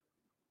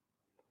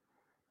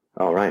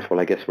All right. Well,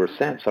 I guess we're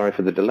set. Sorry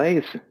for the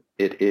delays.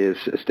 It is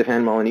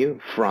Stefan Molyneux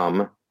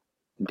from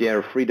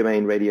Der Free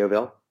Domain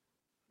Radioville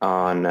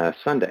on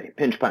Sunday.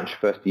 Pinch Punch,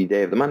 first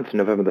day of the month,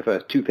 November the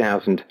 1st,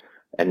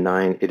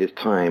 2009. It is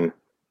time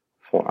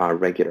for our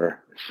regular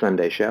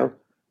Sunday show.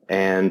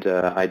 And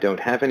I don't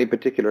have any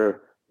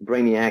particular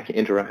brainiac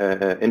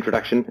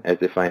introduction, as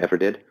if I ever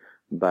did.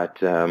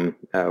 But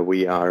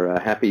we are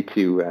happy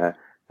to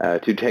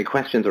take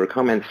questions or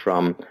comments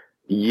from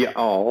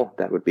y'all.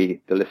 That would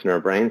be the listener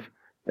brains.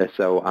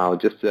 So I'll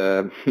just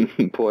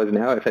pause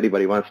now if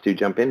anybody wants to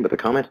jump in with a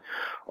comment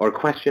or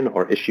question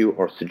or issue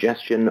or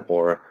suggestion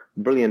or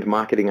brilliant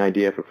marketing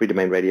idea for Free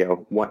Domain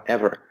Radio,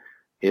 whatever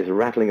is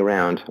rattling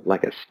around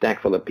like a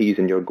stack full of peas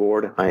in your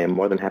gourd. I am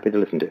more than happy to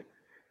listen to.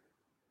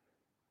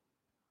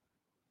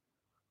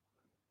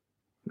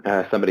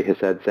 Somebody has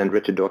said, send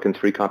Richard Dawkins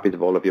free copies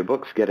of all of your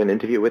books, get an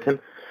interview with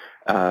him.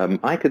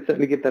 I could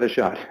certainly give that a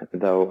shot,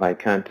 though I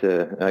can't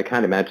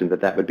imagine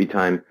that would be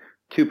time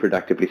too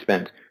productively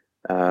spent.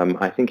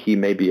 I think he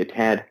may be a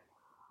tad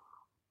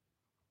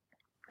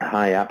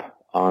high up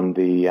on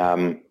the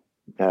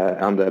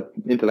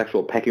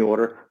intellectual pecking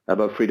order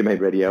above Free Domain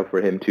Radio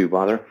for him to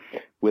bother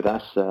with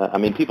us.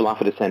 People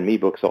offer to send me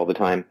books all the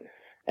time,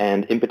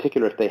 and in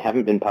particular, if they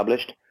haven't been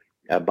published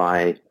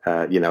by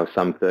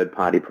some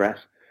third-party press,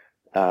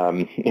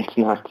 it's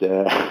not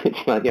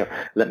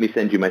let me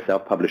send you my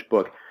self-published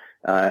book.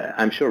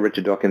 I'm sure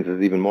Richard Dawkins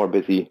is even more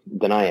busy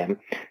than I am.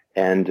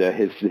 And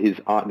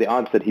the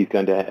odds that he's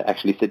going to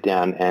actually sit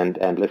down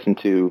and listen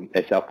to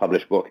a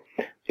self-published book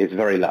is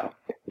very low.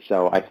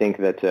 So I think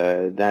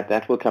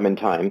that will come in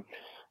time,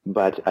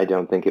 but I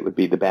don't think it would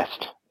be the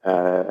best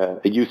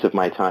use of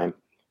my time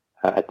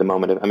at the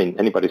moment.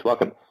 Anybody's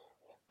welcome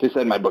to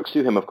send my books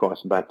to him, of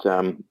course, but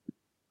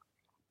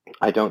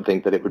I don't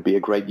think that it would be a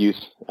great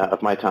use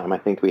of my time. I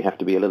think we have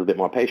to be a little bit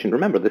more patient.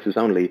 Remember, this is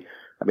only,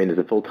 it's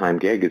a full-time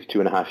gig. It's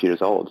 2.5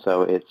 years old,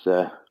 so it's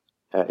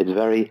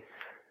very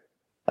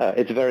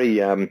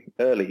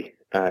early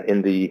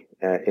in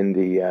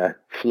the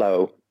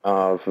flow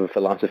of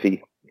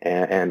philosophy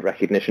and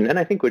recognition, and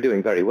I think we're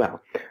doing very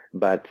well.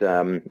 But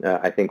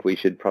I think we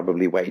should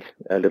probably wait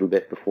a little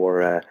bit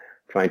before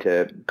trying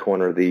to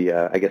corner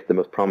the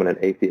most prominent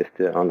atheist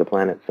on the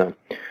planet. So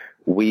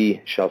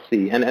we shall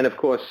see. And of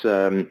course,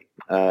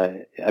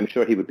 I'm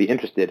sure he would be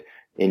interested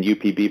in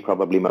UPB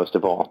probably most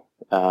of all.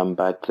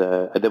 But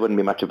there wouldn't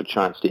be much of a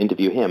chance to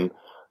interview him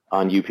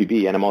on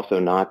UPB, and I'm also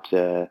not.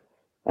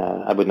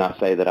 I would not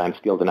say that I'm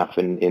skilled enough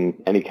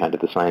in any kind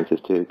of the sciences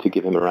to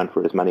give him a run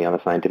for his money on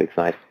the scientific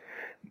side.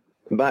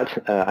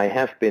 But I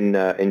have been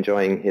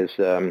enjoying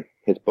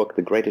his book,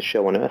 The Greatest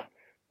Show on Earth.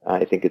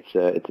 I think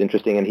it's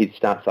interesting, and he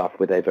starts off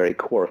with a very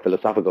core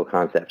philosophical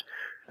concept,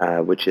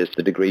 which is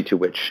the degree to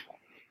which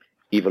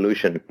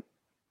evolution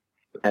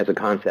as a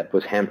concept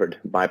was hampered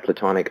by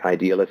Platonic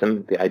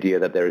idealism, the idea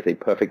that there is a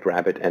perfect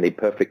rabbit and a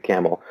perfect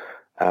camel,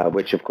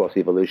 which, of course,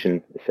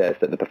 evolution says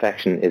that the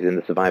perfection is in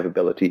the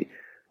survivability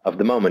of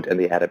the moment and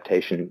the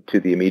adaptation to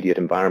the immediate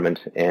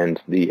environment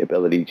and the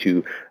ability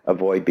to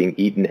avoid being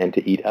eaten and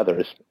to eat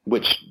others,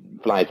 which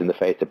flies in the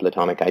face of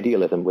Platonic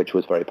idealism, which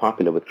was very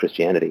popular with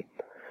Christianity.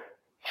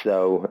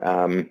 So,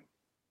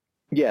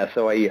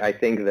 so I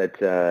think that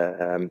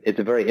it's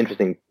a very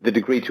interesting, the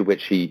degree to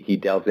which he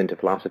delves into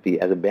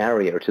philosophy as a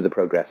barrier to the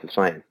progress of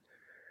science.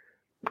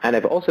 And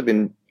I've also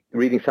been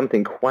reading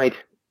something quite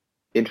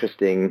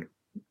interesting,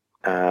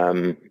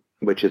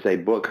 which is a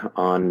book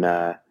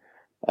on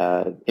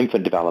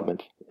infant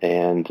development,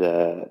 and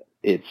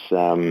it's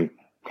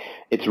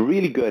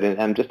really good.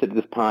 And I'm just at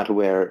this part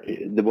where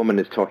the woman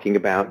is talking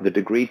about the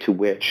degree to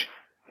which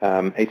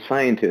a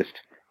scientist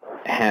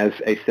has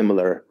a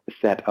similar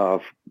set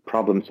of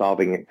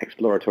problem-solving,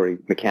 exploratory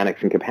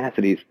mechanics and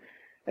capacities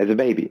as a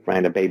baby,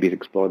 right? A babies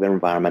explore their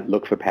environment,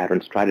 look for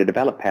patterns, try to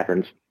develop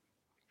patterns,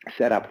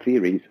 set up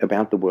theories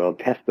about the world,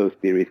 test those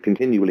theories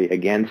continually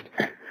against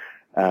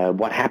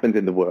what happens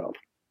in the world,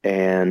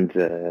 and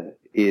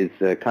is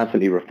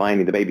constantly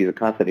refining. The babies are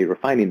constantly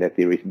refining their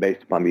theories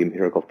based upon the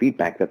empirical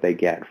feedback that they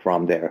get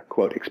from their,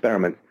 quote,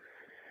 experiments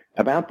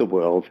about the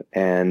world.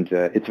 And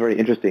it's very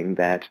interesting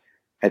that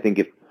I think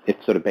if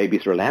sort of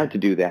babies are allowed to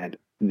do that,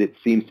 it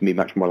seems to me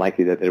much more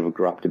likely that they will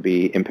grow up to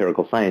be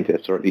empirical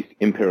scientists, or at least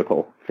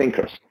empirical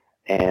thinkers,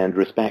 and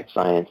respect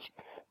science.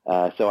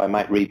 So I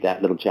might read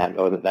that little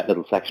that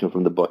little section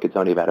from the book. It's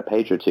only about a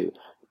page or two,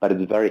 but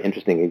it's very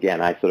interesting.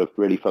 Again, I sort of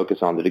really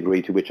focus on the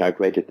degree to which our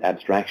greatest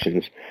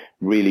abstractions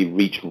really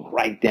reach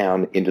right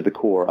down into the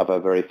core of our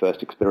very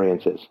first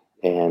experiences.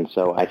 And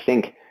so I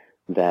think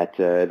that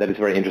is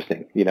very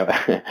interesting.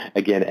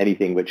 Again,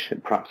 anything which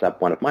props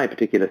up one of my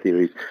particular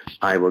theories,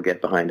 I will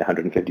get behind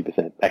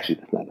 150%. Actually,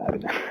 that's not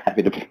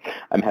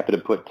I'm happy to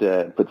put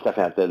stuff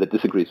out there that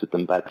disagrees with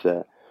them, but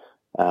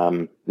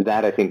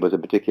that I think was a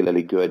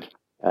particularly good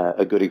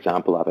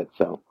example of it.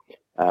 So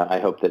I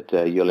hope that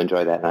you'll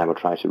enjoy that, and I will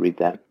try to read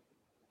that.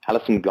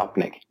 Alison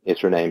Gopnik is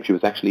her name. She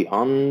was actually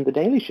on The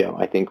Daily Show,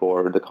 I think,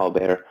 or the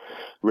Colbert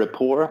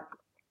Report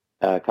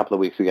a couple of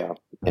weeks ago,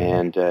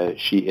 and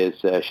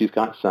she's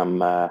got some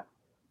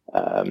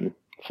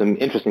some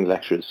interesting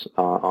lectures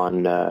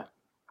on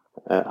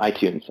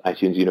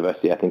iTunes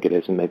University, I think it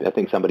is, and maybe I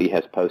think somebody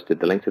has posted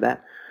the link to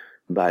that.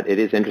 But it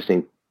is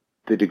interesting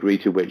the degree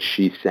to which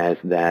she says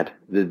that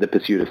the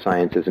pursuit of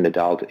science as an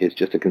adult is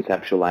just a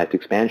conceptualized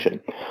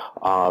expansion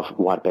of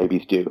what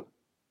babies do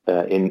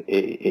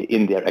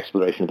in their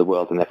exploration of the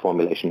world and their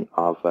formulation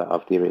of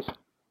theories.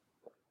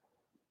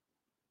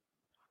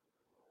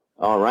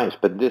 All right,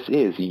 but this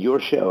is your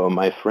show,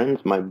 my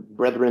friends, my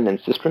brethren and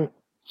sistren.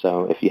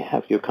 So if you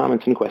have your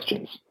comments and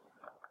questions,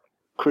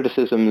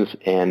 criticisms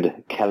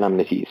and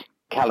calumnies,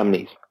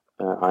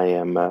 I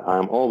am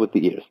all with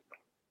the ears.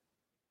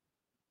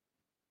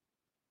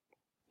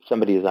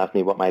 Somebody has asked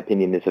me what my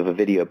opinion is of a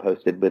video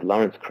posted with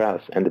Lawrence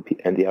Krauss and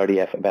the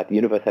RDF about the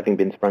universe having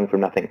been sprung from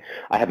nothing.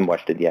 I haven't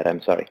watched it yet.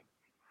 I'm sorry.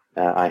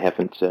 I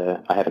haven't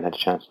had a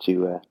chance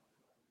to.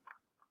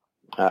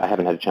 I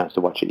haven't had a chance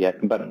to watch it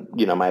yet. But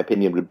my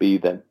opinion would be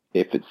that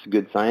if it's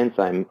good science,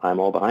 I'm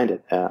all behind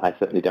it. I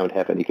certainly don't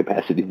have any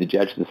capacity to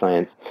judge the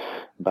science,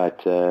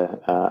 but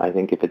I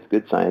think if it's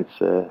good science,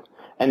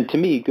 and to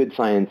me, good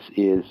science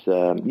is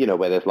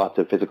where there's lots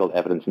of physical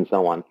evidence and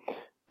so on,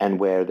 and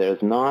where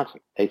there's not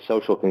a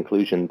social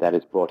conclusion that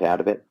is brought out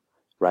of it,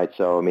 right?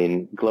 So, I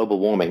mean, global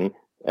warming,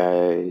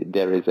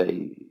 there is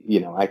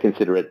I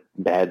consider it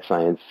bad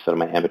science, sort of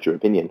my amateur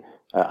opinion.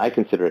 I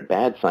consider it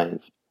bad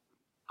science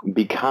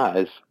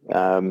because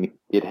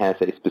it has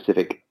a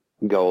specific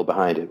goal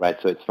behind it, right?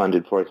 So it's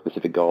funded for a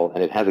specific goal,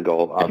 and it has a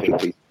goal of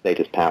increased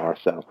status power.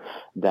 So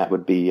that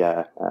would be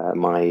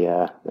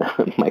my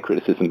my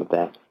criticism of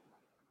that.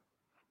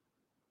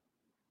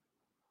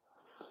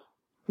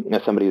 Now,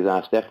 somebody has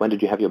asked, Steph, when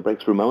did you have your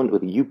breakthrough moment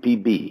with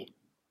UPB?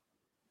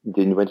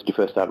 When did you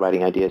first start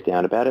writing ideas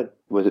down about it?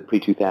 Was it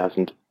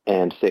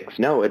pre-2006?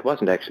 No, it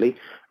wasn't actually.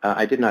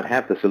 I did not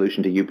have the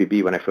solution to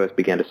UPB when I first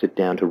began to sit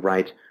down to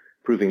write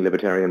Proving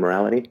Libertarian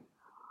Morality,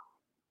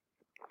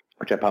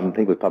 which I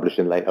think was published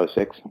in late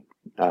 2006.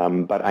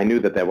 But I knew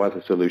that there was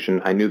a solution.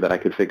 I knew that I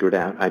could figure it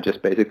out. I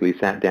just basically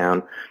sat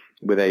down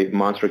with a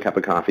monster cup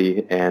of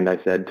coffee, and I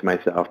said to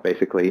myself,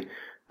 basically,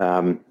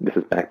 this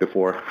is back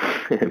before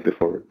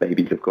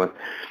babies, of course.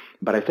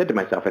 But I said to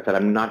myself,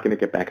 I'm not going to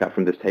get back up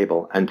from this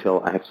table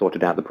until I have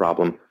sorted out the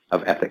problem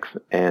of ethics.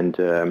 And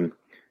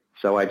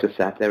so I just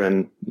sat there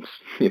and,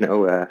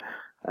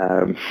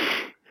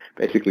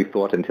 basically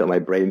thought until my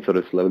brain sort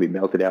of slowly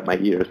melted out my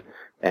ears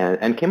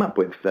and came up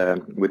with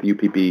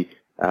UPB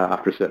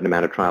after a certain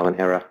amount of trial and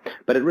error.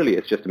 But it really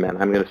is just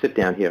I'm going to sit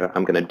down here,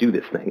 I'm going to do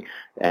this thing,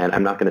 and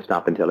I'm not going to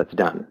stop until it's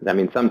done. I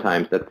mean,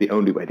 sometimes that's the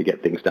only way to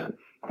get things done.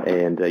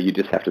 And you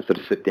just have to sort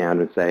of sit down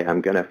and say,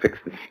 I'm going to fix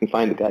this and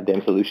find the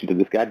goddamn solution to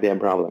this goddamn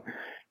problem.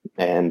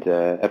 And,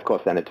 of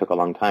course, then it took a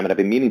long time. And I've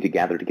been meaning to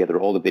gather together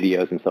all the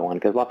videos and so on,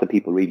 because lots of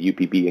people read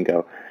UPB and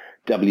go,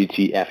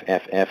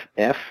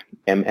 WTFFFF,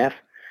 MF.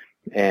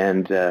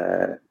 And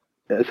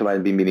so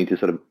I've been meaning to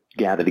sort of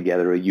gather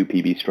together a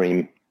UPB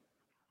stream.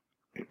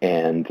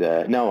 And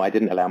no, I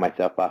didn't allow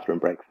myself bathroom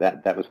breaks.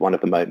 That was one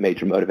of the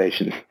major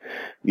motivations.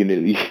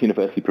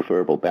 Universally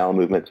preferable bowel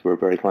movements were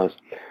very close.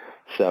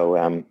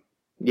 So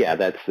yeah,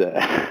 that's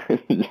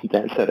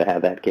that's sort of how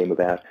that came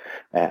about.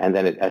 And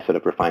then I sort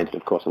of refined it,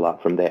 of course, a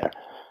lot from there.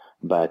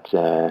 But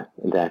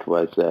that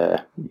was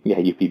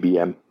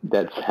UPBM.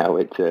 That's how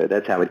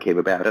it came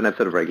about, and I'm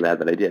sort of very glad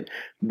that I did.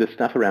 The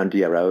stuff around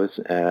DROs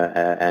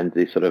and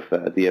the sort of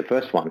the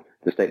first one,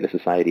 the Stateless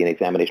Society and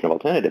Examination of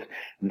Alternatives,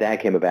 that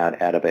came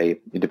about out of a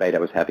debate I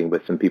was having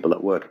with some people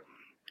at work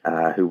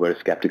who were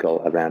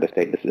skeptical around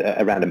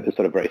around a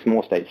sort of very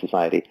small state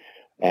society,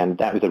 and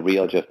that was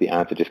the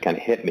answer just kind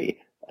of hit me.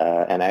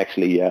 And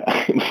actually,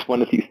 it was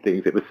one of these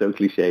things. It was so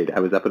cliched. I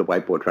was up at a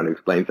whiteboard trying to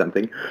explain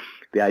something.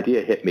 The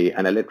idea hit me,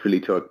 and I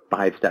literally took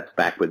 5 steps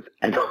backwards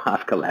and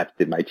half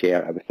collapsed in my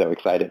chair. I was so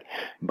excited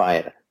by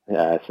it.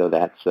 So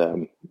that's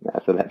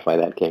why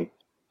that came.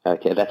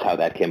 Okay, that's how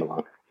that came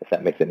along. If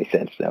that makes any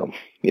sense. So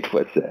it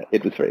was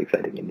very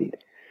exciting indeed.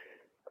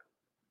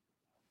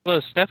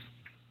 Hello, Steph.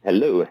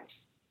 Hello.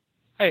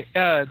 Hi,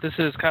 this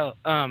is Kyle.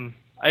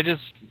 I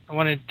just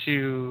wanted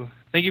to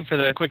thank you for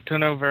the quick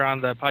turnover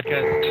on the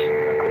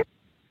podcast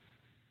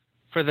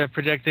for the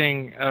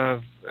projecting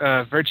of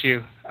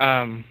virtue.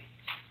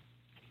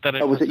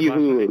 Was it you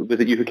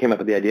who came up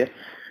with the idea?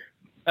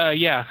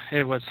 Yeah,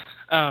 it was.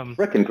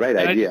 Frickin' great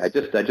idea. I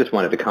just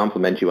wanted to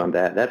compliment you on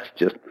that. That's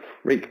just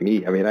freak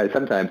me. I mean,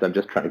 sometimes I'm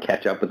just trying to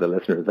catch up with the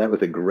listeners. That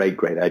was a great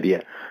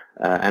idea,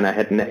 and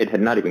it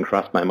had not even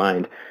crossed my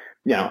mind.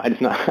 I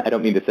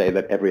don't mean to say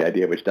that every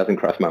idea which doesn't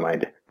cross my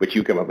mind, which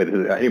you come up with,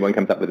 anyone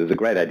comes up with, is a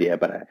great idea,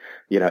 but,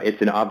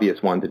 it's an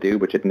obvious one to do,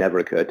 which had never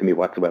occurred to me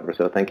whatsoever.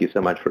 So thank you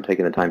so much for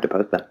taking the time to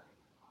post that.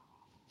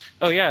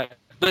 Oh, yeah.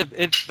 But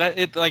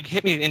it like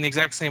hit me in the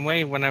exact same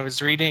way when I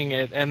was reading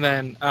it. And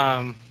then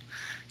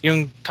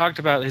Jung talked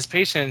about his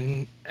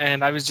patient,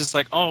 and I was just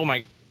like, oh,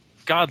 my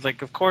God,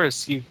 like, of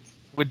course you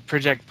would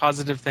project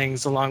positive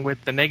things along with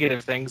the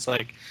negative things.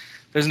 Like,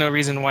 there's no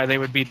reason why they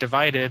would be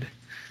divided.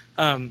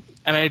 And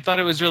I thought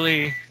it was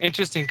really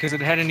interesting because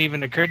it hadn't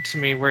even occurred to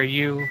me where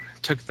you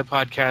took the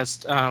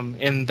podcast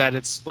in that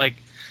it's like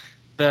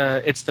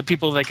it's the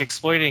people like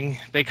exploiting.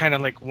 They kind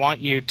of like want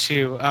you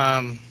to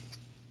oh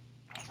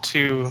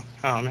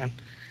man,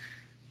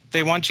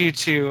 they want you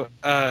to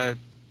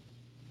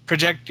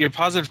project your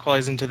positive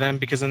qualities into them,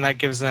 because then that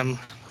gives them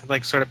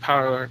like sort of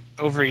power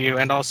over you,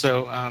 and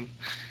also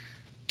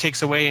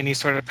takes away any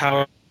sort of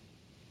power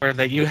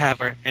that you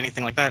have or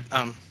anything like that.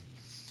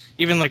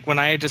 Even like when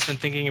I had just been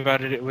thinking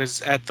about it, it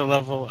was at the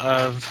level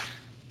of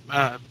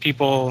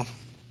people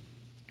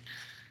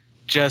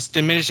just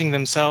diminishing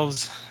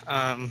themselves.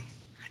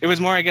 It was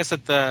more, I guess,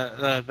 at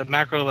the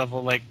macro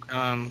level, like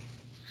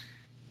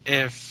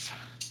if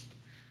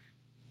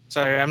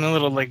sorry, I'm a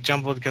little like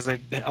jumbled because I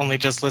only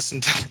just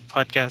listened to the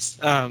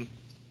podcast.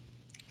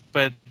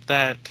 But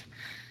that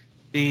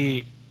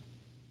the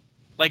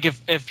like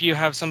if you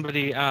have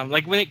somebody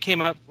like when it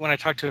came up when I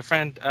talked to a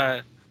friend,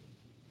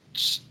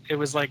 it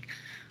was like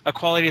a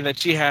quality that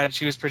she had.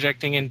 She was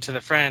projecting into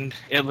the friend.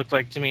 It looked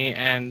like to me,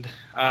 and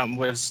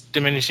was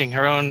diminishing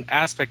her own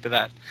aspect of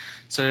that.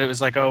 So it was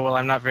like, oh well,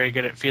 I'm not very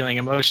good at feeling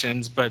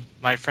emotions, but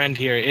my friend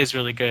here is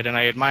really good, and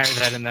I admire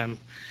that in them.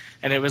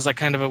 And it was like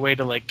kind of a way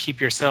to like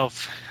keep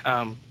yourself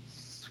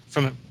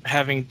from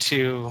having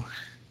to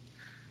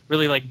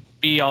really like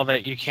be all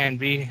that you can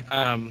be.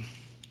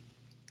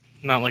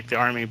 Not like the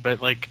army,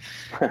 but like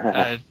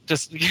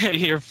just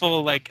your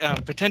full like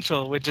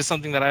potential, which is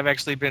something that I've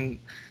actually been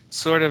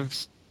sort of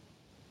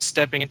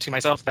stepping into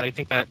myself. That I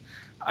think that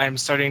I'm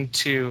starting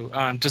to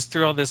just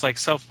through all this like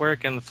self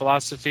work and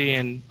philosophy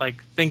and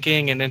like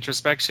thinking and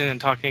introspection and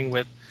talking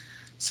with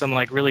some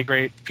like really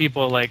great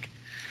people, like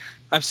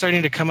I'm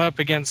starting to come up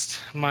against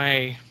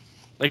my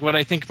like what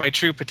I think my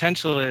true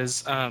potential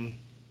is, and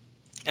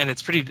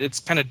it's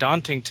kind of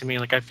daunting to me.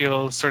 Like I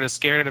feel sort of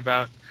scared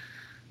about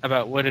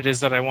what it is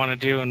that I want to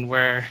do and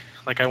where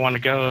like I want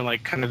to go, and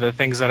like kind of the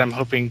things that I'm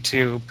hoping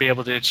to be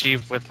able to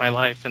achieve with my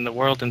life and the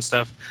world and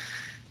stuff.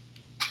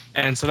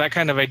 And so that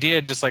kind of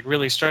idea just like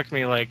really struck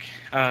me, like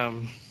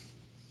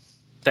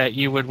that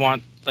you would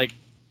want like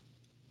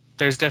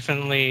there's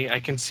definitely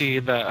I can see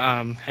the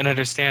and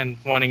understand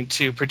wanting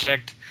to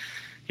project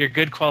your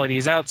good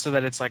qualities out, so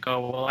that it's like,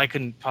 oh well, I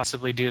couldn't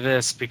possibly do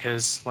this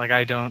because like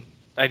I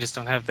just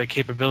don't have the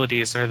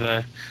capabilities or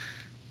the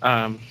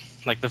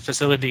like the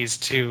facilities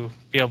to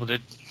be able to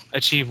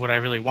achieve what I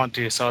really want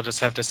to, so I'll just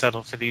have to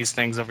settle for these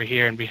things over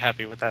here and be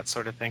happy with that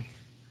sort of thing.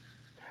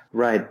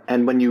 Right.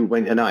 And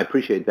and I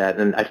appreciate that.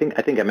 And I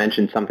think I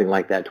mentioned something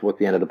like that towards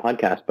the end of the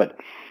podcast, but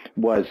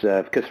was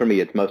because for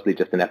me it's mostly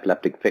just an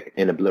epileptic fit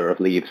in a blur of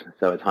leaves,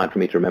 so it's hard for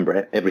me to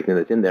remember everything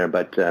that's in there.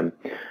 But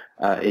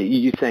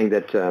you saying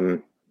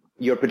that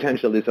your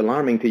potential is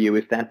alarming to you,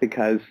 is that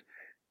because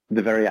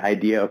the very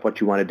idea of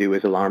what you want to do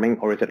is alarming,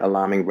 or is it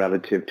alarming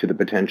relative to the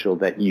potential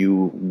that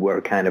you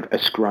were kind of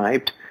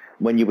ascribed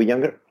when you were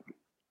younger?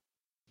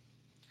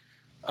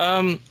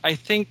 I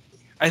think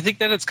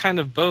that it's kind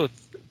of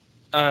both,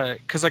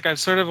 because like I've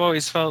sort of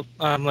always felt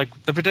like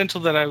the potential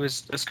that I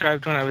was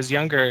ascribed when I was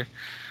younger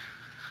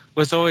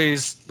was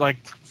always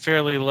like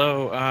fairly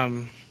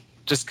low,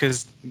 just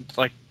because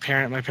like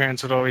my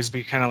parents would always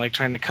be kind of like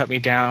trying to cut me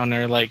down,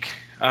 or like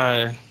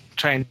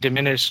try and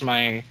diminish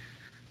my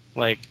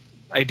like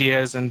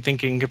ideas and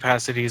thinking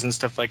capacities and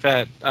stuff like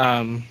that.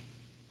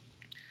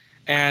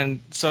 And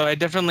so I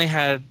definitely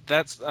had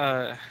that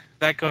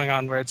going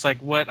on, where it's like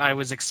what I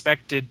was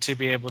expected to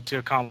be able to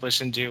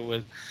accomplish and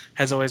do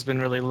has always been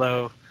really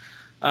low.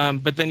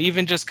 But then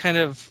even just kind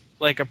of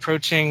like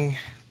approaching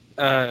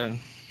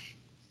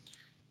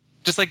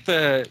just like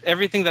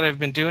everything that I've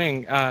been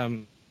doing,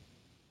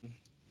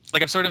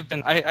 like I've sort of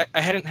been I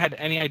hadn't had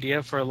any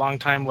idea for a long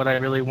time what I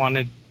really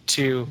wanted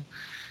to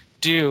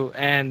do,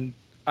 and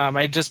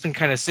I'd just been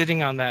kind of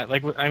sitting on that,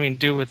 like I mean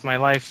do with my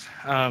life,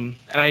 and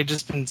I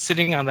just been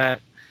sitting on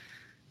that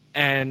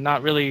and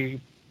not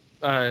really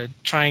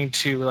trying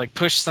to like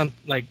push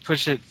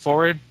it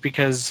forward,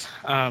 because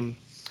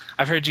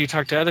I've heard you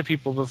talk to other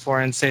people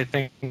before and say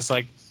things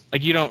like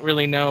you don't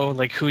really know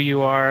like who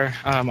you are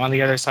on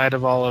the other side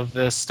of all of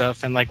this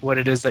stuff, and like what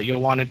it is that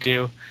you'll want to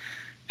do,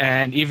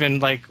 and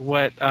even like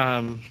what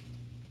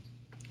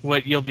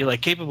you'll be like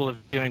capable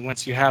of doing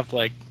once you have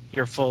like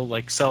your full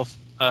like self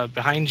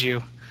behind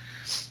you,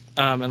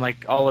 and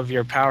like all of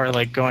your power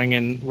like going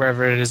in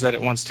wherever it is that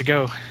it wants to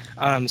go.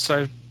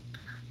 So I've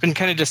been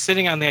kind of just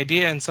sitting on the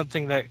idea, and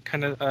something that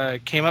kind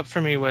of came up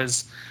for me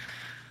was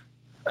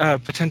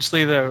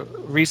potentially the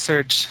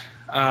research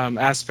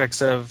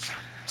aspects of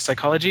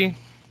psychology,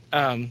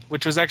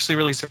 which was actually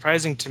really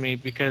surprising to me,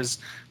 because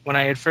when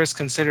I had first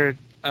considered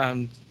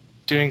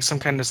doing some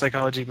kind of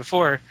psychology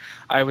before,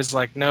 I was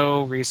like,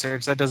 no,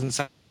 research, that doesn't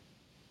sound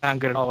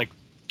good at all. Like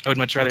I would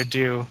much rather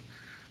do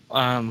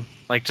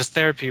like just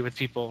therapy with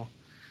people.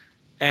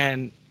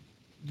 And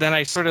then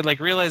I sort of like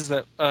realized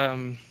that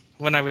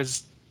when I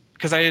was,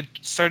 because I had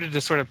started to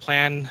sort of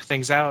plan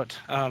things out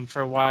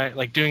for a while,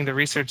 like doing the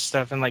research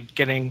stuff and like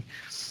getting,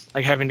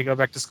 like having to go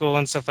back to school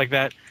and stuff like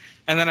that.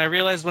 And then I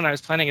realized when I was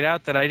planning it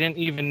out that I didn't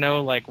even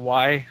know like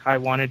why I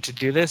wanted to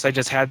do this. I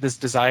just had this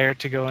desire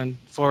to go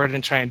forward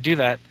and try and do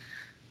that.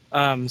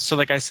 So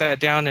like I sat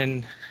down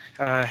and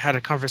had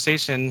a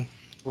conversation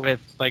with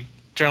like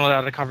journaled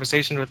out a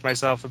conversation with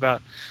myself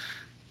about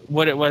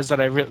what it was that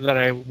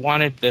I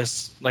wanted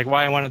this, like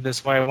why I wanted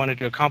this, why I wanted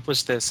to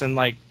accomplish this, and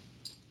like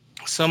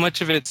so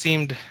much of it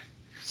seemed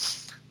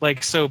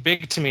like so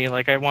big to me.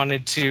 Like I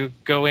wanted to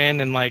go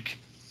in and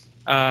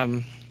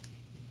um,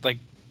 like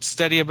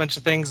study a bunch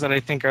of things that I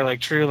think are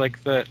like true.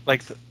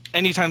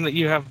 Anytime that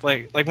you have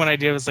like one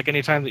idea was like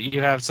anytime that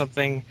you have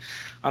something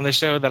on the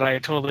show that I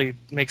totally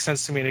makes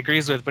sense to me and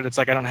agrees with, but it's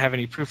like I don't have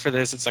any proof for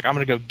this. It's like I'm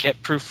gonna go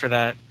get proof for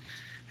that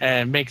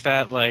and make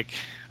that like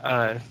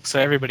so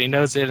everybody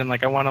knows it. And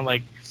like I want to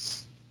like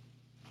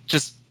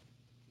just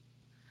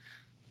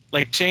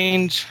like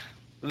change.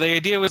 The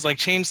idea was like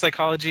change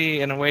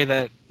psychology in a way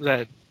that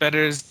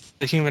betters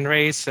the human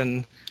race,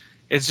 and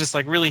it's just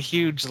like really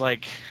huge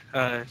like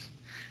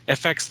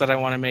effects that I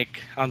want to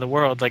make on the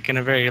world, like in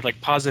a very like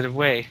positive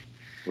way.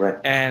 Right.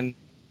 And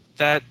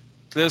that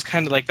those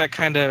kind of like that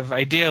kind of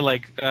idea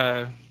like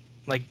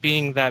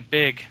being that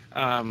big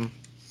and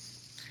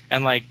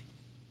like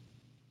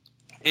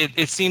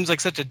it seems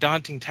like such a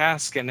daunting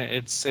task, and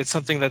it's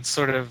something that's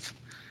sort of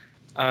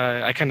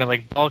I kind of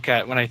like balk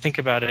at when I think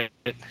about it.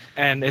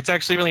 And it's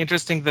actually really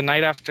interesting. The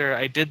night after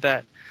I did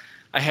that,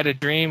 I had a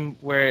dream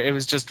where it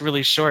was just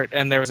really short,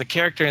 and there was a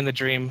character in the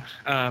dream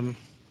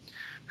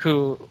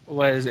who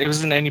it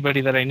wasn't anybody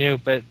that I knew,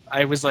 but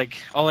I was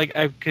like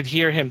I could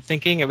hear him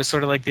thinking. It was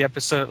sort of like an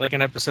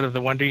episode of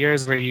The Wonder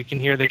Years where you can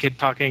hear the kid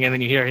talking and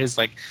then you hear his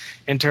like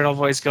internal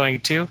voice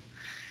going too.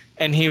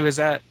 And he was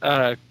at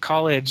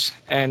college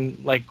and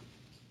like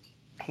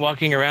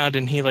walking around,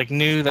 and he like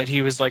knew that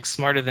he was like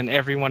smarter than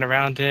everyone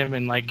around him,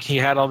 and like he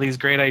had all these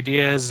great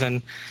ideas,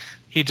 and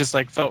he just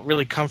like felt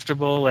really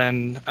comfortable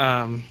and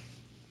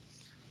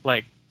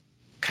like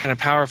kind of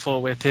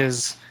powerful with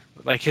his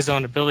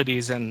own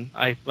abilities. And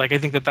I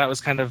think that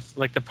was kind of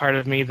like the part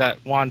of me that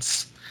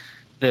wants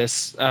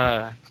this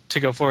to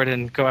go forward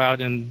and go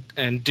out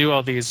and do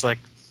all these like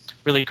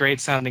really great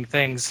sounding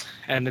things.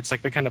 And it's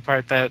like the kind of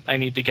part that I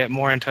need to get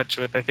more in touch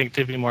with, I think,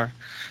 to be more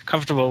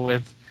comfortable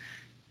with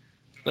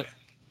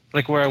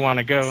like where I want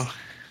to go.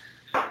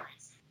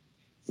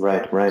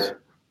 Right.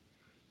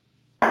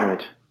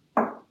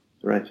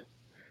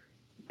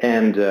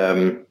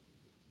 And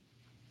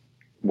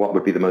what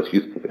would be the most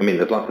useful? I mean,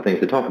 there's lots of things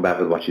to talk about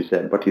with what you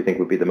said. What do you think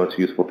would be the most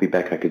useful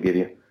feedback I could give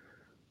you?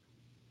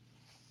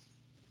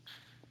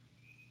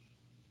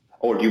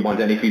 Or do you want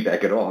any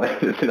feedback at all?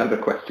 That's another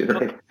question,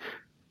 right?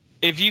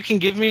 If you can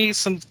give me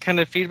some kind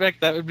of feedback,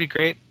 that would be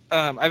great.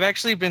 I've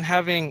actually been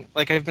having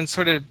I've been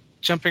sort of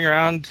jumping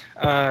around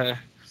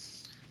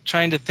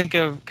trying to think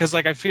of, because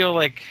like I feel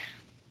like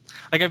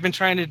I've been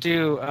trying to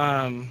do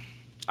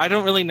I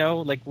don't really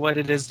know like what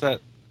it is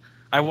that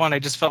I want. I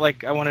just felt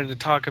like I wanted to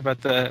talk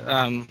about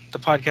the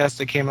podcast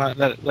that came out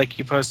that like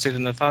you posted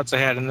and the thoughts I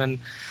had. And then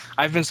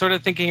I've been sort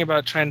of thinking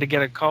about trying to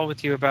get a call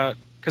with you about,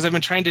 because I've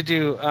been trying to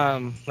do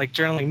like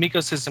journaling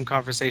ecosystem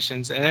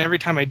conversations, and every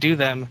time I do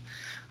them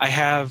I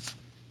have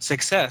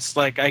success.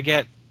 Like I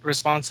get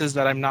responses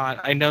that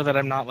I know that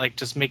I'm not like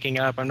just making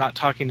up, I'm not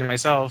talking to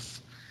myself.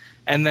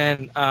 And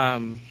then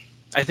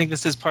I think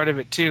this is part of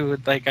it too.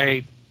 Like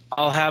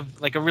I'll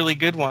have like a really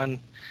good one,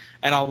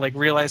 and I'll like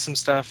realize some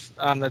stuff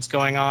that's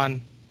going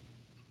on,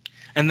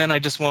 and then I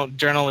just won't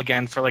journal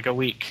again for like a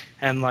week,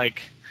 and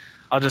like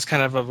I'll just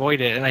kind of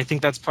avoid it. And I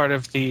think that's part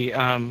of the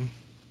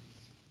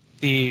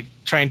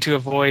trying to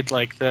avoid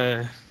like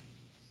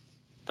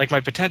my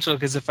potential,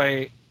 because if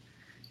I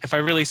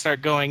really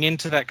start going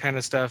into that kind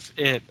of stuff,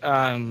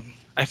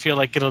 I feel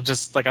like it'll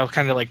just like I'll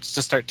kind of like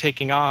just start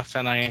taking off,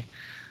 and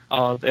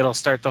it'll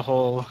start the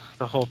whole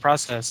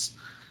process.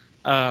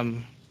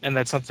 And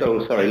that's something.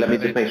 So sorry, let me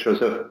just make sure.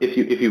 So if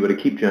you were to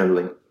keep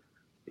journaling,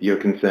 your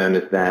concern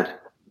is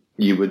that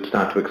you would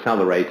start to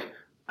accelerate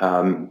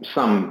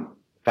some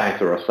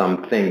factor or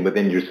something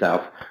within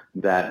yourself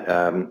that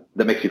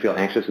makes you feel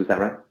anxious. Is that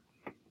right?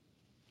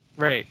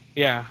 Right.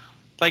 Yeah.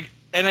 Like,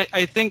 and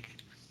I think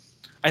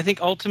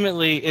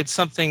ultimately it's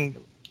something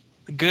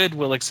good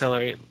will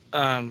accelerate.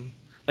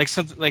 Like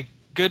something like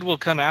good will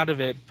come out of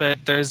it, but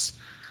there's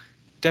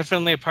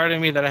definitely a part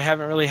of me that I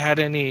haven't really had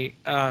any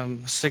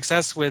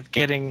success with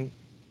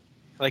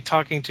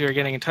talking to or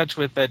getting in touch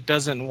with, that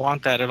doesn't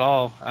want that at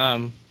all.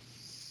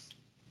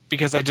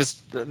 Because I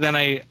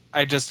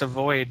just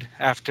avoid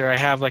after I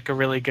have like a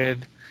really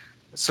good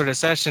sort of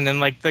session. And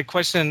like the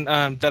question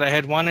that I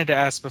had wanted to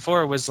ask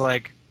before was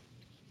like,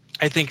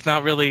 I think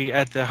not really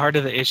at the heart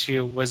of the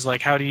issue was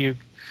like,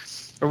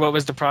 what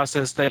was the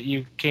process that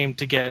you came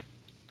to get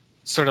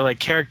sort of like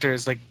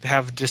characters, like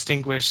have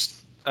distinguished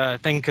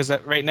thing? Because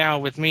right now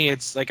with me,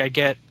 it's like I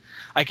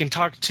can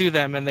talk to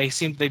them and they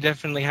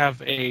definitely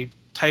have a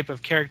type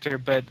of character,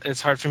 but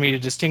it's hard for me to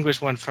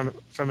distinguish one from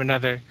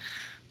another.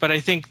 But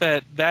I think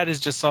that is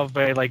just solved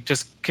by like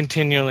just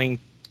continuing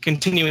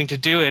to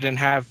do it and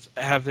have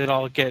it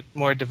all get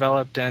more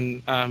developed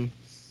and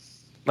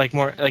like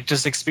more like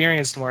just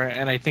experienced more.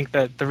 And I think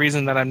that the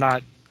reason that I'm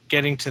not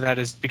getting to that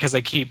is because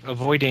I keep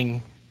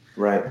avoiding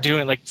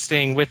doing, like,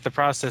 staying with the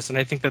process. And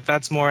I think that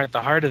that's more at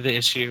the heart of the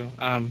issue.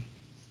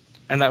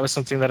 And that was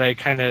something that I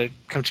kind of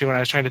come to when I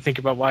was trying to think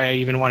about why I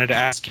even wanted to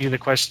ask you the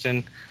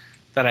question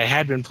that I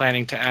had been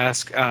planning to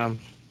ask.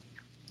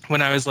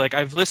 When I was like,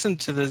 I've listened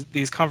to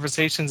these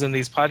conversations and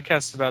these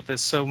podcasts about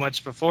this so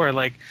much before,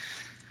 like,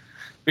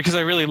 because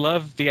I really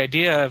love the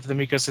idea of the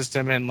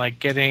ecosystem and like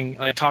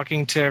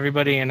talking to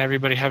everybody and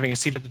everybody having a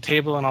seat at the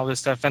table and all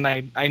this stuff. And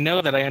I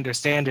know that I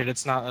understand it.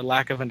 It's not a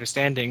lack of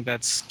understanding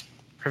that's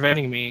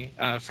preventing me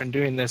from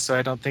doing this. So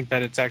I don't think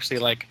that it's actually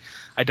like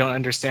I don't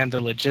understand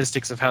the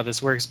logistics of how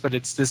this works, but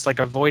it's this like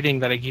avoiding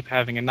that I keep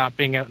having and not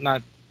being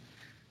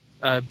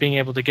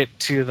able to get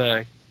to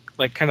the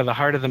like kind of the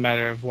heart of the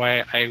matter of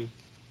why I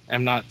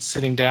am not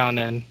sitting down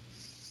and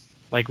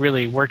like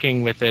really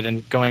working with it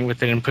and going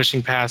with it and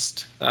pushing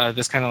past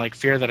this kind of like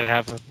fear that I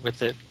have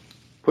with it.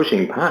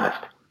 Pushing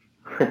past.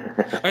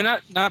 Or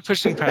not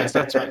pushing past.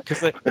 That's right.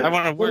 Because I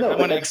want to work. I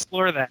want to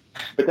explore that.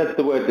 But that's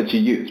the word that you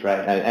use,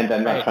 right? And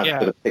I'm not trying to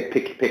sort of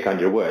pick on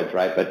your words,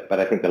 right? But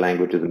I think the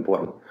language is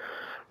important.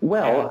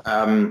 Well,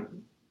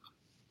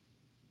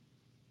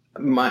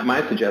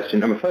 my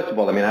suggestion. I mean, first of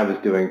all, I was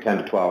doing 10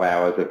 to 12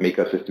 hours of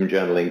ecosystem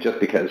journaling just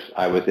because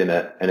I was in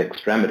an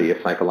extremity of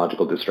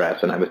psychological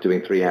distress, and I was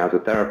doing 3 hours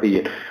of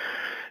therapy.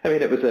 I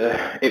mean, it was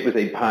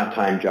a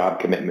part-time job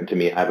commitment to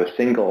me. I was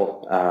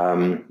single.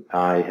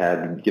 I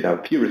had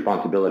few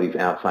responsibilities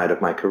outside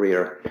of my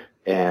career,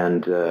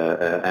 and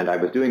I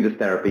was doing this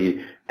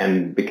therapy.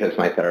 And because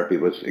my therapy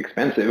was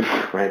expensive,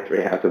 right,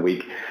 3 hours a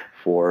week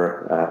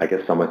for I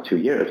guess almost 2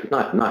 years, it's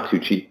not too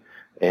cheap.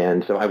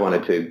 And so I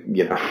wanted to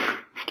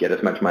get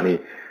as much value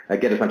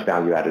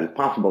out of it as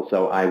possible.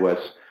 So I was.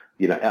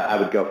 I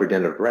would go for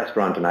dinner at a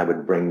restaurant, and I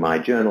would bring my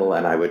journal,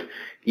 and I would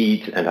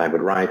eat, and I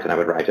would write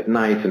at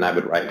night, and I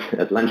would write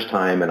at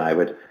lunchtime, and I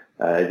would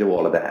do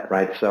all of that,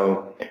 right?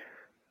 So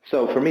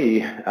for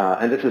me,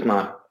 and this is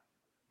not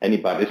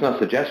anybody, it's not a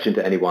suggestion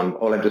to anyone.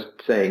 All I'm just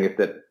saying is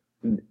that,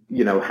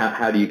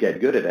 how do you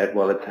get good at it?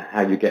 Well, it's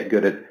how you get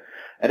good at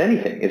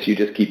anything. Is you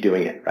just keep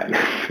doing it, right?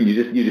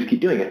 you just keep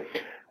doing it.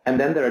 And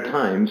then there are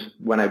times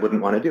when I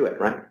wouldn't want to do it,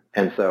 right?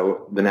 And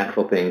so the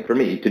natural thing for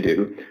me to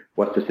do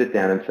was to sit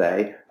down and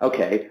say,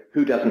 okay,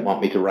 who doesn't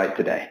want me to write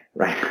today,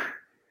 right?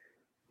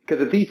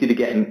 Because it's easy to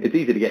get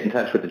in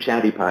touch with the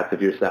chatty parts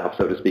of yourself,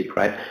 so to speak,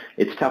 right?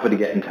 It's tougher to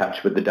get in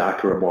touch with the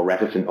darker or more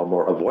reticent or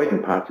more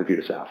avoidant parts of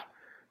yourself,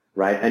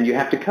 right? And you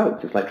have to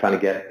cope. It's like trying to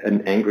get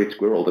an angry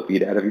squirrel to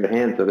feed out of your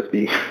hand, so to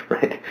speak,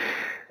 right?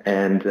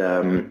 And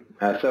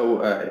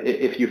so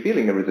if you're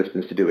feeling a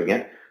resistance to doing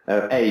it,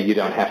 you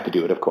don't have to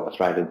do it, of course,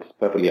 right? It's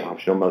perfectly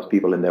optional. Most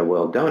people in their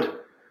world don't.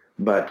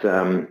 But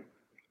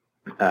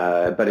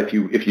if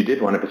you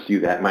did want to pursue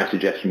that, my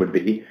suggestion would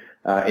be,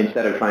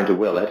 instead of trying to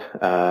will it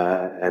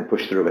and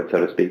push through it,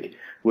 so to speak,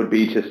 would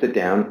be to sit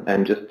down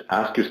and just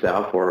ask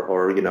yourself, or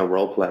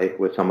role play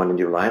with someone in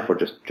your life, or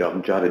just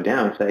jot it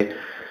down and say,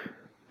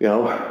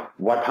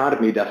 what part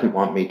of me doesn't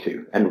want me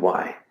to, and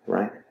why,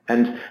 right?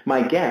 And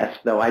my guess,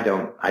 though I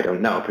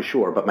don't know for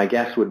sure, but my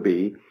guess would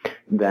be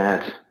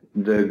that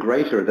the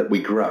greater that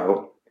we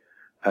grow,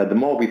 the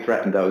more we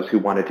threaten those who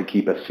wanted to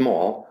keep us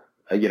small,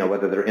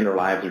 whether they're in our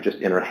lives or just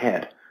in our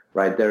head,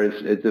 right?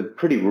 It's a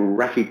pretty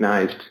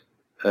recognized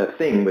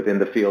thing within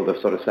the field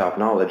of sort of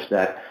self-knowledge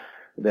that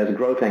there's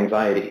growth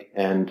anxiety,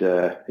 and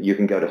you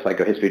can go to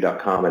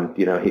psychohistory.com, and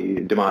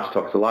Demas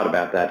talks a lot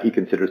about that. He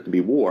considers to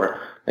be war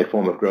a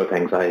form of growth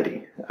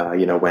anxiety.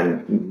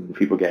 When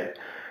people get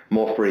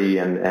more free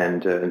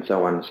and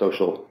so on,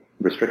 social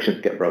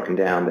restrictions get broken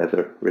down. There's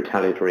a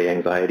retaliatory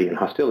anxiety and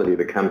hostility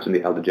that comes from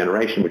the elder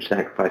generation, which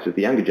sacrifices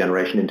the younger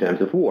generation in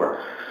terms of war.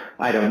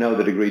 I don't know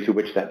the degree to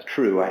which that's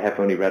true. I have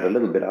only read a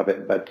little bit of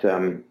it, but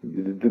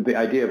the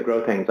idea of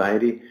growth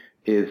anxiety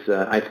is,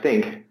 I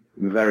think,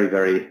 very,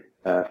 very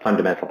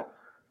fundamental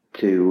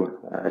to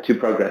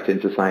progress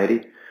in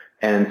society.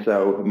 And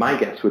so my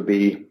guess would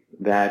be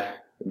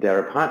that there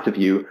are parts of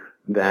you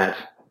that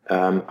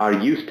are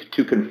used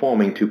to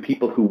conforming to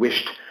people who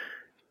wished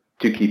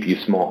to keep you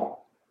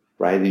small,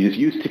 right? You're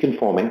used to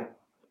conforming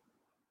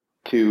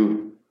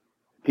to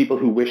people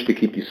who wish to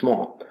keep you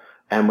small.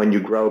 And when you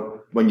grow,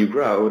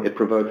 it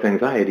provokes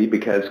anxiety,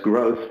 because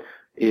growth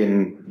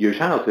in your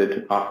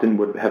childhood often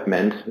would have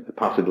meant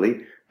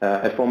possibly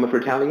a form of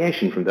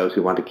retaliation from those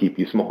who want to keep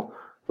you small.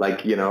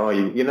 Like,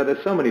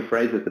 there's so many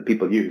phrases that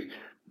people use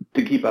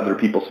to keep other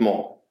people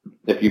small.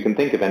 If you can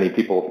think of any,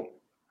 people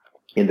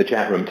in the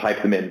chat room,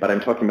 type them in. But I'm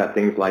talking about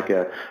things like,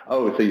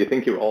 so you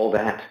think you're all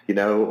that,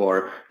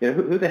 or,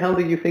 who the hell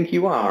do you think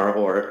you are?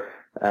 Or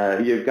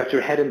you've got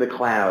your head in the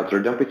clouds, or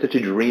don't be such a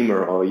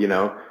dreamer, or,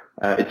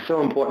 it's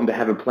so important to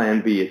have a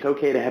plan B. It's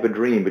okay to have a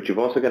dream, but you've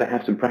also got to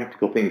have some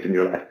practical things in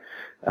your life.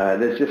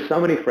 There's just so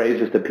many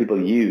phrases that people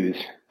use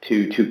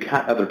to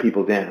cut other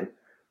people down.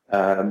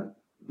 There's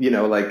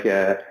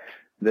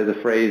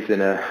a phrase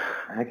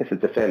I guess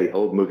it's a fairly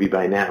old movie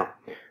by now,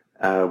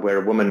 where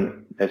a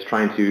woman is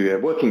trying to,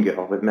 Working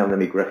Girl, with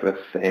Melanie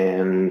Griffith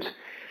and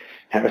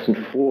Harrison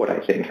Ford, I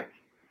think.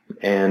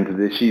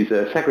 And she's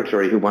a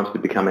secretary who wants to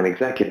become an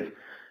executive.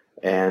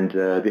 And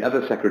the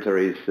other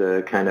secretaries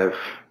kind of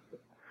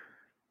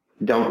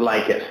don't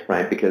like it,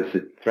 right, because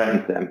it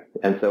threatens them.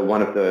 And so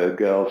one of the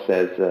girls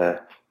says,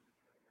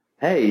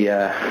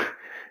 hey,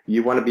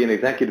 you want to be an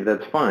executive,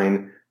 that's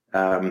fine.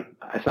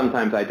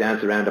 Sometimes I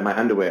dance around in my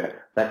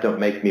underwear. That don't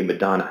make me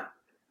Madonna.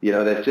 You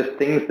know, there's just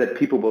things that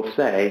people will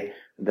say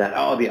that,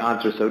 oh, the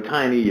odds are so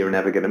tiny, you're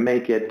never going to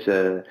make it,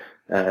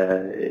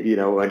 you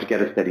know, or to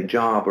get a steady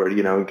job, or,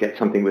 you know, get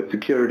something with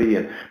security.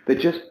 And they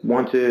just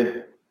want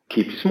to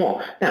keep you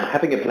small. Now,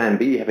 having a plan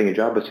B, having a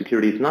job with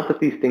security, it's not that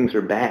these things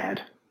are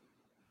bad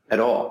at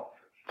all,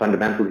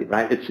 fundamentally,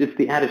 right? It's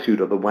the attitude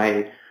or the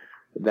way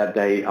that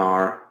they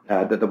are,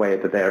 the way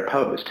that they are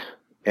posed.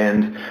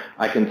 And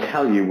I can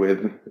tell you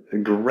with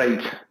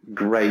great,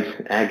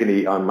 great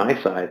agony on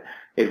my side,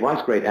 it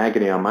was great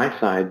agony on my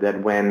side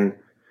that when,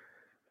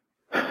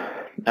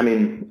 I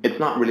mean, it's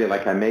not really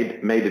like I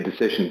made a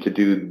decision to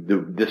do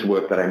this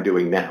work that I'm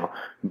doing now,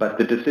 but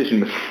the decision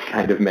was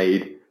kind of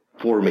made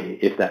for me,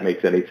 if that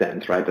makes any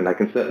sense, right? And I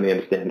can certainly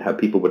understand how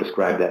people would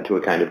ascribe that to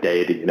a kind of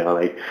deity, you know,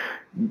 like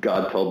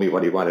God told me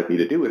what he wanted me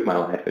to do with my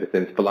life, and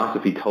since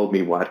philosophy told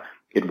me what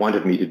it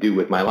wanted me to do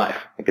with my life.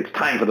 Like, it's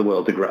time for the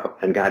world to grow,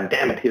 and God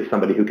damn it, here's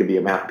somebody who can be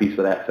a mouthpiece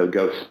for that, so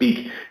go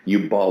speak,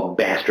 you bald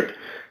bastard,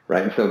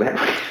 right? And so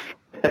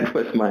that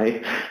was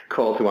my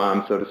call to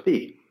arms, so to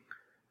speak.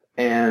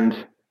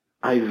 And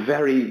I was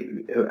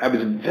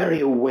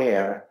very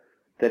aware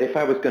that if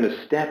I was going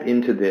to step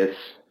into this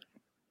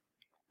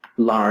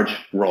large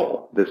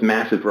role, this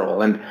massive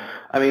role, and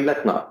I mean,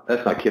 let's not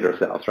kid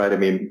ourselves, right? I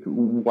mean,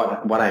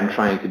 what I'm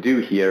trying to do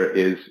here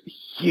is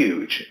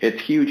huge.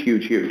 It's huge,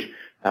 huge, huge.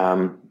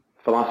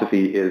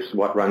 Philosophy is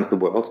what runs the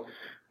world.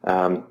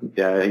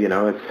 You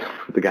know,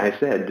 as the guy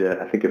said,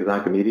 I think it was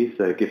Archimedes,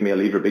 give me a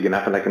lever big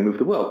enough and I can move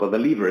the world. Well, the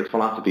lever is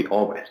philosophy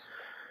always.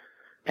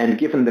 And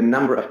given the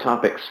number of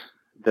topics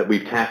that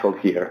we've tackled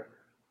here,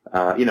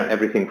 you know,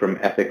 everything from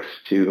ethics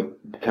to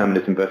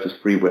determinism versus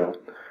free will,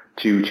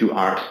 to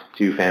art,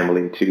 to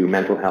family, to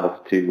mental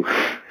health, to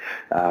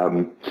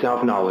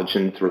self-knowledge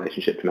and its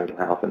relationship to mental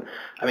health. And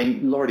I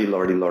mean, lordy,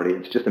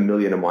 it's just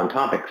 1,000,001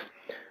 topics,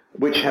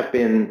 which have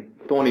been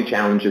thorny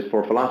challenges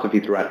for philosophy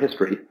throughout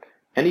history.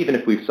 And even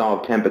if we've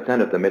solved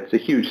 10% of them, it's a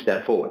huge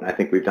step forward. I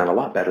think we've done a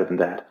lot better than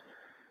that.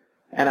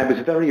 And I was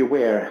very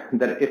aware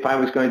that if I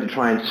was going to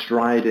try and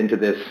stride into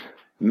this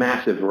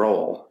massive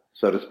role,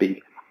 so to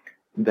speak,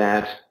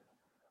 that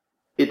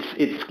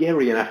it's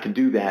scary enough to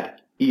do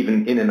that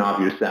even in and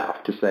of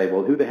yourself, to say,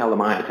 well, who the hell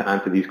am I to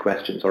answer these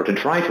questions, or to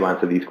try to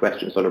answer these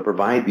questions, or to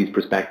provide these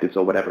perspectives,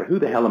 or whatever? Who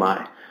the hell am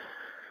I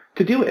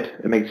to do it?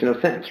 It makes no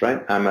sense,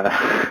 right? I'm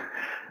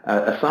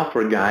a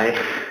software guy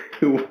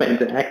who went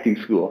to acting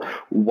school.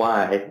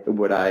 Why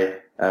would I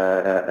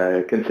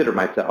consider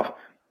myself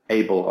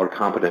able or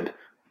competent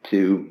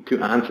to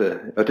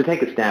answer, or to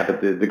take a stab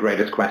at the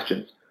greatest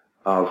questions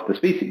of the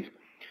species?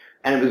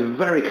 And it was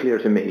very clear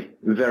to me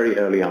very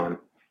early on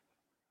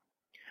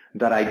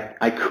that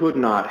I could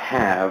not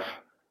have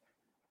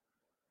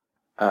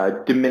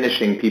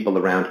diminishing people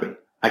around me.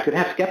 I could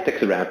have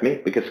skeptics around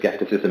me, because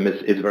skepticism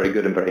is very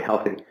good and very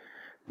healthy.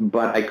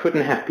 But I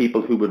couldn't have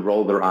people who would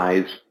roll their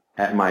eyes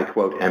at my,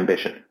 quote,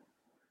 ambition.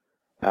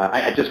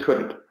 I just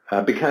couldn't,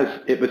 because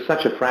it was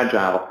such a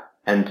fragile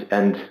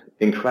and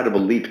incredible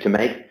leap to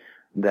make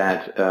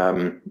that,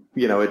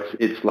 you know,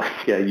 it's like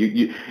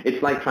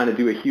it's like trying to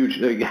do a huge,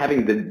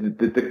 having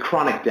the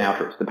chronic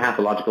doubters, the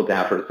pathological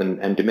doubters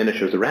and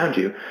diminishers around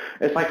you.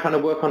 It's like trying to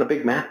work on a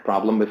big math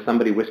problem with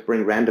somebody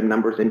whispering random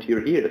numbers into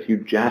your ears. You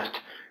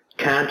just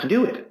can't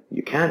do it.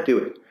 You can't do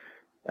it.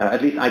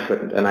 At least I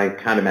couldn't, and I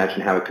can't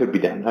imagine how it could be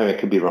done. I mean, it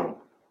could be wrong.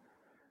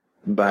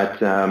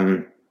 But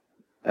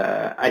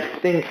I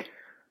think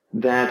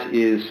that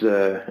is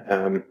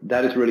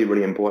really,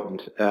 really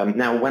important.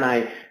 Now, when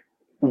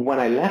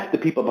I left the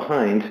people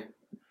behind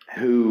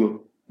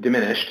who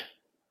diminished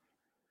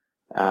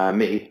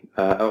me,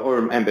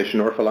 or ambition,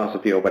 or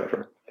philosophy, or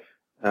whatever,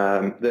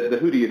 the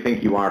who do you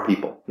think you are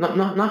people,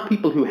 not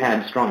people who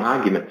had strong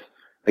arguments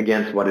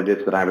against what it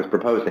is that I was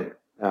proposing,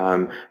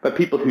 but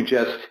people who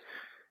just,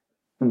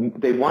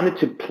 they wanted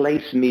to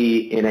place me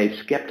in a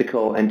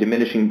skeptical and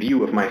diminishing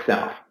view of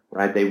myself,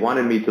 right? They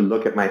wanted me to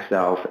look at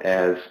myself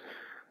as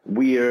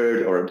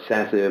weird or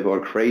obsessive or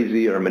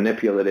crazy or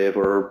manipulative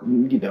or,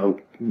 you know,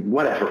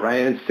 whatever, right?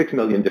 And 6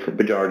 million different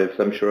pejoratives,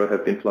 I'm sure,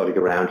 have been floating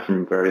around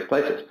from various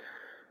places.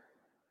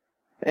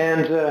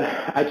 And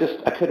I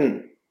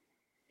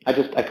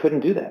couldn't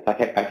do that.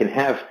 I can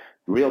have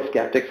real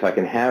skeptics. I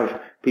can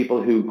have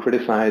people who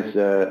criticize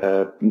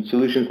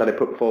solutions that I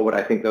put forward.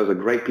 I think those are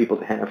great people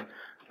to have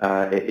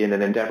in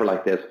an endeavor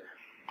like this.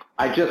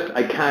 I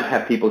can't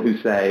have people who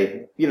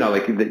say, you know,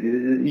 like the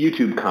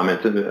YouTube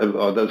comments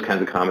or those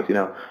kinds of comments, you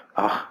know,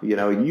 you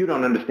know, you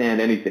don't understand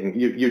anything.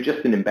 You're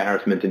just an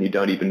embarrassment and you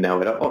don't even know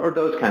it, or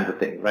those kinds of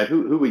things, right?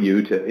 Who are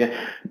you to? Yeah.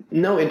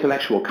 No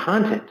intellectual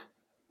content,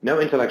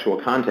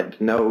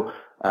 no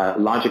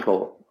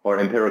logical or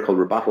empirical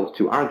rebuttals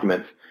to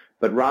arguments,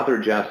 but rather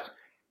just,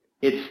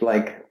 it's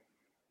like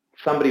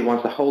somebody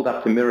wants to hold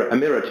up a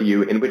mirror to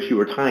you in which you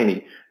are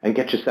tiny and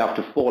get yourself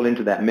to fall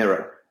into that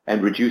mirror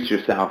and reduce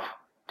yourself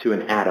to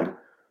an atom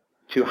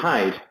to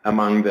hide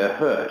among the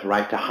herd,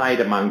 right? To hide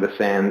among the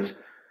sands,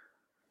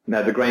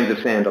 the grains of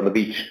sand on the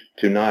beach,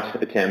 to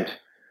not attempt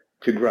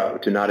to grow,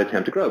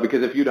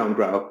 because if you don't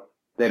grow,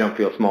 they don't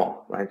feel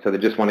small, right? So they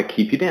just want to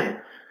keep you down.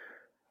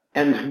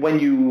 And when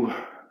you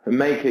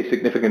make a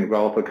significant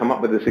growth or come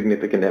up with a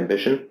significant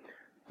ambition,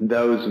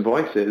 those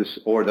voices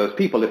or those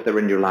people, if they're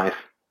in your life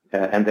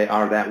and they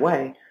are that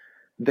way,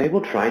 they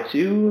will try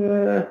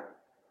to,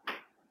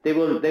 they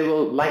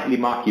will lightly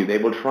mock you. They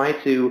will try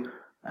to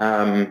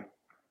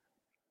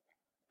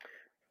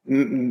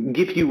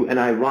give you an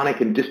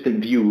ironic and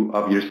distant view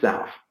of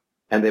yourself,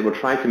 and they will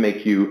try to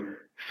make you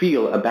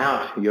feel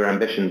about your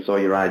ambitions or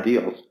your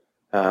ideals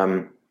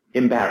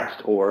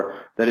embarrassed, or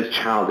that it's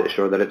childish,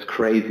 or that it's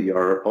crazy,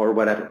 or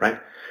whatever, right?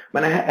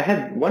 When I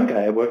had one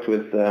guy I worked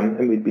with,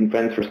 and we'd been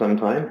friends for some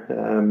time,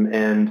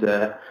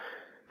 and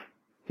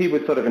he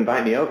would sort of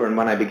invite me over, and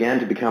when I began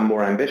to become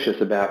more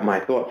ambitious about my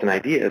thoughts and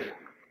ideas,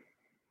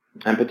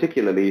 and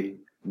particularly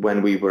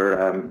when we were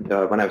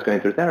when I was going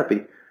through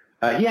therapy,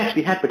 he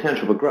actually had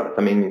potential for growth.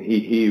 I mean,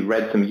 he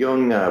read some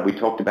Jung. We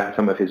talked about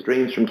some of his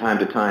dreams from time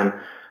to time.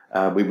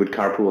 We would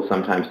carpool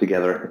sometimes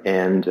together,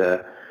 and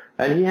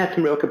he had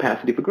some real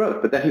capacity for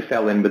growth. But then he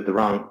fell in with the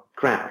wrong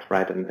crowd,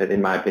 right? And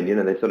in my opinion,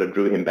 and they sort of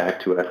drew him back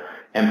to an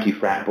empty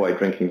frat boy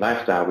drinking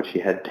lifestyle, which he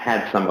had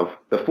had some of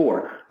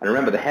before. And I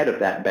remember the head of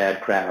that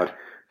bad crowd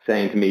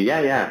saying to me,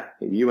 yeah,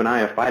 you and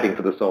I are fighting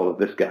for the soul of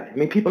this guy. I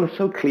mean, people are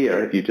so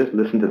clear if you just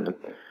listen to them.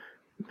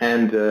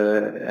 And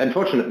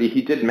unfortunately,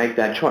 he did make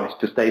that choice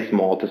to stay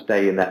small, to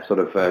stay in that sort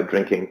of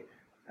drinking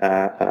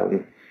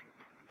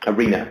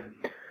arena.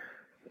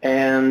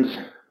 And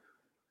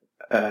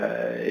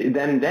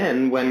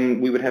then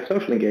when we would have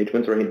social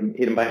engagements, or he'd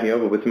invite me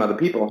over with some other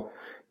people,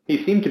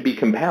 he seemed to be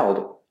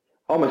compelled,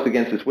 almost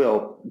against his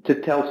will, to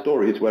tell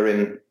stories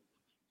wherein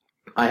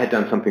I had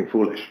done something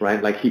foolish,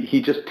 right? Like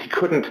he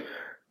couldn't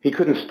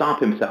stop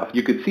himself.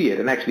 You could see it,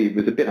 and actually it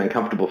was a bit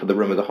uncomfortable for the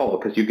room as a whole,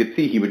 because you could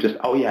see he would just,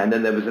 oh yeah, and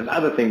then there was this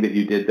other thing that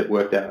you did that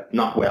worked out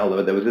not well,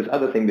 or there was this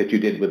other thing that you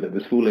did that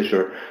was foolish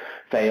or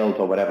failed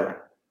or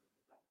whatever.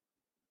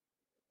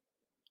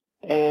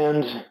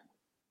 And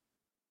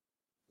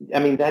I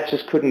mean, I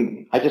just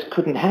couldn't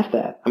have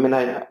that. I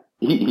mean,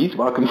 he's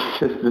welcome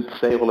to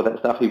say all of that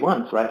stuff he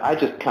wants, right? I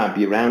just can't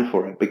be around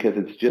for it because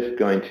it's just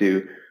going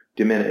to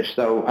diminish.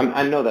 So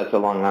I know that's a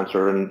long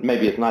answer, and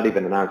maybe it's not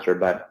even an answer,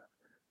 but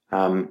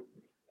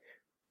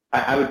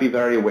I would be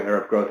very aware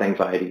of growth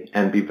anxiety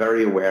and be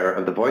very aware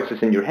of the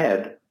voices in your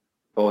head,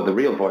 or the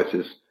real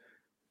voices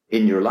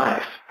in your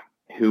life,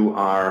 who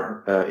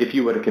are, if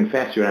you were to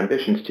confess your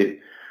ambitions to,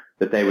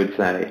 that they would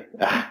say,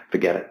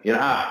 forget it,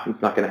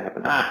 it's not going to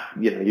happen.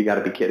 You got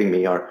to be kidding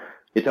me, or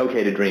it's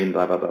okay to dream,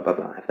 blah, blah, blah, blah,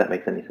 blah, if that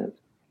makes any sense.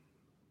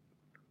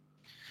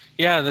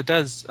 Yeah, that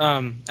does.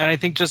 And I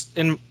think just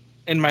in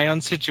my own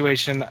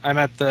situation, I'm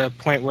at the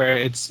point where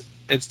it's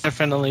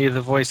definitely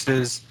the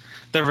voices,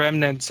 the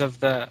remnants of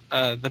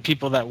the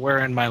people that were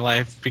in my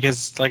life,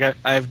 because like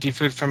I have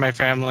defood from my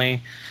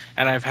family,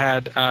 and I've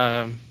had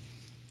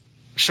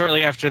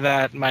shortly after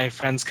that, my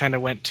friends kind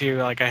of went too.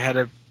 Like I had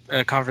a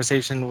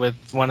conversation with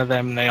one of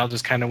them, and they all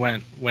just kind of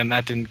went when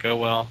that didn't go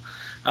well.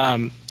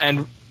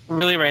 And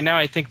really right now,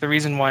 I think the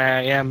reason why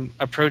I am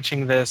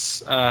approaching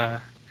this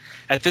at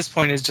this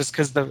point is just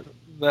because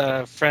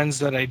the friends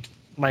that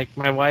my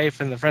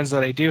wife and the friends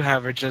that I do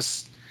have are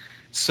just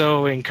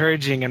so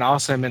encouraging and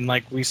awesome. And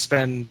like we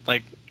spend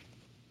like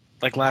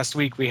last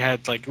week we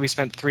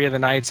spent 3 of the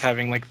nights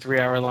having like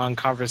 3-hour long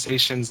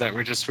conversations that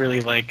were just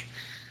really like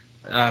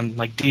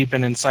deep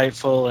and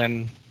insightful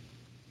and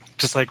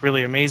just like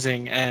really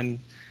amazing. And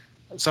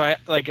so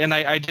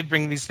I did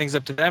bring these things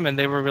up to them, and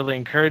they were really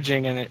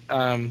encouraging,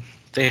 and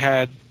they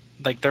had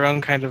like their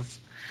own kind of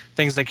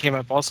things that came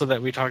up also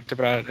that we talked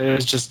about. It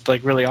was just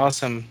like really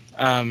awesome.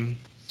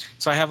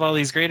 So I have all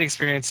these great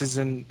experiences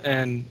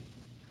in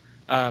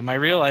my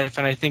real life,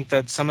 and I think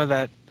that some of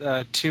that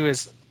too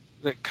is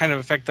the kind of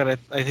effect that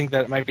I think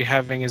that it might be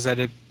having, is that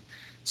it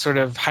sort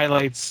of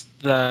highlights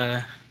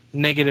the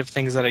negative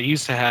things that I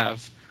used to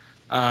have.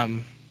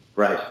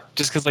 Right.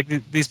 Just because like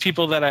these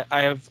people that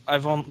I've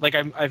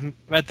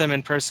met them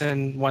in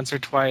person once or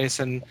twice,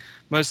 and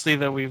mostly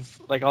that we've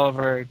like all of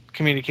our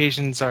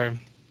communications are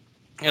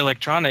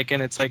electronic,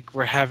 and it's like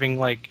we're having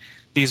like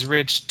these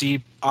rich,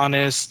 deep,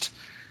 honest,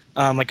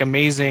 like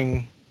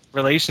amazing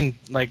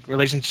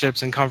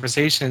relationships and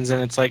conversations,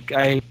 and it's like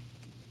I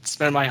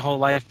spent my whole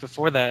life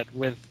before that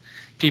with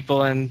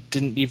people and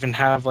didn't even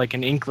have like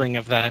an inkling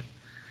of that.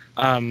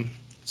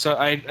 So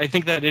I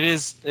think that it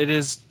is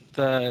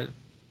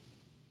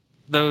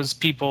those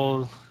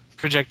people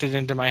projected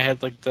into my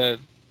head, like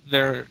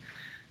their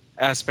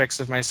aspects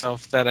of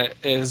myself that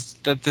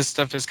this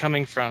stuff is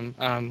coming from.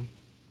 And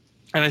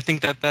I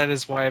think that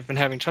is why I've been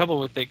having trouble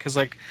with it, because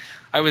like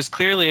I was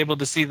clearly able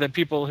to see the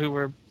people who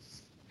were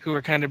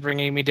kind of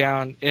bringing me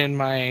down in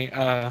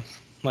my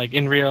like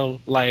in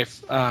real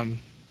life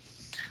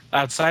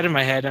outside of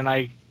my head, and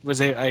I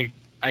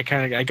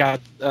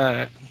got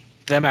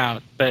them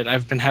out, but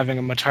I've been having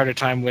a much harder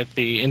time with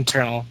the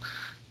internal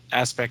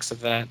aspects of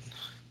that.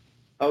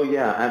 Oh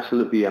yeah,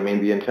 absolutely. I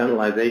mean, the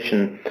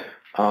internalization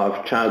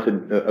of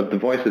childhood, of the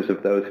voices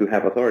of those who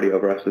have authority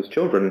over us as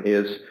children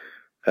is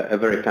a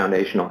very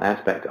foundational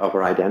aspect of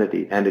our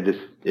identity, and it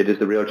is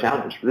the real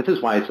challenge. This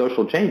is why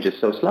social change is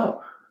so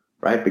slow,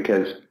 right?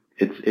 Because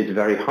it's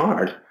very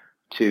hard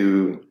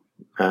to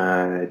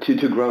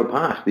to grow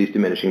past these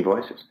diminishing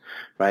voices,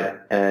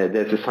 right?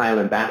 There's a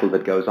silent battle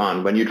that goes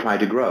on when you try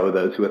to grow.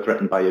 Those who are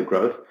threatened by your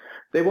growth,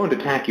 they won't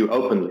attack you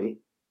openly,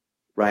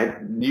 right?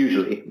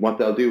 Usually, what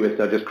they'll do is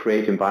they'll just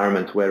create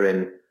environments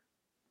wherein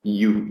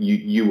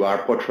you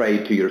are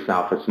portrayed to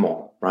yourself as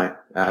small, right?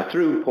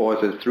 Through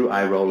pauses, through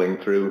eye rolling,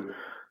 through,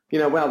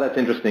 well, that's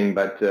interesting,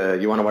 but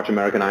you want to watch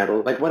American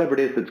Idol, like whatever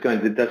it is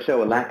that does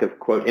show a lack of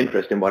quote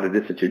interest in what it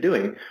is that you're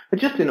doing, but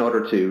just in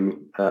order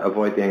to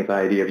avoid the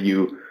anxiety of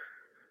you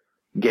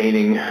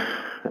gaining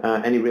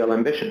any real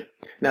ambition.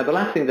 Now, the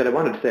last thing that I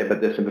wanted to say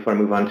about this, and before I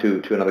move on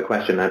to another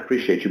question, I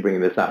appreciate you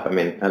bringing this up. I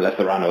mean, unless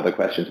there are no other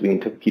questions, we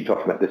can keep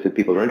talking about this if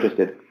people are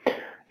interested,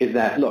 is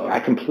that, look, I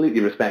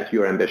completely respect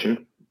your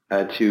ambition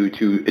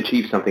to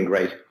achieve something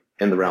great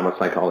in the realm of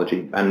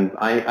psychology. And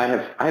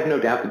I have no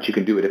doubt that you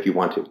can do it if you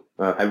want to.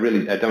 I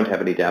don't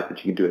have any doubt that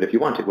you can do it if you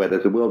want to. Where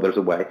there's a will, there's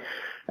a way.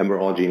 And we're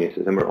all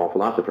geniuses and we're all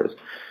philosophers.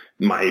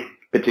 My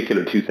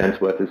particular 2 cents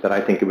worth is that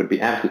I think it would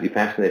be absolutely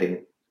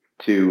fascinating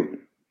to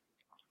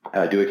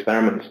do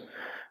experiments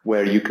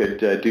where you could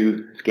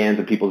do scans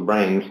of people's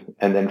brains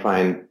and then try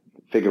and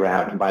figure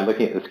out by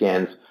looking at the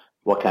scans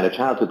what kind of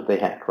childhood they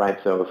had, right?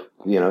 So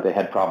if, they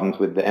had problems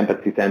with the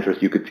empathy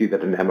centers, you could see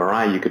that in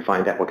MRI, you could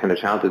find out what kind of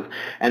childhood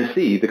and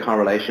see the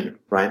correlation,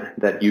 right,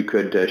 that you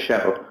could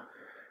show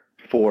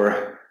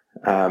for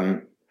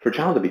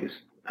child abuse.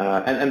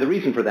 And the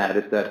reason for that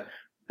is that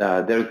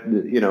there's,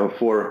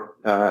 for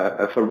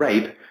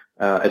rape,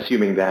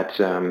 assuming that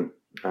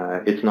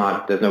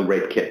there's no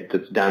rape kit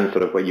that's done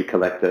sort of where you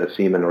collect the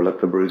semen or look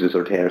for bruises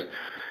or tears.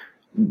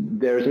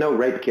 There's no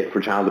rape kit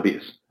for child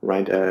abuse,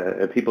 right?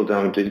 People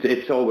don't,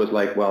 it's always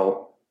like,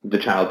 well, the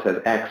child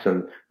says X,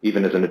 and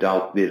even as an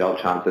adult, the adult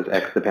child says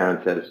X, the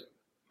parent says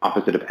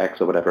opposite of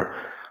X or whatever.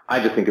 I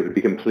just think it would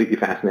be completely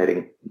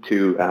fascinating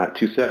to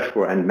search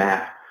for and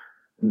map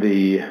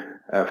the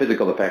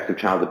physical effects of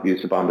child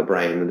abuse upon the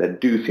brain, and there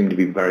do seem to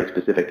be very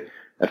specific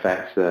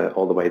effects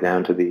all the way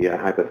down to the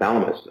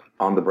hypothalamus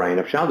on the brain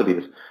of child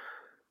abuse.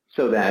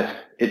 So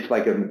that it's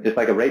like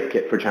a rape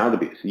kit for child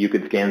abuse. You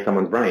could scan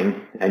someone's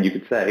brain and you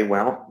could say,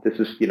 well, this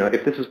is,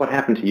 if this is what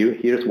happened to you,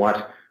 here's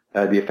what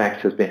the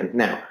effects has been.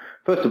 Now,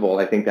 first of all,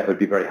 I think that would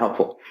be very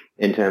helpful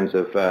in terms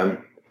of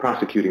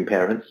prosecuting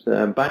parents,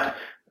 but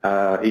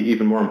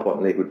even more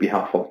importantly, it would be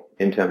helpful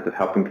in terms of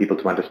helping people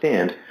to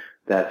understand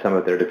that some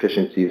of their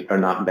deficiencies are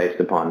not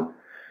based upon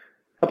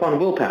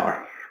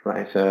willpower,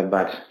 right?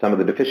 But some of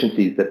the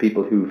deficiencies that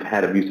people who've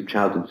had abusive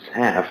childhoods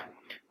have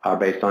are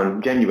based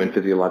on genuine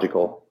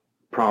physiological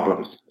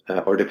problems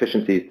or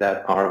deficiencies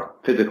that are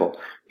physical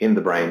in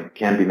the brain,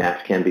 can be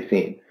mapped, can be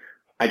seen.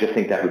 I just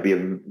think that would be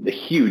a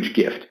huge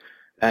gift.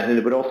 And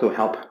it would also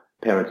help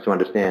parents to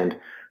understand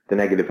the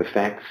negative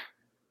effects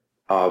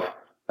of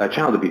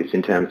child abuse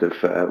in terms of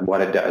what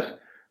it does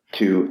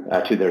to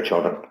their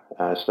children.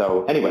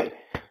 So anyway,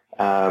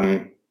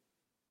 but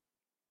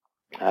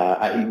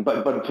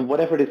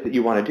whatever it is that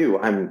you want to do,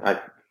 I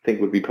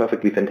think would be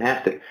perfectly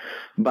fantastic.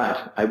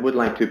 But I would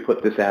like to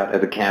put this out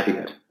as a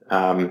caveat.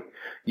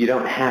 You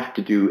don't have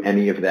to do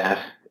any of that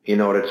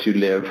in order to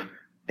live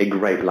a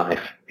great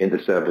life in the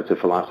service of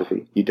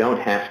philosophy. You don't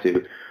have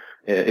to,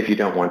 if you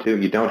don't want to.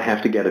 You don't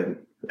have to get a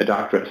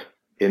doctorate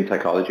in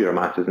psychology or a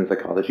master's in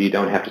psychology. You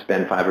don't have to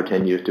spend 5 or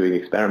 10 years doing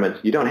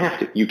experiments. You don't have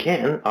to. You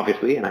can,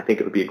 obviously, and I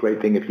think it would be a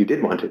great thing if you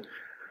did want to.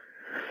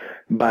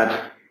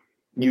 But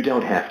you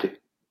don't have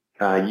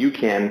to. You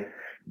can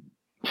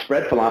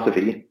spread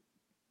philosophy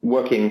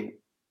working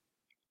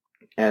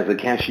as a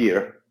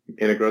cashier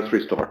in a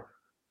grocery store.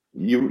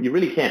 You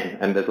really can,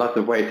 and there's lots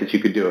of ways that you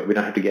could do it. We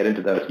don't have to get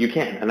into those. You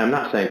can, and I'm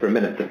not saying for a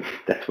minute that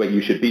that's where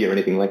you should be or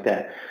anything like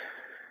that.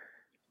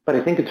 But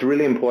I think it's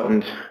really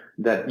important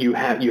that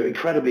you're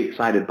incredibly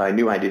excited by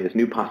new ideas,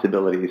 new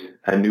possibilities,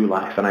 a new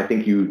life, and I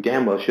think you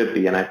damn well should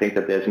be. And I think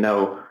that there's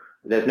no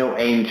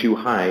aim too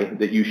high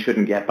that you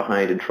shouldn't get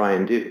behind and try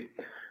and do.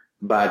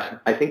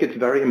 But I think it's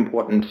very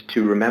important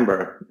to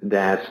remember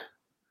that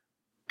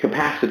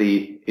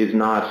capacity is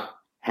not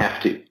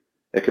have to.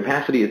 A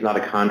capacity is not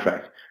a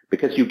contract.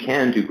 Because you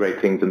can do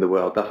great things in the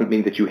world doesn't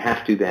mean that you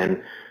have to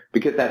then,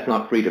 because that's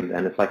not freedom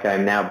then. It's like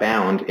I'm now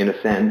bound in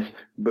a sense,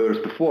 whereas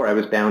before I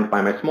was bound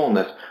by my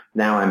smallness,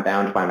 now I'm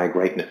bound by my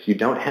greatness. You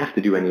don't have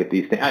to do any of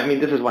these things. I mean,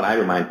 this is what I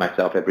remind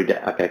myself every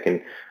day. Like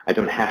I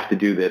don't have to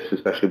do this,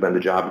 especially when the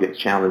job gets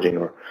challenging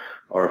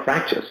or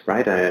fractious,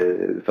 right?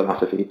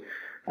 Philosophy.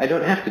 I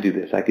don't have to do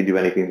this. I can do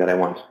anything that I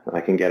want.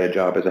 I can get a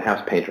job as a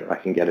house painter. I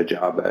can get a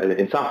job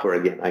in software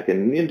again. I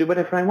can do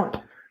whatever I want.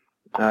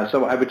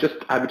 So I would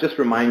just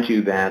remind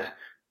you that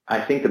I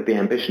think that the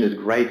ambition is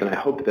great, and I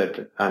hope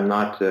that I'm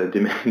not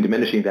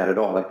diminishing that at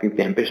all. I think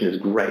the ambition is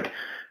great,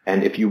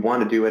 and if you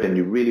want to do it and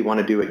you really want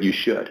to do it, you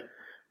should.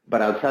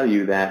 But I'll tell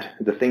you that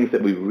the things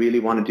that we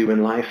really want to do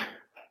in life,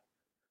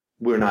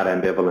 we're not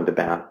ambivalent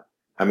about.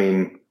 I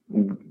mean,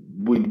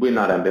 we're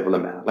not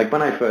ambivalent about. Like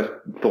when I first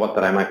thought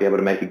that I might be able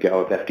to make a go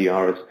of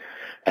FDR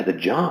as a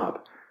job,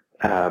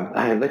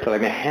 I literally,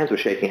 like my hands were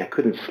shaking. I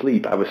couldn't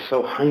sleep. I was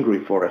so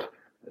hungry for it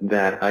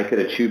that I could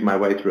have chewed my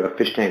way through a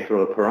fish tank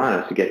full of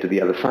piranhas to get to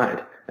the other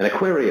side. An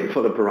aquarium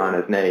full of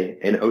piranhas, nay,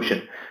 an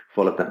ocean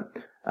full of them.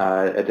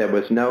 There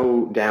was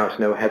no doubt,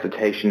 no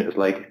hesitation. It was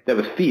like there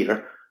was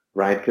fear,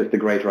 right? Because the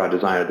greater our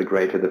desire, the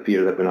greater the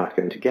fear that we're not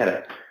going to get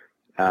it.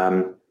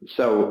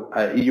 So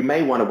you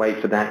may want to wait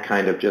for that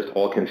kind of just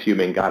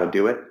all-consuming, got to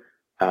do it.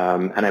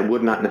 And I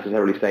would not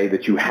necessarily say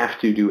that you have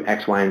to do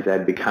X, Y, and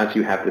Z because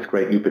you have this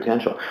great new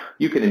potential.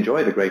 You can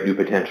enjoy the great new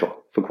potential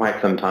for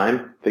quite some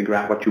time, figure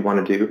out what you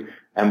want to do,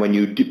 and when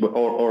you do,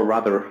 or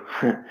rather,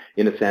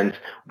 in a sense,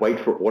 wait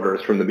for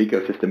orders from the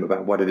ecosystem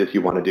about what it is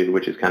you want to do,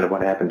 which is kind of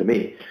what happened to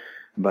me.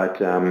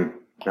 But you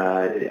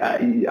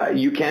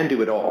can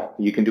do it all.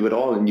 You can do it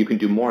all, and you can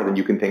do more than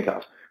you can think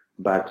of.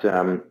 But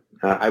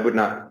I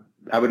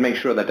would make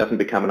sure that doesn't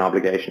become an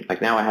obligation.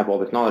 Like now I have all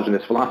this knowledge and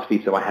this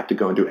philosophy, so I have to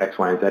go and do X,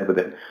 Y, and Z with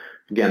it.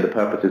 Again, the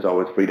purpose is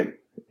always freedom,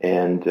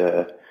 and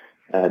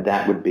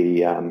that would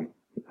be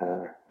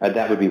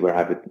where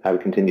I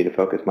would continue to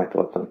focus my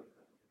thoughts on.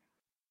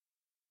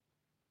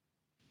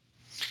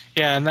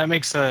 Yeah, and that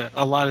makes a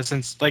lot of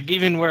sense. Like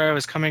even where I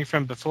was coming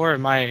from before,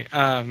 my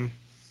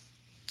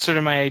sort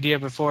of my idea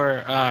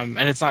before, and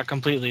it's not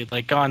completely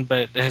like gone,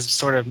 but it has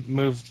sort of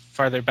moved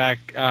farther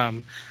back,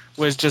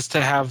 was just to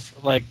have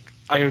like,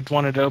 I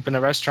wanted to open a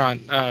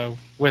restaurant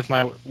with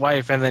my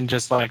wife and then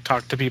just like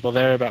talk to people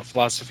there about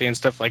philosophy and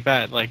stuff like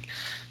that. Like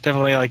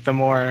definitely like the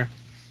more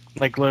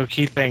like low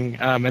key thing.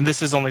 And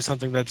this is only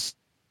something that's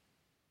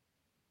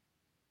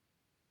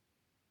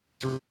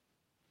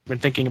been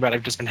thinking about.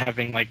 I've just been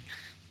having like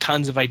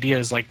tons of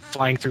ideas like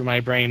flying through my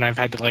brain. I've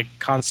had to like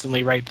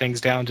constantly write things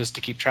down just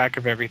to keep track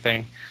of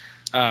everything.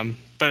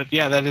 But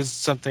yeah, that is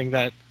something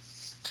that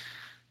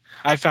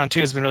I found too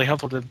has been really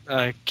helpful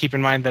to keep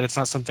in mind that it's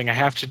not something I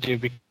have to do,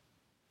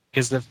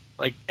 because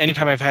like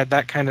anytime I've had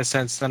that kind of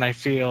sense, then I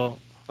feel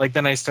like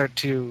then I start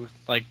to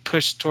like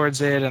push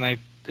towards it, and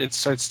it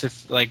starts to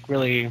like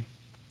really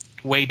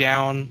weigh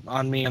down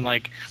on me, and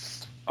like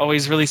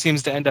always really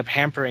seems to end up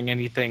hampering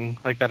anything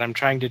like that I'm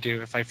trying to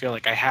do if I feel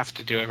like I have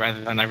to do it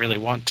rather than I really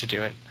want to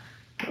do it.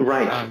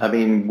 Right. I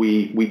mean,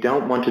 we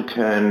don't want to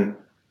turn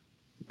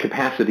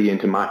capacity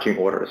into marching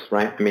orders,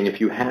 right? I mean, if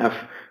you have,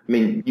 I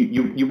mean,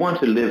 you want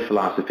to live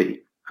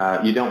philosophy.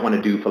 You don't want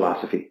to do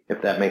philosophy,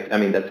 if that makes, I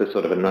mean, that's a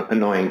sort of an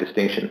annoying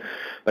distinction.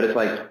 But it's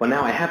like, well,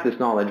 now I have this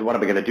knowledge, what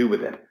am I going to do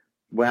with it?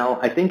 Well,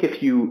 I think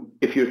if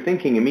you're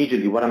thinking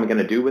immediately, what am I going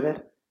to do with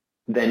it?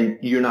 Then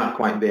you're not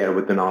quite there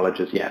with the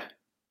knowledge as yet.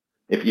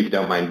 If you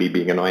don't mind me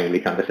being annoyingly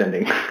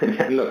condescending.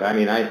 Look, I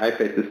mean, I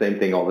face the same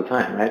thing all the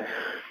time, right?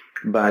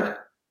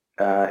 But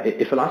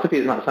if philosophy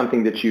is not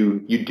something that you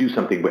do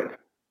something with,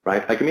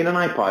 right? Like, I mean, an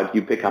iPod,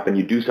 you pick up and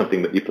you do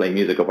something with, you play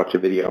music or watch a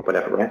video or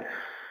whatever, right?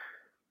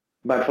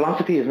 But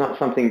philosophy is not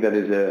something that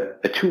is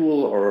a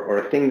tool or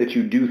a thing that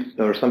you do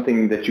or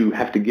something that you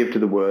have to give to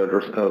the world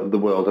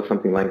or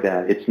something like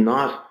that. It's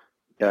not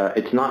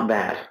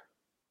that.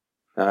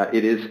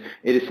 It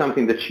is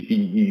something that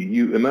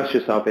you immerse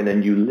yourself in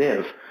and you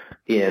live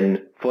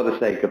in for the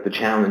sake of the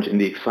challenge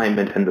and the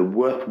excitement and the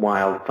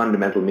worthwhile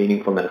fundamental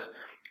meaningfulness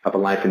of a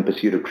life in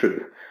pursuit of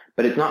truth.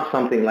 But it's not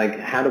something like,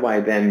 how do I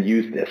then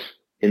use this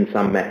in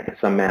some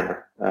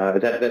manner?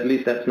 At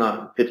least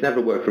it's never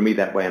worked for me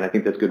that way, and I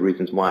think there's good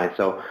reasons why.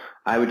 So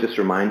I would just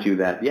remind you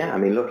that, yeah, I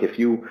mean, look, if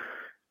you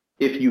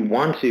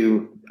want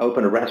to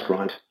open a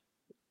restaurant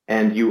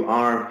and you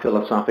are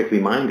philosophically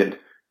minded,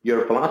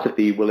 your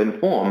philosophy will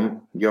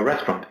inform your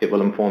restaurant. It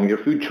will inform your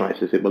food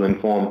choices. It will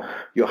inform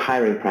your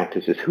hiring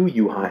practices, who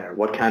you hire,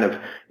 what kind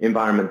of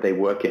environment they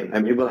work in.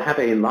 I mean, it will have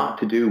a lot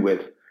to do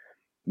with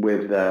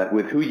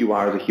who you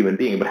are as a human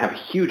being, but have a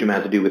huge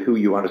amount to do with who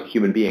you are as a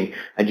human being.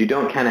 And you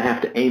don't kind of have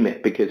to aim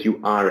it because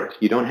you are it.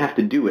 You don't have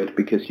to do it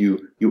because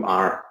you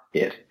are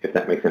it, if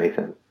that makes any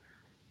sense.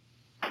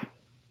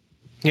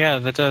 Yeah,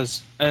 that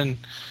does. And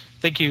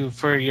thank you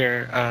for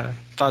your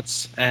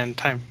thoughts and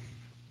time.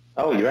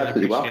 Oh, you're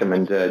absolutely welcome,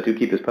 and do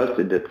keep us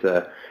posted. It's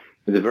a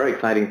very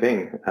exciting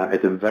thing.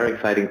 It's a very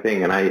exciting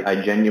thing, and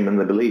I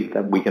genuinely believe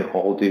that we can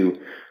all do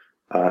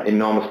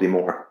enormously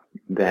more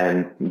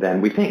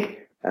than we think.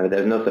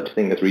 There's no such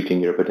thing as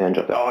reaching your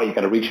potential. Oh, you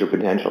got to reach your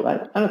potential.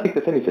 I don't think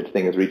there's any such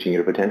thing as reaching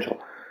your potential.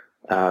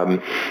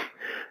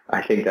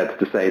 I think that's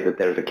to say that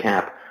there's a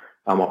cap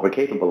on what we're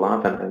capable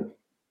of, and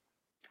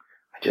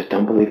I just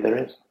don't believe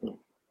there is.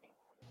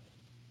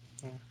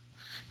 All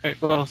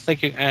right, well,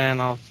 thank you, and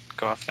I'll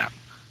go off now.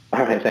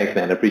 All right, thanks,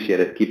 man. I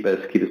appreciate it. Keep us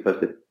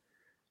posted.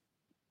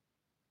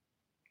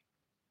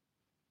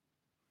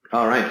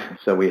 All right,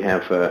 so we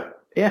have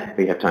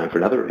time for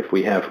another. If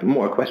we have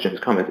more questions,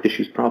 comments,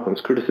 issues,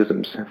 problems,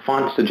 criticisms,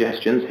 font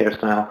suggestions,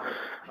 hairstyle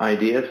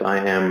ideas,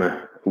 I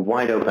am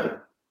wide open,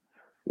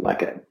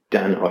 like a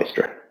done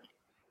oyster.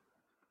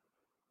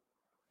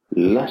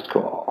 Last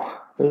call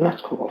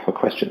for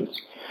questions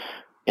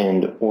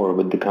and or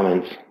with the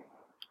comments.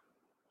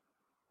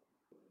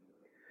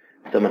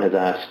 Someone has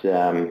asked,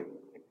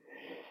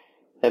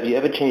 have you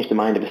ever changed the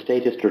mind of a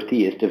statist or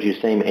theist of your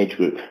same age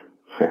group?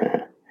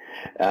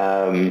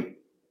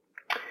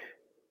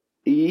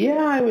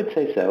 Yeah, I would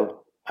say so.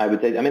 I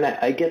would say, I mean,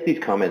 I get these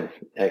comments,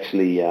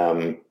 actually.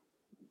 I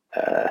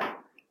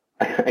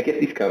get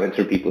these comments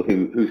from people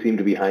who seem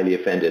to be highly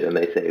offended, and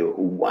they say,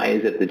 why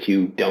is it that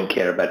you don't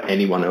care about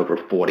anyone over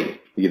 40?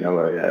 You know,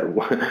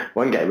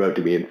 one guy wrote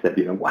to me and said,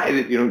 you know, why is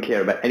it you don't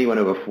care about anyone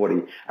over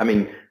 40? I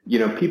mean, you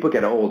know, people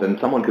get old and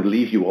someone could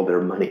leave you all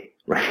their money,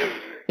 right?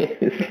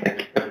 It's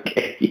like,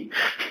 okay,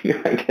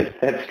 I guess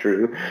that's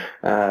true.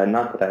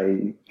 Not that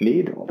I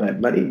need all that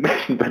money,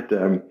 but,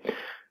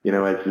 you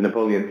know, as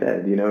Napoleon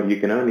said, you know, you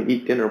can only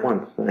eat dinner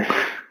once.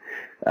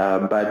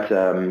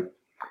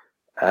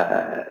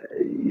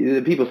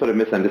 People sort of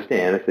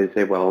misunderstand if they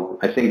say, well,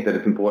 I think that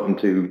it's important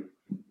to,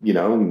 you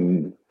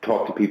know,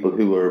 talk to people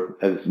who are,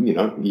 as you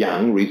know,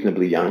 young,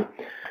 reasonably young,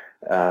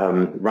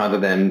 rather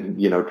than,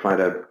 you know, try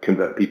to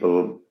convert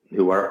people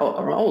who are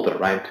older,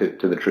 right,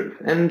 to the truth.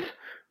 And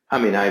I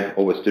mean, I've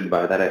always stood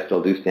by that. I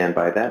still do stand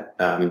by that.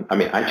 I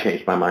mean, I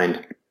changed my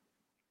mind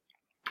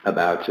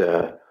about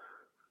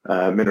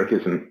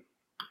minarchism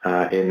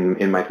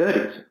in my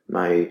 30s,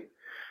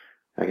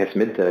 I guess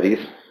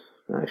mid-30s.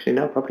 Actually,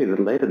 no, probably a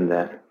little later than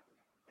that.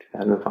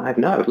 2005.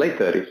 No, it was late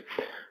 30s.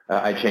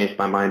 I changed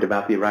my mind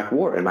about the Iraq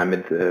War in my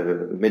mid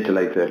to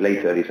late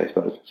 30s, I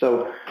suppose.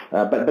 So,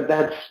 but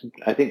that's,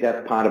 I think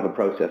that's part of a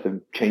process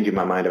of changing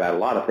my mind about a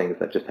lot of things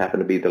that just happen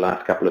to be the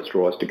last couple of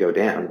straws to go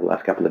down, the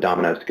last couple of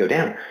dominoes to go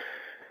down.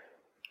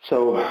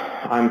 So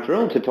I'm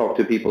thrilled to talk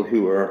to people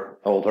who are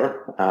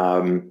older.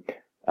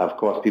 Of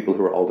course, people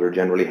who are older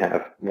generally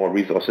have more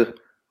resources.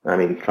 I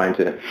mean, trying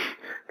to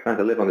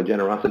live on the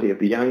generosity of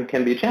the young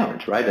can be a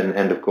challenge, right?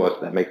 And of course,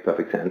 that makes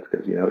perfect sense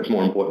because, you know, it's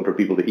more important for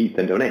people to eat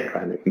than donate,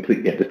 right? And I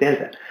completely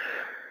understand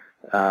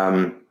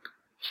that.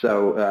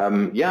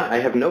 Yeah, I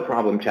have no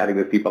problem chatting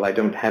with people. I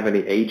don't have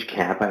any age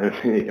cap. I don't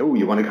say, oh,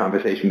 you want a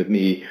conversation with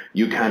me?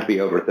 You can't be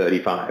over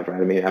 35,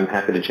 right? I mean, I'm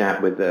happy to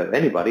chat with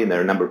anybody, and there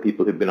are a number of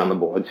people who've been on the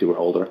boards who are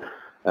older,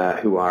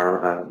 who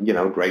are, you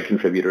know, great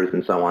contributors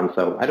and so on.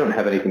 So I don't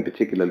have anything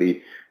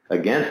particularly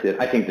against it.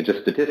 I think that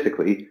just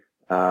statistically,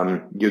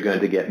 you're going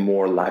to get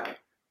more luck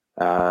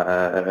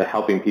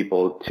helping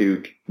people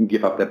to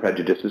give up their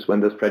prejudices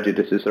when those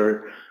prejudices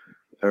are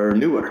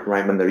newer,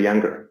 right, when they're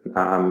younger.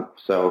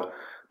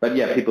 But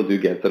yeah, people do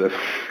get sort of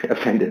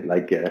offended,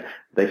 like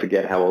they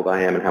forget how old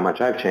I am and how much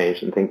I've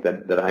changed and think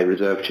that I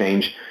reserve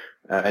change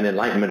and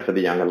enlightenment for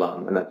the young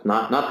alone, and that's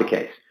not the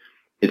case.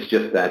 It's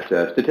just that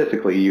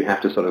statistically you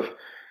have to sort of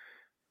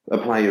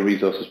apply your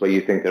resources where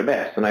you think they're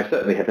best, and I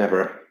certainly have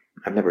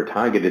I've never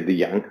targeted the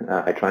young.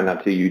 I try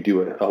not to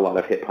do a lot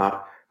of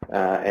hip-hop,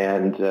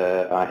 and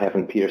I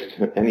haven't pierced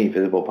any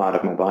visible part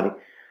of my body.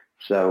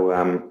 So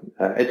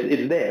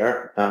it's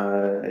there.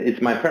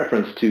 It's my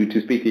preference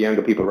to speak to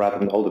younger people rather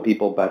than older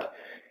people, but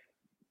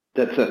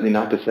that's certainly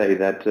not to say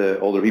that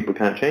older people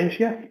can't change.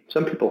 Yeah,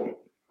 some people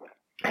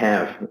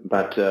have.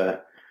 But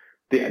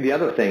the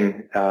other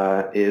thing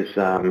is,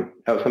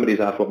 somebody's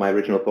asked what my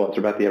original thoughts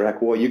are about the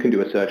Iraq War. You can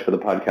do a search for the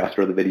podcast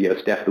or the video,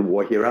 Steph the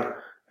War Hero,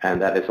 and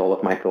that is all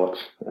of my thoughts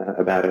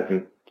about it,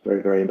 and it's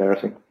very, very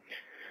embarrassing.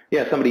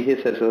 Yeah, somebody here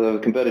says, I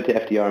was converted to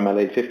FDR in my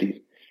late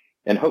 50s.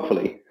 And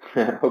hopefully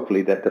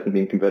that doesn't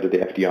mean converted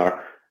to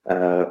FDR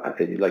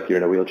like you're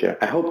in a wheelchair.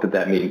 I hope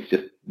that means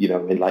just, you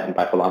know, enlightened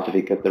by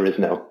philosophy, because there is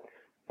no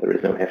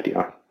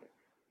FDR.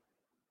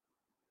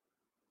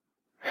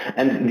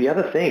 And the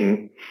other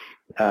thing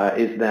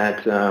is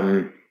that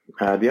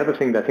the other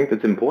thing that I think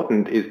that's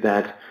important is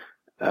that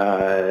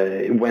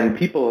when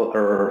people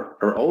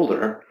are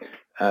older,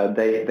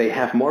 they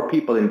have more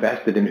people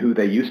invested in who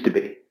they used to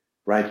be.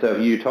 Right, so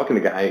if you're talking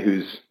to a guy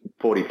who's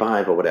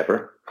 45 or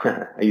whatever,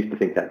 I used to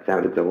think that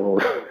sounded so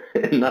old,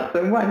 not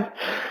so much.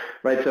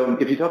 Right, so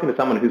if you're talking to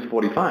someone who's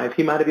 45,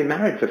 he might have been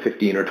married for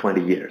 15 or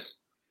 20 years.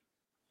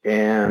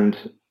 And,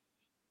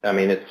 I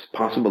mean, it's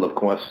possible, of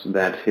course,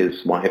 that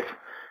his wife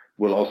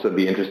will also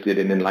be interested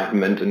in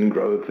enlightenment and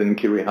growth and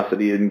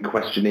curiosity and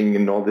questioning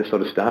and all this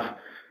sort of stuff.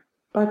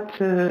 But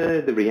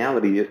the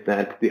reality is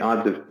that the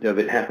odds of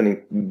it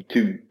happening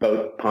to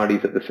both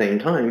parties at the same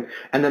time,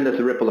 and then there's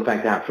a ripple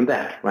effect out from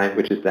that, right,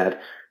 which is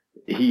that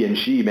he and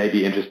she may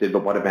be interested,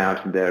 but what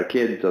about their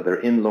kids or their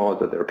in-laws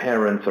or their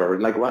parents, or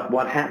like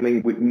what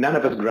happening? None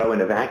of us grow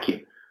in a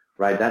vacuum,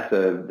 right? That's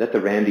a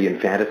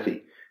Randian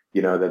fantasy,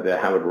 you know, the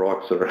Howard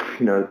Rocks or,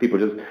 you know, people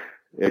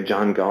just,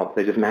 John Galt,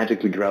 they just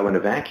magically grow in a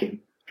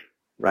vacuum,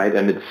 right?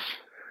 And it's,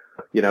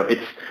 you know,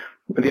 it's,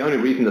 the only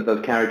reason that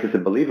those characters are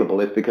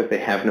believable is because they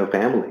have no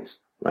families,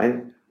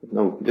 right?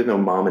 There's no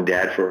mom and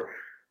dad for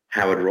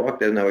Howard Roark.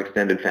 There's no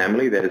extended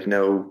family. There's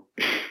no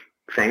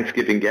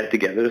Thanksgiving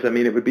get-togethers. I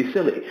mean, it would be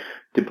silly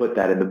to put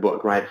that in the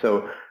book, right?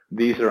 So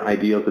these are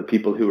ideals of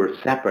people who are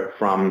separate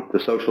from the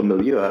social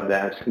milieu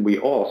that we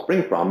all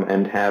spring from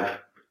and have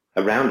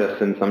around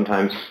us and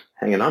sometimes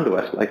hanging on to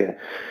us like a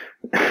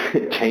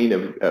chain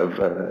of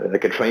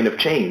like a train of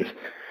chains,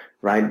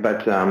 right?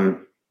 But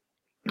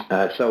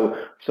So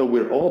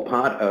we're all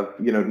part of,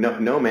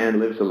 no man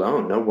lives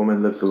alone, no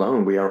woman lives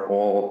alone. We are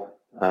all,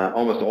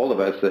 almost all of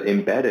us,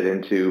 embedded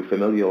into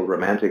familial,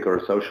 romantic,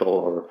 or social,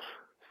 or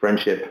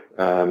friendship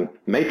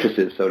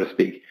matrices, so to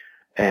speak.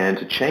 And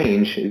to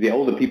change, the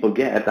older people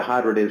get, the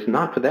harder it is,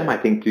 not for them, I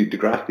think, to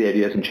grasp the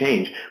ideas and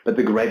change, but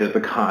the greater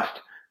the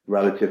cost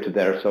relative to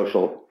their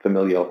social,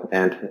 familial,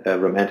 and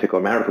romantic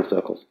or marital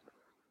circles.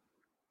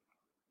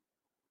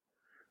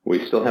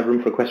 We still have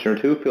room for a question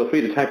or two. Feel free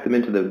to type them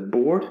into the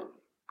board,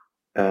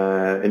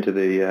 into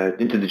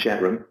the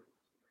chat room.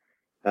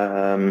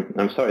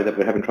 I'm sorry that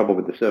we're having trouble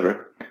with the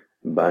server,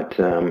 but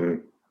I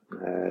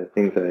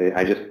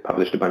just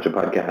published a bunch of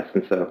podcasts,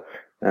 and so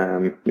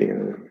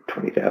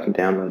 20,000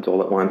 downloads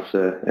all at once.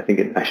 I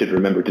think I should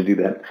remember to do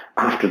that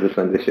after the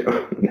Sunday show,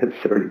 not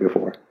necessarily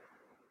before.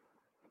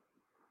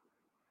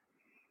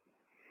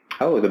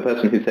 Oh, the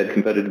person who said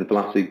converted to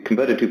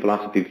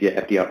philosophy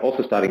via FDR,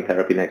 also starting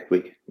therapy next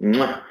week.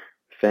 Mwah!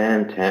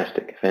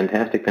 Fantastic.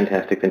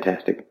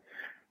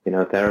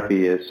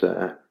 Therapy is,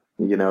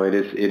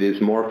 it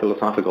is more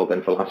philosophical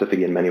than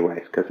philosophy in many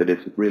ways, because it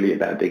is really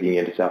about digging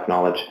into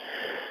self-knowledge,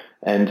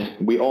 and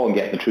we all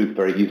get the truth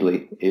very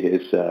easily. It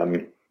is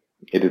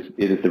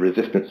the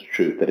resistance to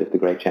truth that is the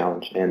great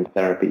challenge, and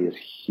therapy is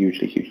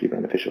hugely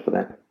beneficial for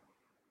that.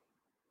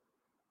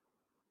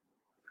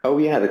 Oh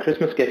yeah, the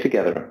Christmas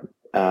get-together.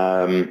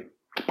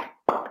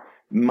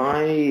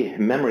 My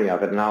memory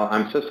of it, and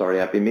I'm so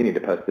sorry, I've been meaning to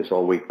post this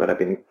all week, but I've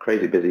been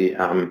crazy busy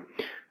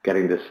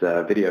getting this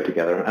video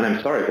together, and I'm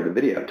sorry for the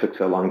video. It took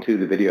so long too.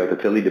 The video of the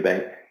Philly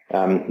debate.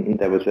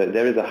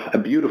 There is a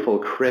beautiful,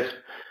 crisp,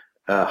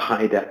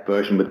 high-def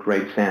version with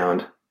great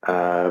sound,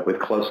 with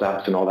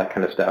close-ups and all that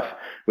kind of stuff,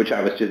 which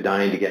I was just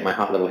dying to get my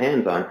hot little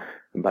hands on.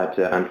 But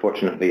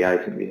unfortunately,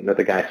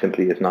 the guy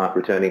simply is not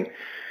returning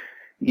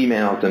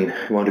emails and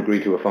won't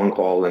agree to a phone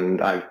call,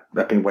 and I've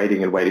been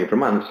waiting for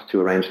months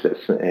to arrange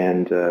this,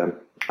 and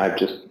I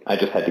just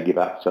had to give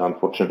up. So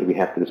unfortunately, we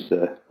have this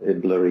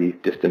blurry,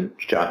 distant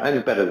shot. And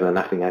it's better than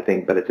nothing, I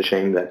think, but it's a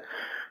shame that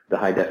the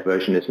high-def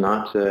version is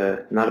not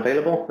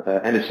available.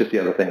 And it's just the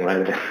other thing,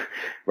 right?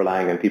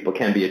 Relying on people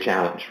can be a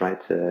challenge, right?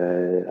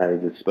 I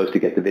was supposed to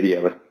get the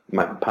video as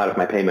part of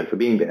my payment for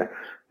being there.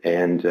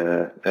 And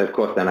of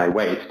course, then I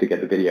wait to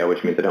get the video,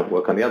 which means I don't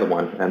work on the other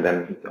one. And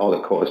then all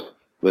it caused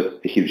was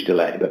a huge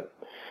delay. But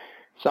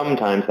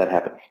sometimes that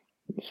happens.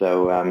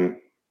 So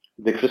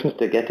the Christmas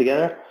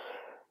get-together,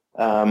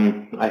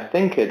 I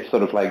think it's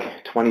sort of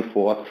like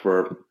 24th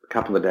for a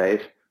couple of days.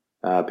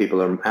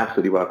 People are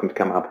absolutely welcome to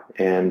come up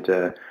and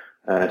sit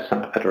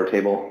at our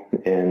table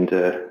and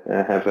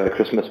have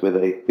Christmas with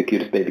the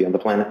cutest baby on the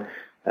planet.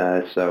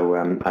 So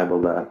I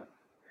will...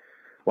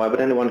 why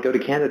would anyone go to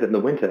Canada in the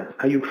winter?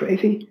 Are you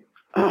crazy?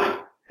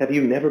 Oh, have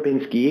you never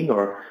been skiing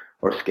or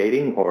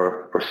skating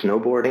or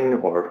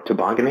snowboarding or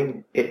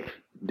tobogganing? It's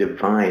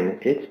divine.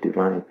 It's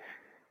divine.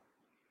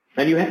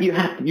 And you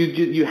have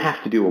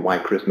to do a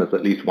white Christmas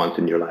at least once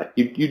in your life.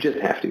 You just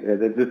have to.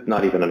 It's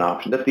not even an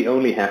option. That's the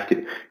only have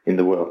to in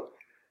the world.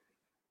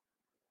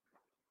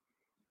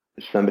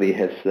 Somebody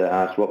has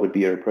asked, what would be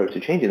your approach to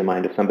changing the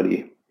mind of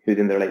somebody who's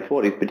in their late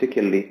 40s,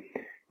 particularly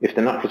if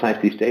they're not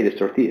precisely statist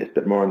or theist,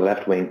 but more on the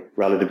left-wing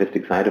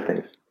relativistic side of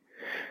things?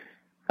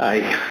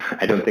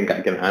 I don't think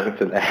I can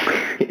answer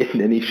that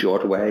in any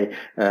short way.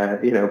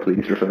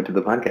 Please refer to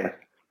the podcast.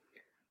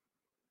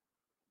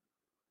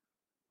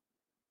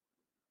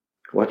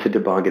 What's a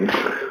toboggan?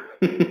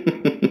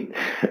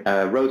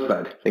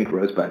 Rosebud. Think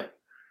Rosebud.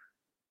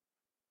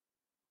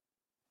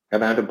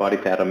 Amount of body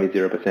fat on me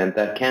 0%.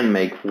 That can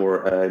make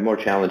for more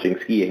challenging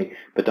skiing,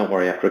 but don't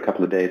worry, after a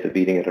couple of days of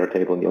eating at our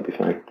table, you'll be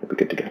fine. You'll be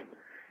good to go.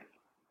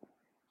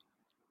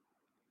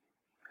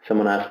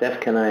 Someone asked,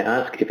 Steph, can I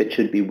ask if it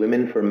should be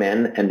women for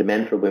men and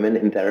men for women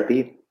in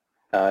therapy?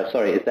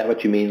 Sorry, is that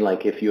what you mean?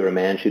 Like if you're a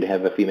man, should you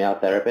have a female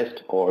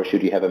therapist, or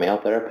should you have a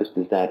male therapist?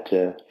 Is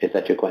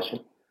that your question?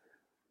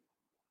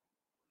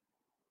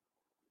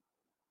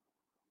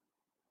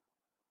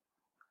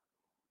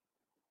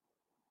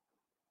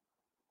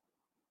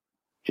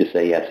 Just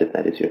say yes if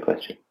that is your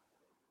question.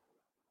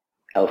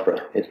 Alfra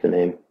is the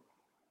name.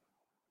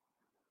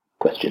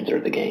 Questions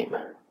are the game.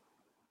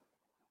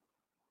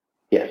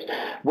 Yes.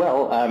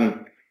 Well,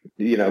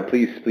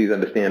 please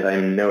understand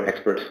I'm no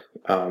expert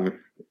on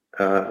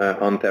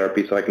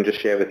therapy, so I can just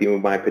share with you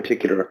my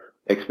particular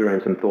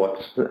experience and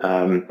thoughts.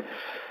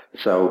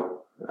 These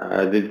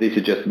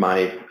are just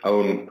my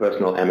own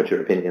personal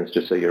amateur opinions,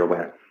 just so you're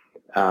aware.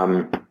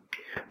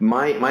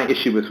 My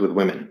issue is with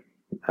women.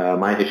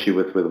 My issue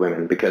with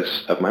women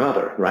because of my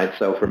mother, right?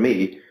 So for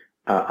me,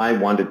 I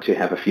wanted to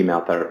have a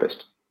female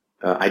therapist.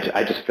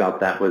 I just felt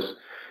that was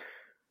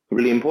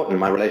really important.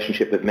 My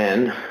relationship with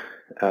men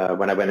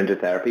when I went into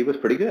therapy was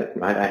pretty good,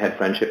 right? I had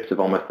friendships of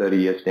almost 30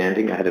 years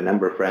standing. I had a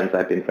number of friends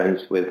I've been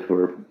friends with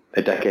for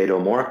a decade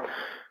or more.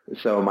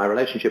 So my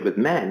relationship with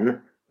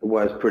men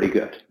was pretty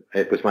good.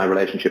 It was my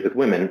relationship with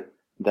women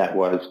that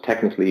was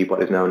technically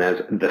what is known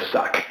as the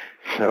suck.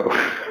 So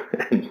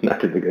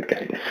not in the good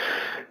kind.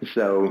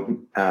 So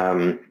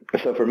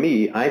for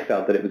me, I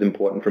felt that it was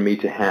important for me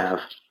to have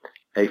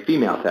a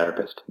female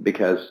therapist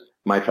because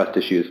my trust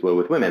issues were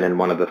with women. And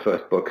one of the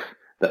first books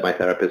that my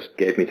therapist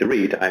gave me to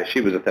read,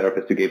 she was a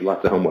therapist who gave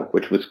lots of homework,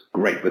 which was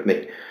great with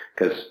me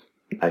because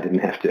I didn't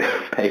have to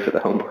pay for the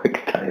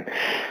homework time.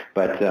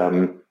 But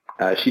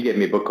she gave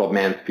me a book called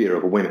Man's Fear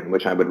of Women,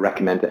 which I would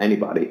recommend to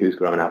anybody who's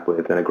grown up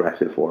with an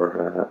aggressive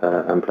or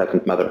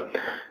unpleasant mother.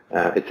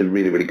 It's a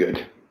really, really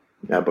good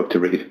book to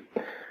read.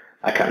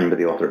 I can't remember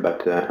the author,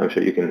 but I'm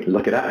sure you can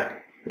look it up.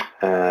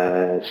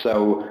 I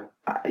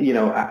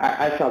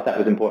felt that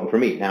was important for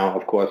me. Now,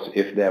 of course,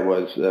 if there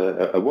was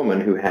a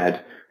woman who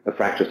had a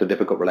fractious or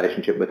difficult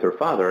relationship with her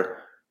father,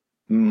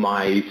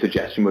 my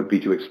suggestion would be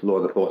to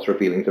explore the thoughts or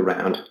feelings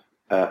around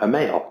a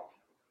male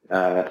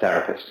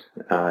therapist.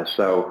 That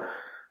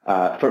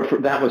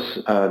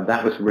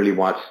was really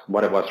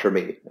what it was for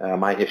me.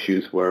 My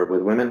issues were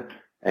with women,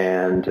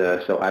 and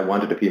so I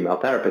wanted a female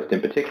therapist in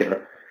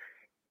particular,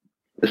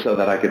 so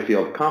that I could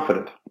feel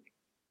confident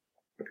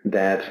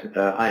that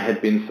I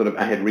had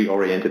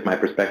reoriented my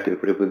perspective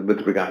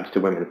with regards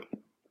to women,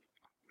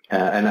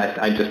 and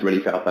I just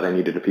really felt that I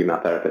needed a female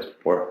therapist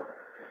for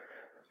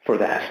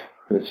that.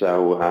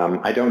 So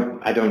I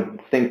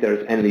don't think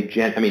there's any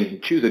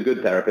choose a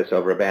good therapist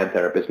over a bad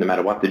therapist, no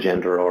matter what the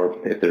gender, or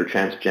if they're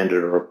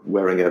transgender or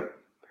wearing a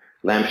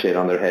lampshade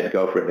on their head,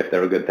 go for it. If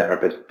they're a good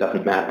therapist,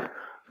 doesn't matter.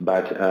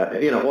 But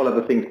all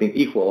other things being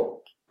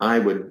equal, I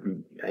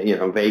would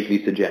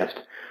vaguely suggest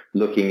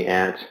looking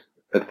at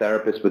a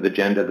therapist with a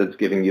gender that's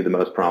giving you the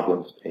most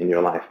problems in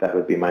your life. That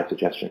would be my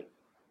suggestion.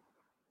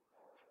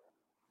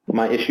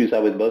 My issues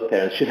are with both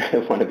parents. Should I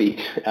have one of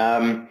each?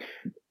 That's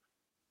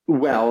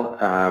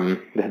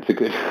a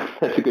good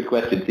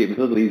question. See, it was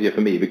a little easier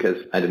for me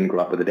because I didn't grow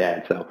up with a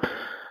dad. So,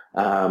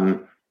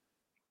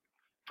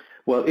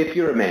 if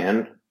you're a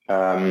man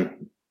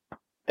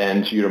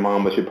and your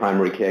mom was your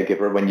primary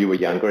caregiver when you were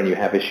younger and you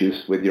have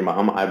issues with your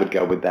mom, I would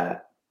go with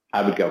that.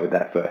 I would go with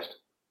that first.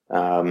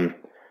 So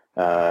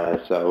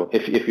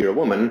if you're a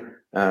woman,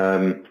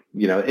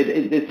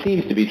 it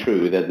seems to be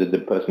true that the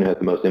person who has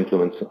the most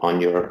influence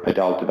on your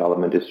adult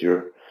development is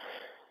your.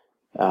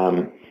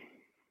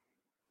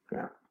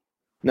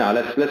 No,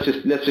 let's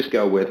just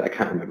go with I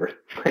can't remember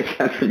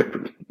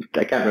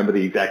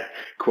the exact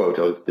quote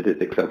or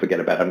statistic, so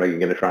forget about it. I'm not even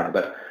going to try.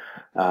 But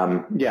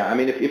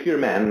if you're a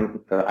man,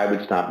 I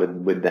would start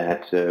with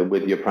that,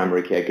 with your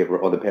primary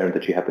caregiver or the parent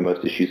that you have the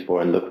most issues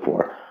for, and look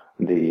for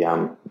the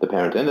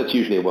parent, and that's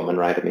usually a woman,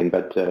 right?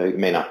 But it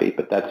may not be,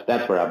 but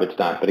that's where I would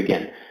start. But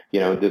again,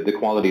 the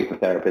quality of the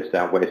therapist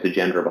outweighs the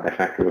gender by a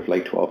factor of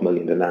like 12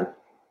 million to none.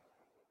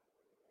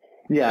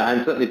 Yeah,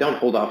 and certainly don't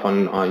hold off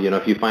on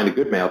if you find a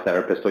good male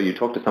therapist or you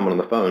talk to someone on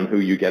the phone who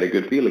you get a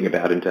good feeling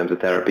about in terms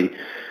of therapy,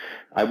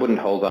 I wouldn't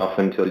hold off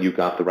until you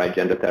got the right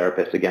gender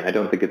therapist. Again, I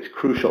don't think it's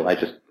crucial.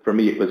 For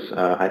me, it was,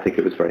 I think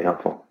it was very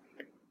helpful.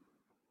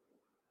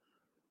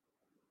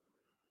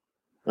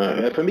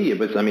 For me, it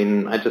was, there's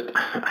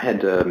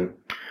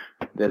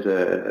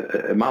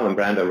Marlon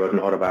Brando wrote an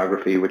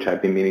autobiography, which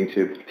I've been meaning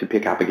to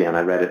pick up again.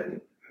 I read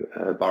it,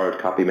 borrowed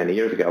a copy many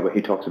years ago, but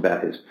he talks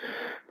about his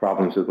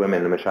problems with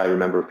women, in which I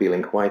remember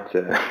feeling quite,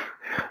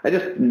 I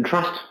just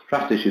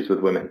trust issues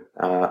with women.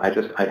 I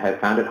had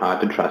found it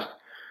hard to trust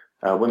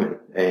women,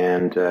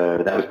 and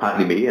that was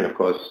partly me, and of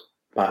course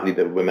partly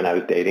the women I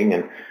was dating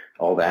and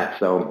all that.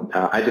 So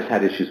I just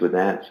had issues with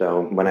that.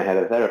 So when I had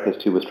a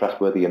therapist who was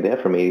trustworthy and there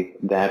for me,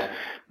 that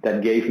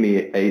gave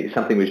me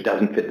something which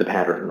doesn't fit the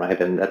pattern,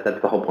 right? And that's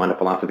the whole point of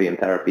philosophy and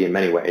therapy in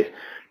many ways,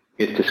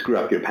 is to screw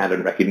up your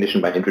pattern recognition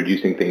by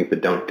introducing things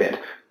that don't fit,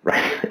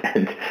 right?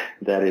 And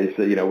that is,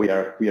 we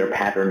are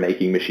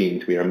pattern-making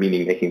machines. We are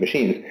meaning-making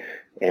machines.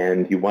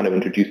 And you want to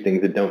introduce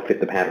things that don't fit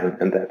the pattern,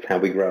 and that's how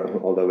we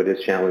grow, although it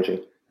is challenging.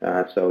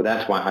 So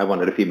that's why I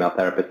wanted a female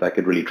therapist I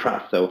could really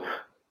trust. So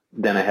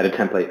then I had a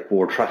template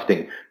for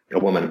trusting a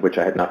woman, which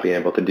I had not been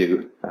able to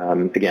do,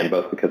 again,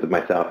 both because of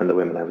myself and the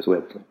women I was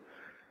with. So.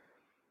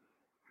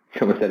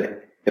 Someone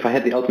said, if I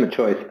had the ultimate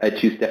choice, I'd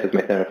choose Steph as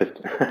my therapist.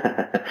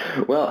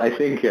 Well, I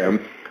think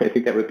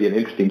that would be an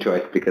interesting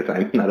choice because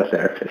I'm not a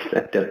therapist.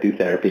 I don't do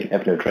therapy,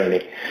 have no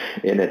training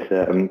in it.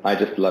 I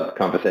just love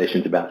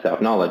conversations about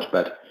self-knowledge.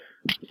 But,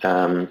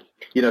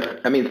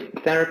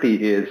 therapy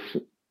is,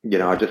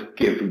 I'll just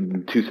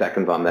give 2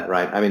 seconds on that,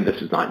 right?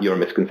 This is not your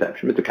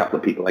misconception. It's a couple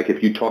of people. Like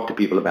if you talk to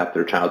people about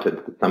their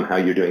childhood, somehow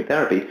you're doing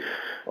therapy,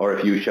 or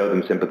if you show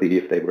them sympathy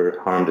if they were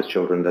harmed as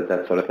children,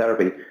 that's sort of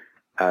therapy.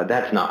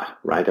 That's not,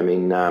 right?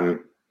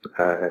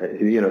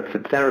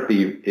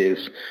 Therapy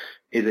is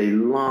a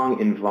long,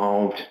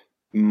 involved,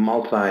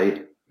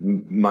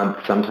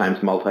 multi-month,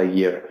 sometimes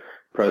multi-year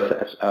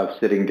process of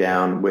sitting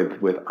down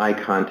with eye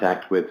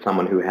contact with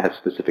someone who has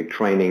specific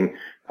training,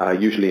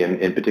 usually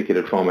in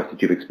particular traumas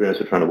that you've experienced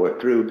or trying to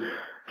work through.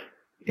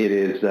 It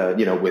is,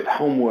 with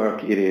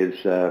homework. It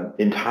is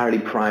entirely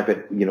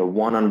private,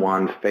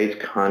 one-on-one, face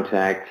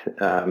contact,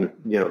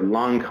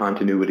 long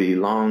continuity,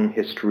 long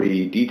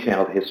history,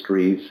 detailed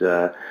histories,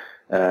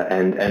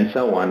 and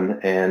so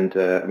on. And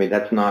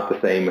that's not the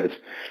same as,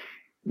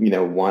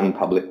 one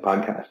public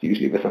podcast,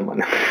 usually with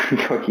someone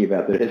talking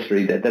about their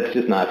history. That's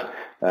just not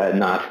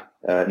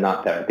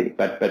not therapy.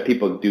 But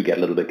people do get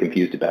a little bit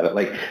confused about it.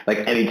 Like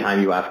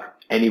anytime you ask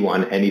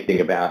anyone anything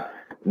about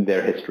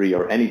their history,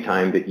 or any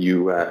time that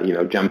you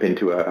jump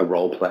into a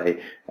role play,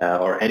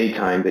 or any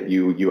time that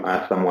you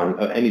ask someone,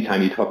 or any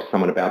time you talk to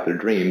someone about their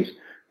dreams,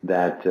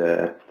 that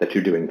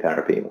you're doing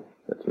therapy.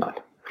 That's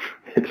not.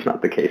 It's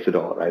not the case at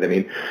all, right? I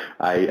mean,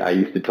 I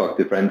used to talk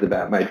to friends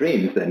about my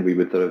dreams, and we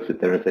would sort of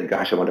sit there and say,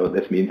 "Gosh, I wonder what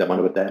this means. I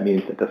wonder what that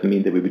means." That doesn't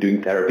mean that we were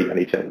doing therapy on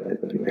each other.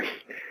 Right? But anyway.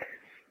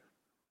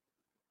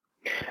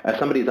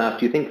 Somebody's asked,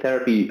 "Do you think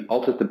therapy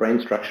alters the brain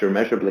structure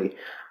measurably?"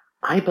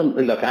 I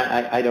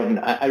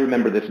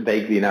remember this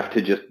vaguely enough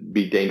to just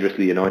be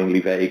dangerously, annoyingly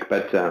vague,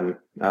 but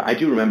I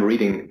do remember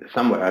reading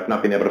somewhere, I've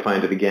not been able to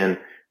find it again,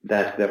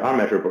 that there are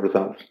measurable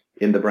results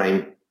in the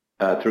brain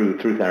through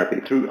therapy,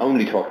 through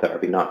only talk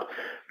therapy, not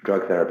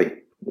drug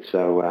therapy.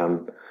 So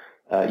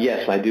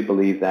yes, I do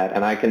believe that,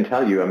 and I can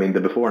tell you, I mean,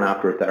 the before and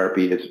after of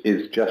therapy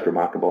is just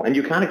remarkable, and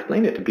you can't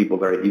explain it to people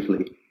very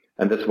easily.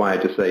 And that's why I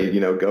just say,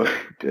 go,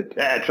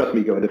 trust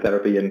me, go into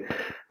therapy. And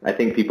I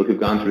think people who've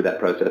gone through that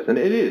process, and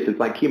it's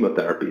like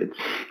chemotherapy. That's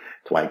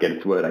why I get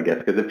its word, I guess,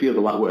 because it feels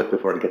a lot worse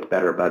before it gets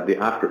better. But the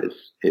after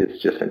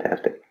is just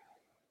fantastic.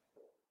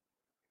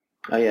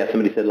 Oh yeah,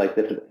 somebody said like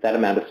that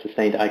amount of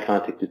sustained eye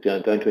contact is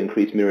going to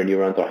increase mirror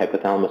neurons or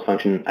hypothalamus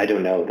function. I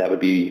don't know. That would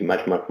be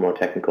much more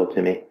technical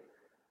to me.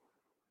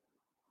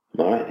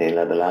 All right, any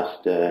other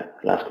last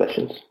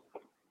questions?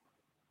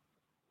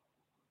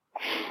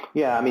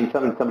 Yeah, I mean,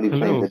 somebody's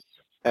saying that.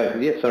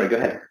 Yes, sorry, go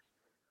ahead.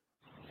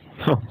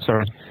 Oh,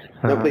 sorry.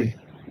 No, please.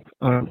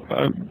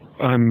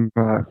 I'm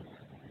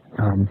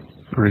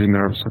really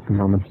nervous at the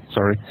moment.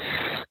 Sorry.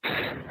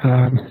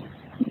 I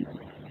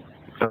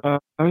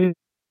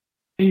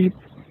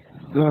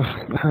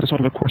had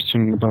sort of a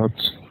question about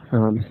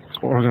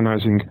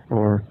organizing,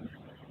 or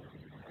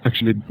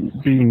actually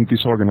being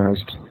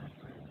disorganized,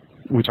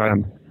 which I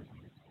am.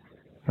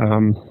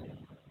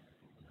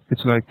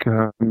 It's like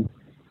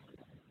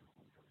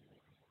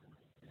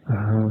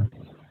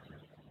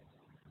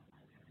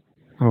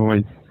oh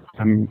wait,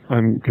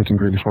 I'm getting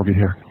really foggy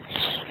here.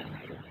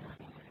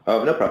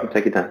 Oh, no problem.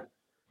 Take your time.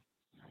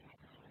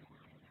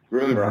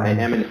 Remember, I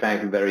am in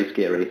fact very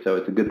scary, so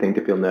it's a good thing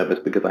to feel nervous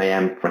because I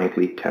am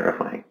frankly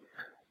terrifying.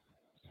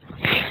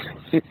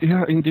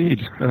 Yeah,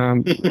 indeed.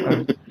 I've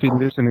been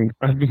listening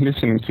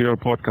to your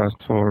podcast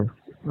for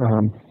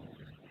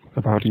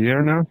about a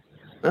year now.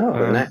 Oh,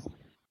 very nice.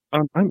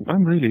 I'm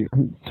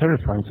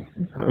terrified.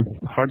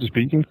 Hard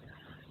speaking.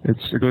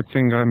 It's a good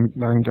thing I'm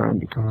lying down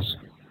because,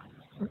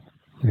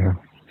 yeah.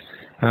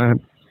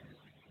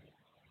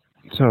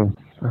 So,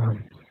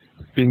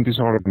 being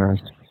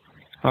disorganized,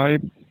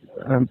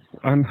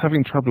 I'm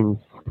having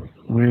trouble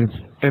with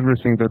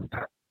everything that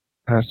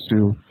has to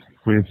do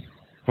with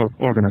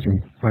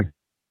organizing, like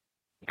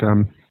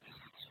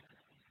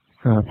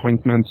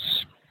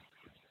appointments,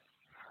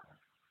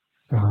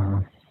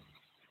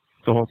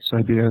 thoughts,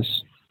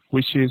 ideas,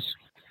 wishes,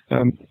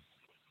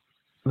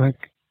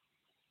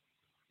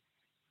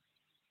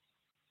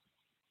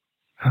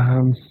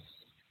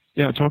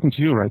 yeah, talking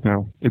to you right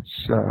now,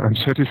 I'm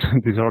certainly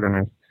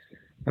disorganized.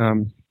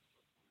 And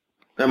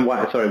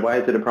why? Sorry, why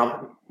is it a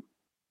problem?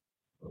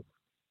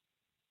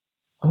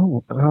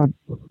 Oh,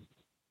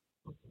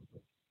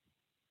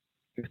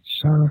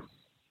 it's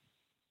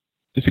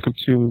difficult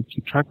to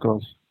keep track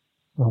of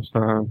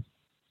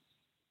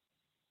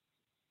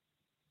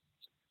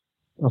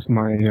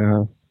my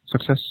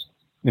success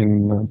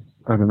in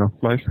I don't know,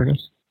 life, I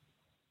guess.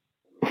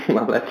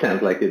 Well, that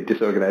sounds like a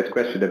disorganized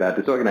question about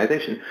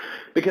disorganization,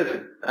 because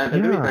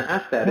the reason I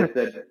ask that is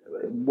that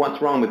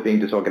what's wrong with being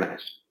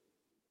disorganized?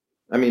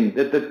 I mean,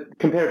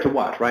 compared to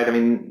what, right? I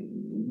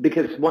mean,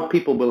 because what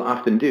people will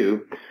often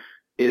do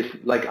is,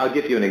 like, I'll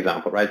give you an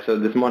example, right? So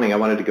this morning I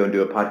wanted to go and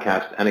do a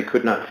podcast, and I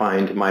could not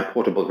find my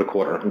portable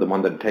recorder, the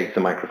one that takes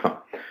the microphone.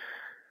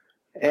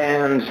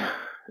 And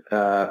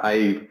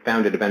I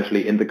found it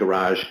eventually in the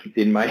garage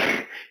in my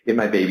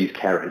baby's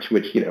carriage,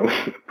 which,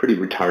 pretty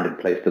retarded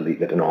place to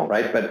leave it and all,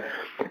 right?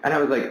 And I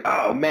was like,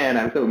 oh man,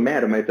 I'm so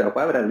mad at myself.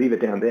 Why would I leave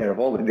it down there of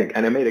all the things?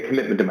 And I made a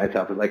commitment to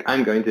myself. I was like,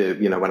 I'm going to,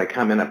 when I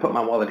come in, I put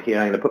my wallet here,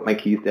 I'm going to put my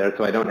keys there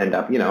so I don't end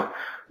up,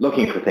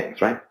 looking for things,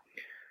 right?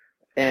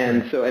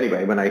 And so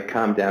anyway, when I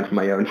calmed down from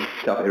my own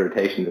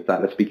self-irritation and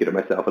started speaking to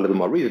myself a little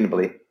more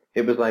reasonably,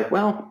 it was like,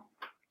 well,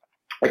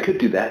 I could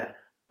do that,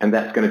 and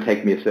that's going to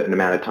take me a certain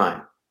amount of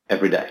time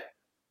every day,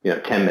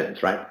 10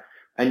 minutes, right?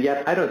 And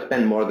yet I don't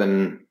spend more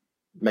than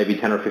maybe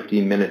 10 or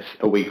 15 minutes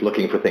a week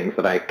looking for things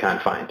that I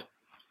can't find.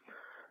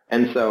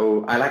 And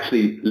so I'll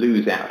actually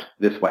lose out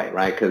this way,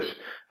 right? Because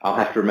I'll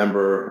have to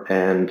remember,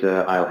 and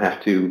I'll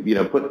have to,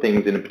 put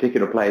things in a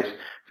particular place.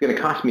 It's going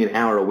to cost me an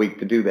hour a week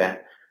to do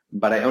that,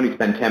 but I only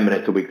spend 10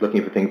 minutes a week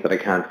looking for things that I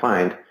can't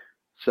find.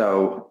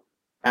 So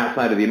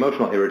outside of the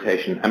emotional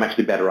irritation, I'm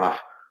actually better off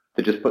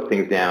to just put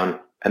things down,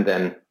 and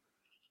then,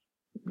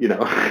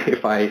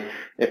 if I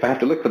have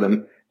to look for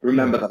them,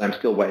 remember that I'm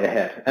still way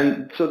ahead.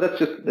 And so that's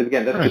just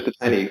a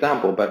tiny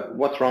example. But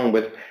what's wrong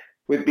with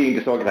being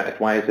disorganized?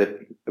 Why is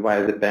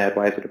it bad?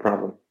 Why is it a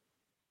problem?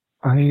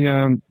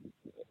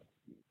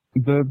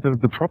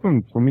 The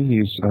problem for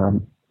me is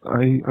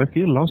I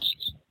feel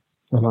lost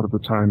a lot of the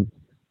time.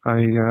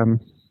 I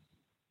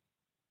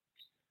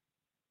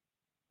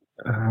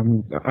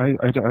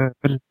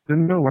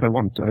don't know what I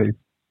want. I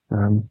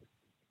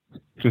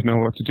just know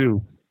what to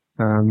do.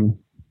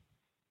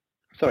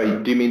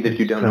 Sorry, do you mean that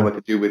you don't know what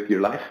to do with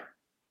your life?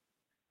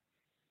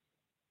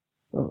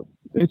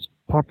 It's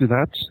partly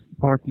that.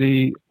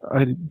 Partly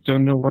I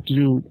don't know what to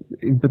do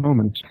in the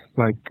moment.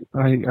 Like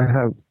I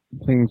have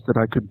things that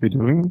I could be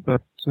doing,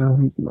 but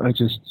I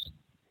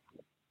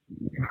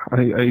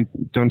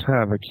don't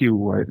have a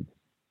cue.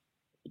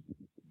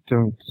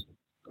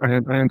 I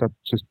end up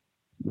just,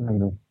 I don't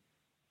know,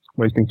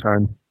 wasting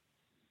time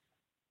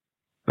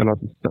a lot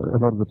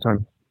of the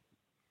time.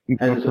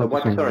 And so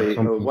what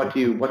do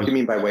you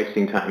mean by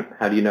wasting time?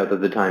 How do you know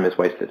that the time is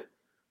wasted?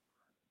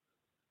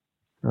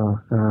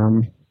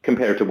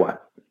 Compared to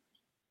what?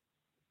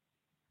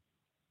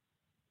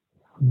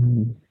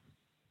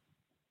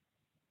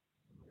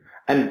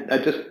 And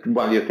just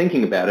while you're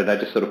thinking about it, I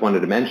just sort of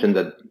wanted to mention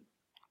that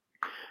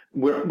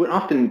we're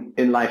often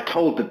in life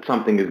told that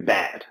something is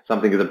bad,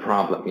 something is a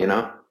problem, you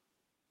know?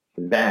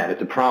 It's bad,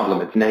 it's a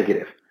problem, it's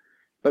negative.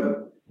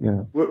 But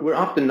yeah. we're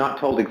often not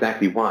told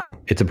exactly why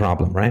it's a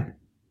problem, right?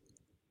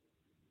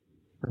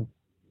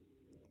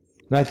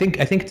 And I think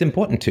it's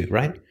important too,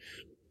 right?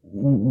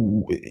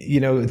 You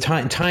know,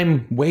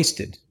 time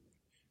wasted.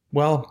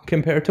 Well,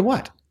 compared to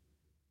what?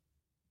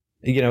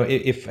 You know,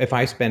 if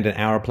I spend an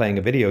hour playing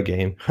a video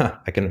game,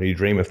 I can only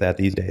dream of that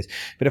these days.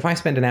 But if I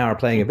spend an hour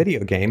playing a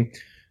video game,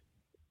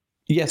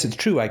 yes, it's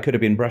true. I could have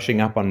been brushing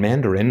up on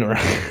Mandarin or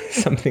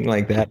something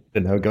like that,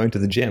 you know, going to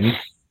the gym.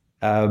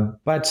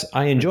 But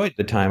I enjoyed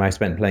the time I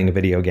spent playing a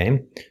video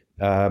game.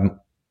 I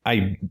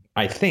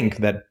think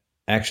that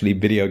actually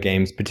video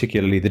games,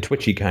 particularly the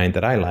twitchy kind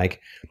that I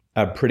like,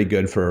 are pretty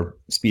good for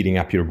speeding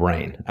up your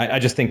brain. I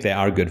just think they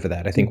are good for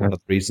that. I think one of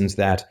the reasons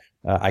that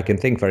I can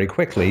think very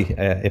quickly,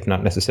 if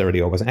not necessarily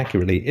always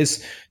accurately,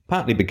 is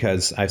partly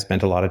because I've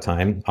spent a lot of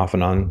time off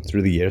and on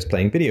through the years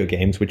playing video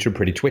games, which are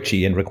pretty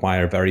twitchy and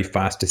require very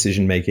fast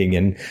decision making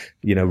and,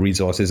 you know,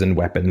 resources and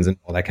weapons and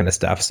all that kind of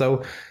stuff.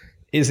 So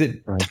is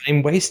it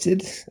time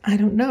wasted? I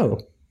don't know.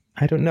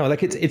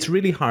 Like it's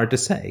really hard to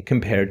say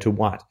compared to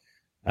what.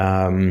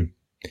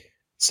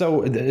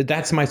 So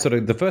that's my sort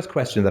of the first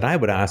question that I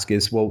would ask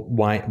is, well,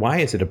 why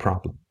is it a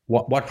problem?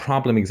 What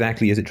problem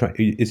exactly is it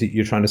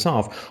you're trying to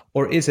solve?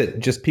 Or is it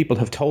just people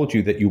have told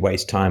you that you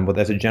waste time, but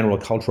there's a general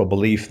cultural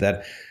belief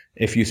that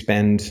if you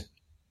spend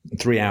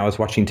 3 hours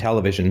watching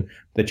television,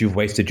 that you've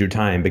wasted your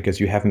time because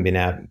you haven't been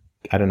out,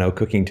 I don't know,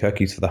 cooking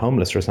turkeys for the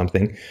homeless or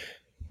something.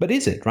 But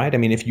is it, right? I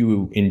mean, if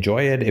you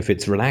enjoy it, if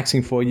it's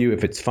relaxing for you,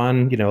 if it's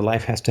fun, you know,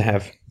 life has to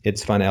have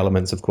its fun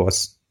elements, of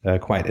course,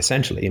 quite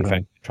essentially. In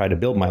fact, I try to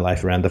build my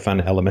life around the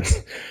fun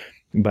elements.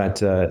 But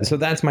so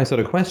that's my sort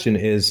of question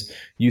is,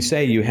 you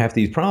say you have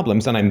these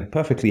problems, and I'm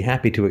perfectly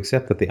happy to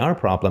accept that they are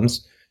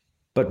problems,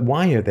 but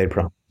why are they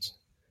problems?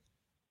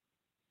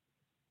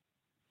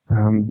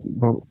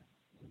 Well,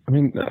 I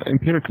mean,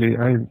 empirically,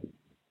 I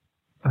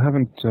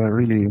haven't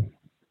really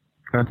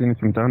got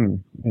anything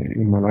done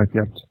in my life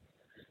yet.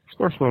 Of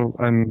course, well,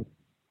 I'm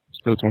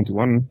still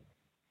 21,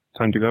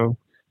 time to go,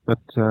 but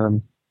I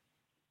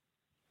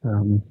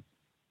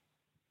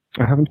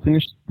haven't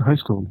finished high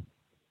school.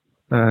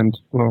 And,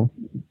 well,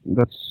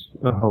 that's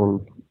a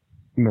whole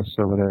mess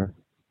over there.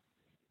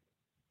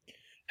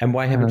 And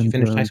why haven't you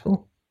finished high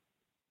school?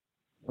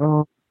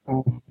 I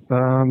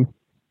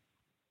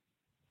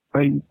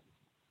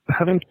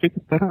haven't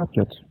figured that out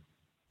yet.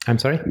 I'm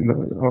sorry?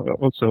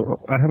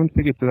 Also, I haven't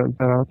figured that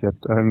out yet.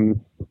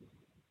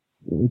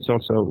 It's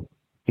also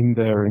in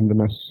there in the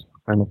mess,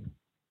 kind of.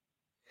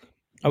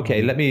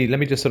 Okay, let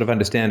me just sort of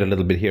understand a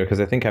little bit here, because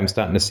I think I'm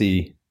starting to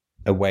see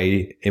a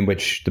way in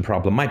which the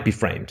problem might be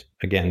framed.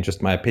 Again,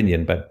 just my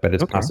opinion, but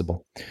it's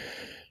possible.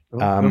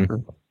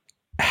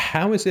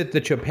 How is it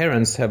that your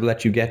parents have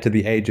let you get to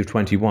the age of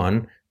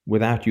 21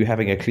 without you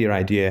having a clear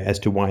idea as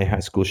to why high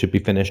school should be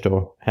finished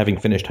or having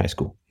finished high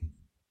school?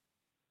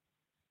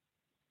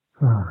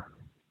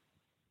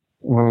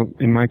 Well,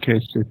 in my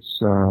case,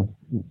 it's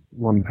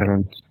one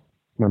parent,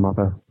 my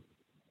mother.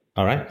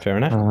 All right, fair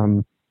enough.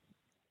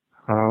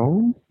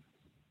 How?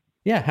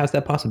 Yeah, how's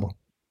that possible?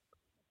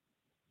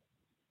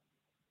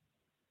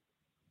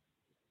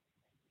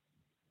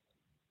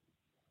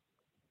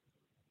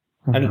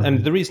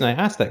 And the reason I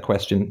asked that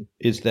question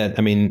is that,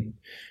 I mean,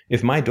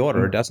 if my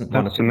daughter doesn't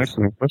want to finish, that's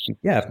an excellent question.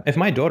 Yeah, if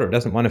my daughter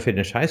doesn't want to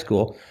finish high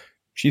school,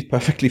 she's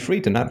perfectly free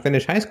to not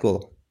finish high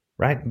school,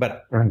 right?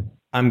 But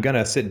I'm going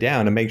to sit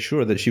down and make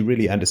sure that she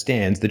really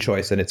understands the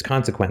choice and its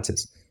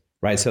consequences,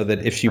 right? So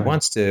that if she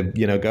wants to,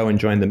 you know, go and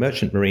join the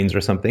Merchant Marines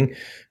or something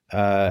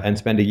and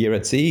spend a year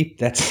at sea,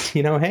 that's,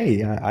 you know,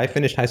 hey, I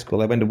finished high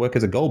school. I went to work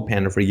as a gold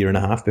panner for 1.5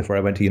 years before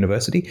I went to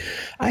university.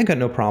 I got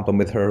no problem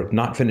with her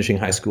not finishing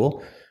high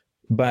school.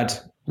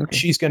 But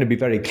she's going to be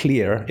very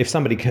clear. If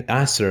somebody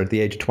asks her at the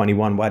age of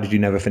 21, why did you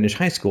never finish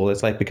high school?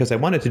 It's like, because I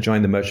wanted to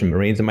join the Merchant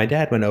Marines, and my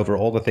dad went over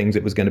all the things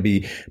it was going to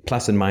be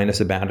plus and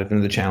minus about it,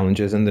 and the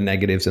challenges and the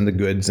negatives and the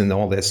goods and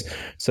all this.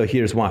 So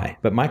here's why.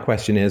 But my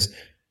question is,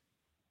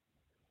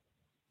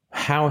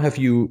 how have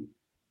you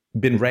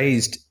been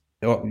raised?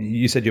 Or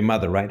you said your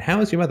mother, right? How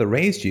has your mother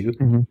raised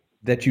you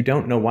that you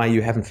don't know why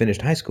you haven't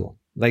finished high school?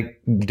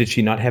 Like, did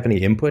she not have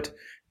any input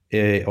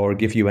or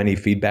give you any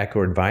feedback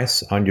or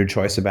advice on your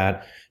choice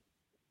about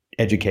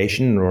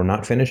education or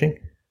not finishing?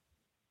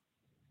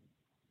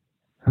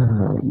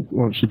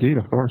 Well, she did,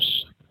 of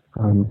course.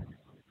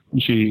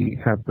 She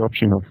had the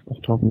option of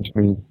talking to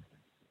me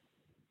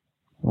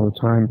all the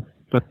time,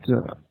 but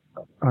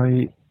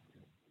I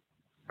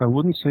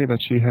wouldn't say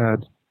that she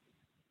had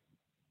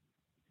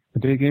a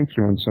big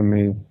influence on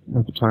me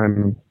at the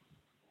time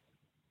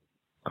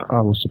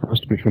I was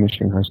supposed to be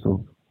finishing high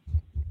school.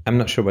 I'm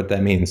not sure what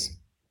that means.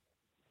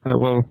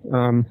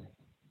 I'm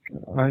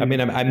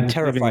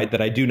terrified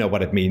that I do know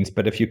what it means,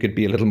 but if you could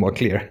be a little more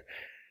clear.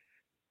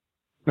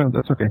 No,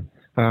 that's okay.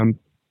 I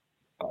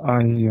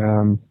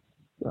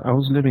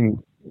was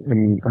living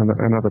in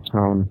another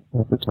town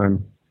at the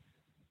time,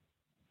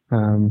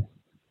 and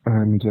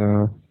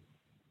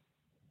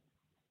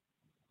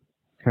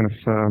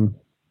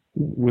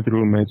with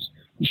roommates.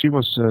 She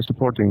was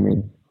supporting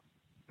me.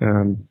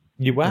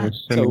 You were?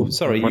 So,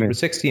 sorry, you were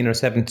 16 or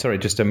 17. Sorry,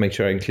 just to make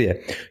sure I'm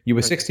clear. You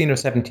were 16 or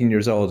 17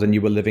 years old, and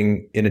you were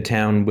living in a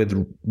town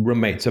with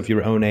roommates of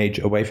your own age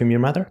away from your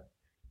mother?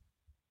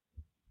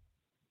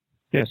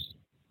 Yes,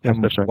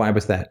 that's right. Why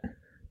was that?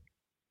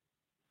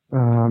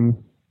 I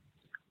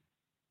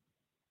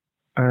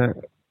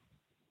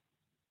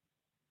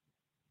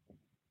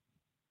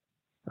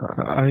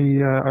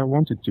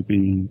wanted to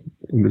be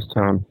in this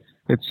town.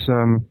 It's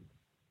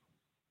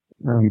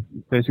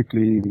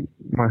basically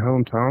my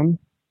hometown.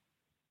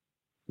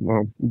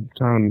 Well,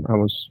 town I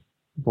was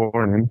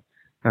born in,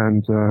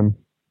 and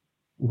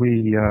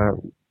we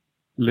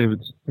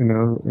lived,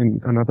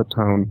 in another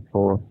town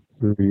for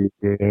 3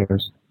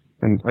 years,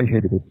 and I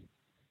hated it.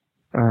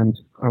 And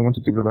I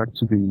wanted to go back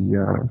to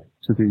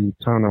the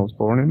town I was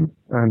born in,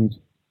 and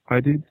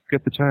I did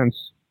get the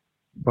chance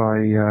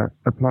by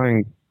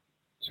applying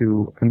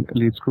to an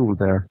elite school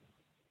there,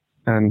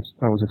 and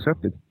I was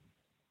accepted.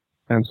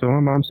 And so my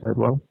mom said,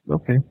 "Well,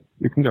 okay,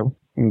 you can go."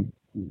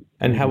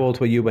 And how old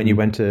were you when you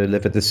went to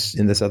live in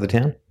this other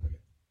town?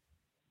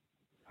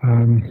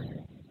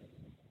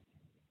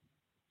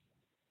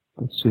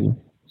 Let's see,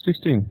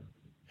 16.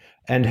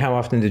 And how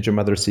often did your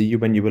mother see you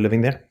when you were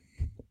living there?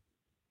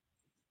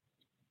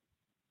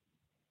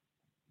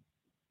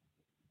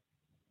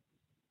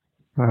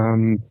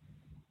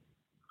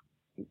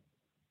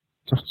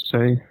 Just to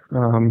say,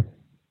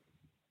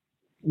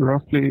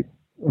 roughly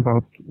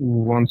about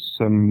once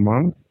a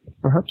month,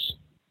 perhaps.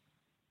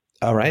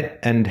 All right.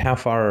 And how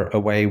far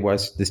away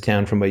was this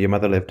town from where your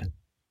mother lived?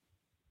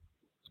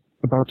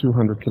 About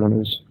 200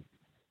 kilometers.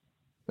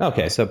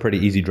 Okay, so pretty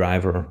easy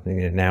drive, or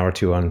an hour or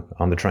two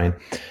on the train.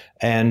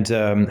 And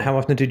how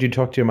often did you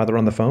talk to your mother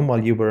on the phone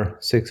when you were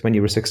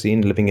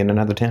 16, living in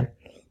another town?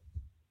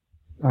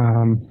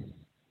 I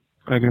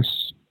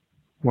guess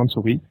once a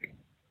week.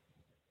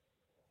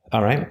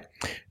 All right.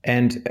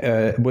 And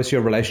was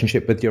your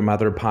relationship with your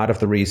mother part of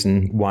the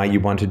reason why you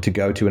wanted to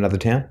go to another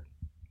town?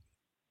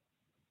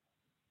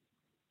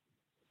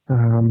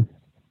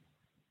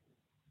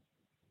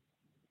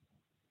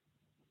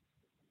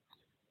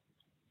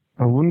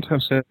 I wouldn't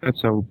have said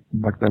so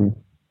back then,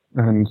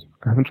 and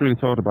I haven't really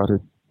thought about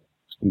it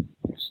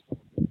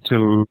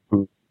until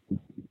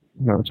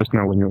just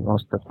now when you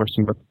asked that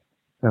question. But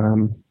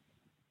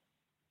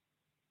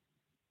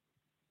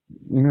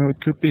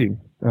it could be.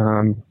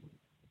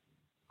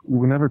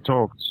 We never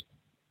talked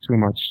too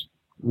much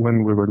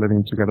when we were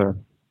living together.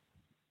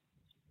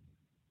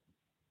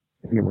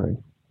 Anyway,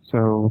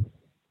 so.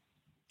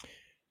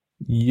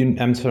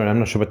 I'm sorry, I'm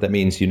not sure what that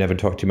means. You never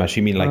talk too much.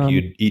 You mean like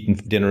you'd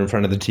eat dinner in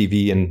front of the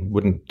TV and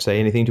wouldn't say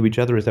anything to each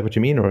other? Is that what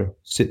you mean? Or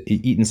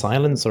eat in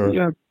silence? Or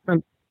yeah,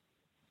 kind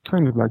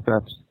of like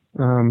that.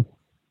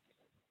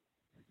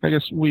 I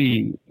guess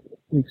we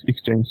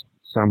exchanged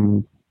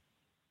some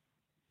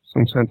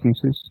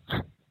sentences.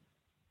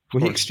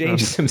 We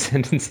exchanged some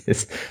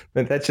sentences,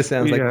 but that just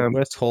sounds like the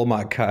worst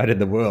Hallmark card in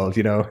the world.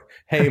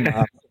 Hey,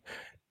 Mom.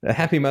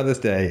 Happy Mother's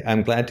Day.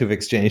 I'm glad to have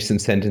exchanged some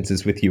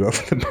sentences with you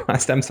over the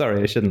past. I'm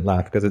sorry, I shouldn't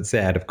laugh because it's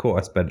sad, of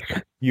course, but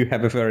you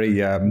have a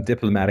very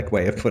diplomatic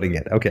way of putting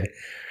it. Okay,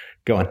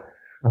 go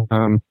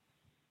on.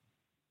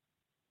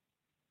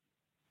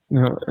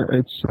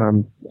 It's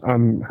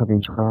I'm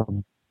having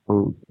trouble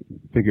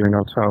figuring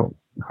out how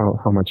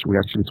much we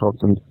actually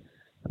talked and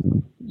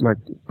like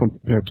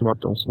compared to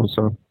others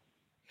also.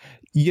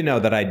 You know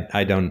that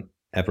I don't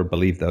ever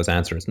believe those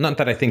answers. Not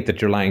that I think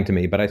that you're lying to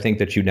me, but I think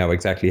that you know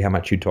exactly how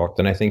much you talked,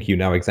 and I think you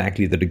know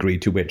exactly the degree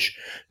to which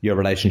your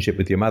relationship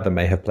with your mother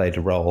may have played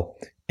a role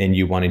in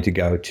you wanting to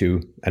go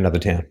to another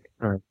town.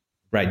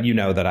 Right. You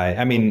know that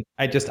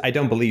I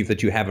don't believe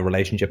that you have a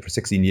relationship for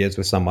 16 years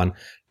with someone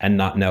and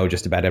not know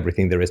just about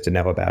everything there is to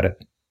know about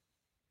it.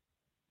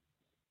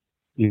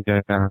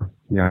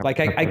 Yeah. Like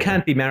I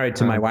can't be married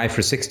to my wife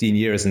for 16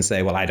 years and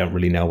say, well, I don't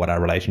really know what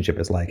our relationship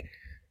is like.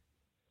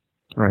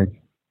 Right.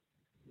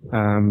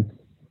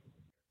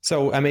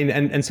 So, I mean,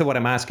 and so what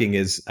I'm asking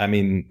is, I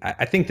mean,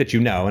 I think that you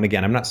know, and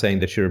again, I'm not saying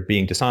that you're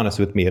being dishonest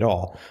with me at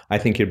all. I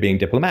think you're being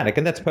diplomatic,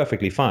 and that's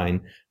perfectly fine,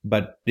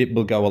 but it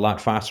will go a lot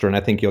faster, and I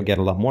think you'll get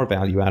a lot more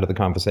value out of the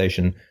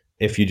conversation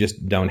if you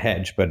just don't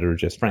hedge, but are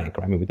just frank.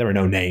 I mean, there are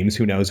no names.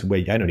 Who knows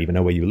where? I don't even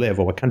know where you live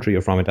or what country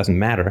you're from. It doesn't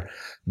matter.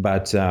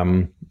 But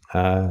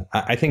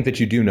I think that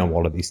you do know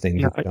all of these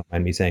things, if you don't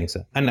mind me saying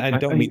so. And I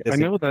don't mean this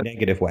in a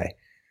negative way.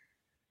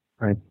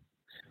 Right.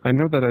 I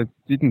know that I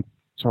didn't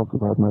talk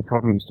about my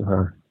problems to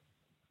her.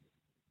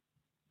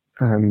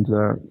 And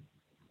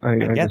I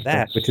get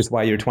that, which is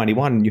why you're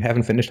 21 and you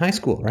haven't finished high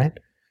school, right?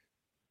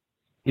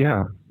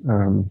 Yeah.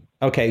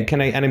 Okay,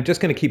 and I'm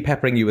just going to keep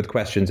peppering you with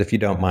questions if you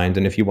don't mind.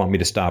 And if you want me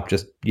to stop,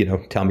 just,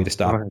 tell me to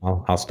stop.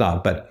 I'll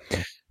stop. But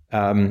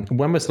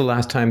when was the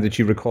last time that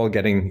you recall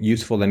getting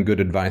useful and good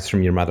advice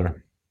from your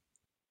mother?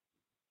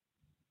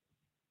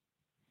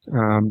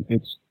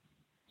 It's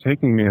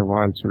taking me a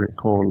while to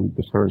recall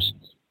the first.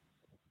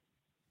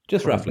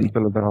 Just roughly.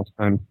 Until the last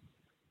time.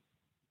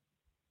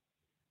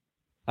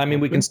 I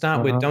mean, we can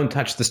start with don't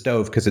touch the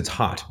stove because it's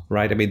hot,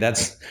 right? I mean,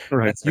 that's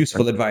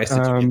useful advice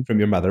that you get from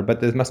your mother, but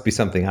there must be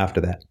something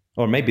after that.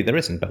 Or maybe there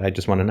isn't, but I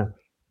just want to know.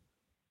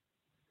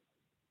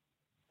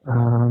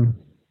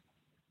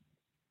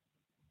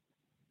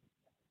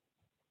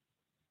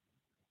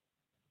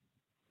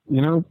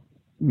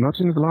 Not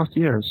in the last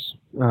years.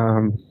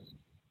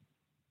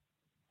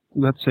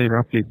 Let's say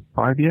roughly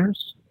 5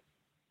 years.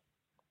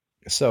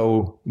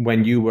 So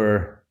when you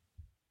were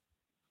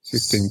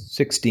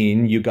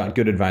 16, you got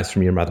good advice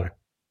from your mother.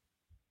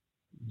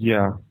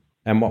 Yeah.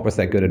 And what was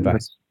that good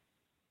advice?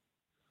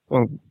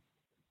 Well,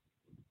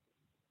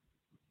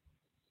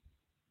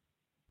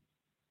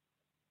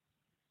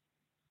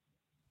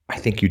 I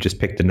think you just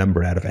picked a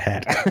number out of a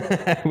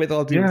hat. With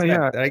all due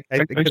respect.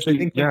 I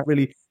think don't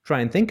really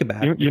try and think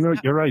about it.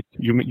 You're right.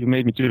 You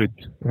made me do it.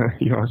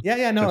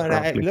 No.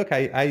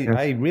 And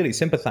I really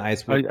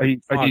sympathize with I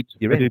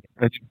did.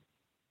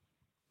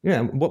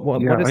 Yeah.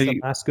 What is the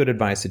last good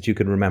advice that you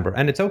could remember?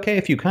 And it's okay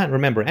if you can't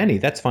remember any.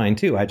 That's fine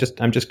too.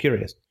 I'm just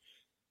curious.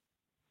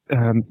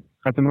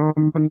 At the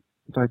moment,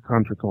 I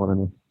can't recall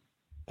any.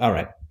 All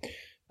right.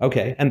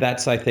 Okay. And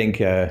that's, I think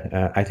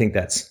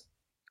that's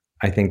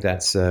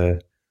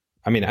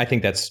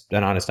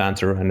an honest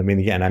answer. And I mean,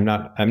 again, I'm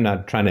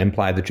not trying to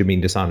imply that you're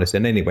being dishonest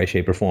in any way,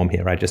 shape, or form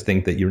here. I just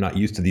think that you're not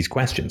used to these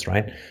questions,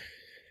 right?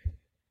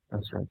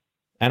 That's right.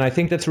 And I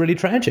think that's really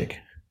tragic.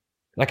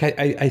 Like,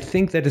 I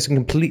think that is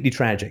completely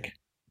tragic.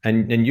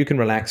 And you can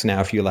relax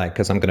now if you like,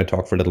 because I'm going to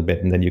talk for a little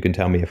bit, and then you can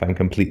tell me if I'm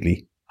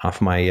completely off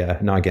my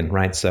noggin,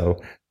 right?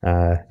 So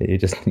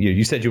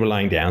you said you were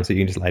lying down, so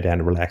you can just lie down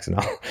and relax, and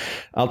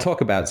I'll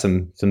talk about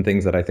some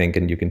things that I think,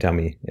 and you can tell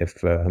me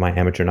if my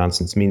amateur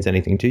nonsense means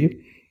anything to you.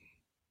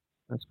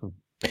 That's cool.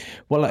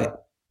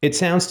 Well, it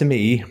sounds to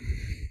me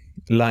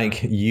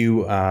like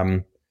you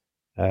kind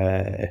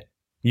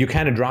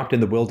of dropped in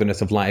the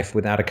wilderness of life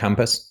without a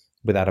compass,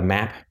 without a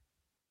map,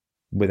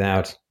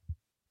 without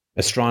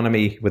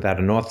astronomy, without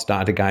a North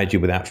Star to guide you,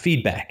 without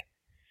feedback,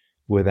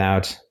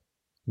 without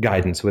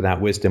guidance, without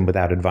wisdom,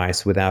 without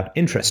advice, without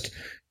interest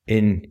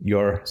in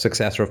your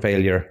success or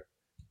failure,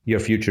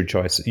 your future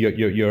choice,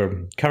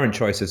 your current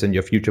choices and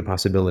your future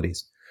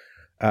possibilities.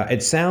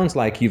 It sounds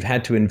like you've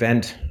had to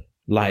invent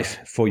life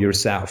for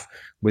yourself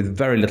with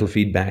very little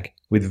feedback,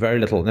 with very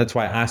little. That's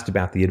why I asked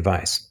about the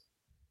advice.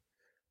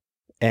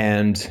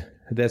 And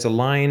there's a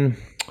line,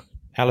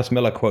 Alice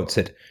Miller quotes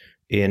it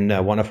in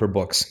one of her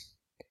books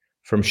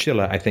from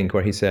Schiller, I think,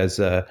 where he says,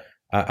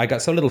 I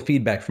got so little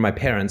feedback from my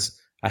parents,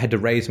 I had to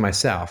raise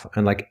myself.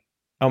 And like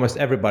almost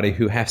everybody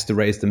who has to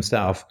raise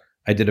themselves,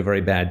 I did a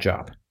very bad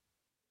job.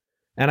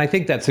 And I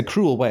think that's a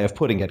cruel way of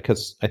putting it,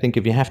 because I think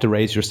if you have to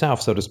raise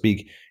yourself, so to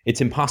speak,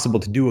 it's impossible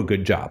to do a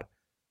good job,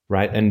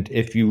 right? And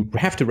if you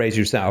have to raise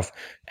yourself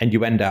and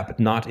you end up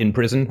not in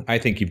prison, I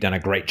think you've done a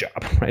great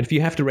job, right? If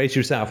you have to raise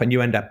yourself and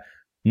you end up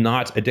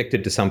not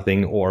addicted to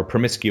something or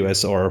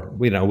promiscuous or,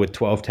 with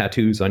 12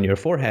 tattoos on your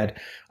forehead,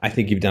 I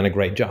think you've done a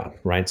great job,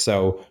 right?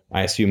 So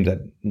I assume that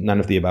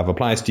none of the above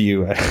applies to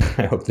you.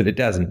 I hope that it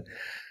doesn't.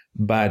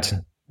 But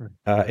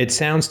it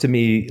sounds to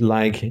me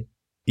like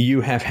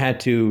you have had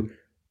to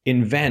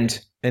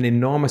invent an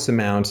enormous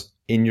amount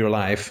in your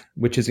life,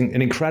 which is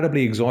an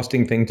incredibly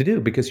exhausting thing to do,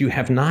 because you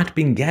have not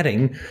been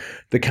getting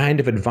the kind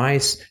of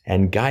advice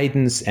and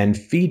guidance and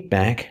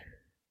feedback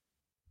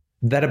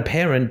that a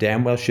parent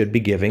damn well should be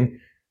giving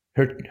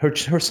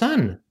her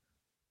son.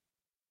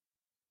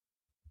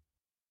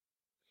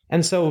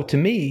 And so to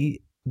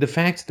me, the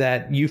fact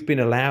that you've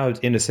been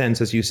allowed, in a sense,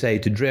 as you say,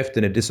 to drift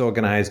in a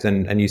disorganized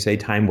and you say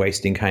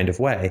time-wasting kind of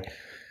way,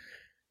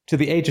 to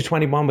the age of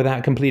 21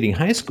 without completing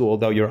high school,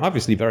 though you're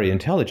obviously very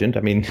intelligent.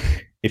 I mean,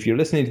 if you're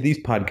listening to these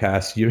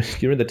podcasts,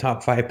 you're in the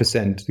top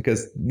 5%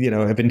 because,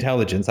 of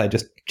intelligence. I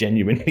just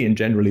genuinely and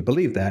generally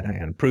believe that. I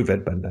can't prove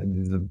it, but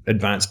the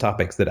advanced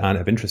topics that aren't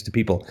of interest to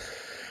people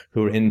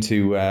who are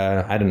into,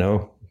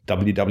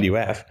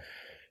 WWF.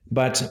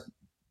 But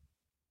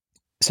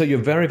so you're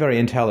very, very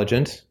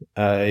intelligent,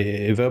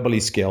 verbally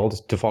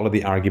skilled to follow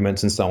the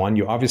arguments and so on.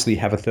 You obviously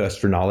have a thirst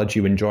for knowledge.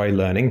 You enjoy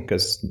learning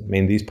because, I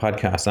mean, these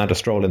podcasts aren't a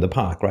stroll in the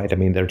park, right? I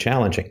mean, they're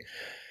challenging.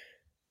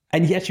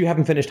 And yet you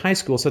haven't finished high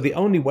school. So the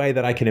only way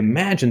that I can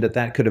imagine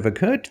that could have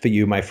occurred for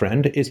you, my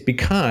friend, is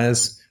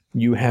because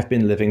you have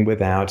been living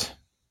without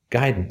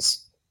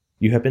guidance.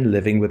 You have been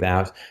living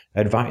without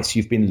advice.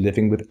 You've been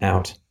living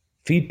without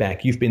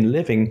feedback. You've been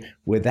living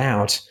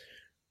without,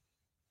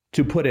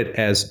 to put it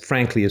as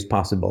frankly as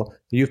possible,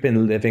 you've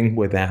been living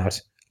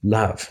without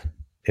love,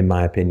 in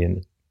my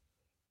opinion.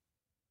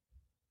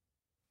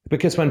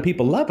 Because when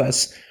people love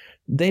us,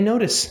 they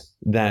notice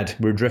that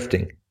we're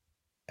drifting.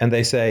 And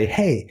they say,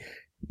 hey,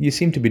 you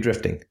seem to be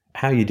drifting.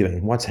 How are you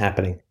doing? What's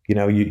happening? You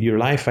know, your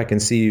life, I can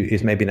see,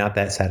 is maybe not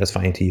that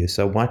satisfying to you.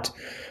 So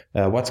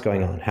what's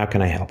going on? How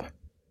can I help?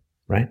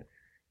 Right?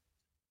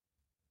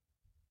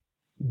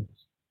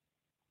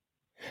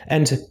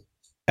 And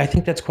I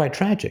think that's quite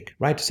tragic,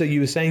 right? So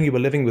you were saying you were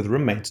living with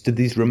roommates. Did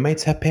these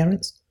roommates have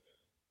parents?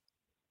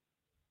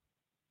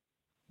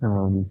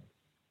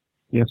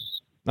 Yes.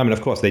 I mean,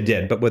 of course they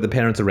did, but were the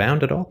parents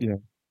around at all? Yeah.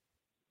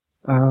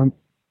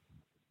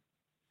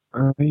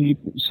 I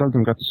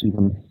seldom got to see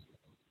them.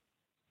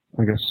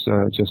 I guess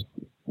just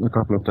a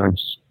couple of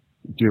times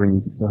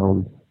during the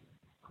whole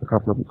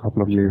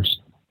couple of years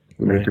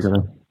we lived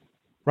together.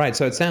 Right.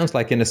 So it sounds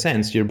like, in a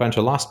sense, you're a bunch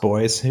of lost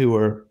boys who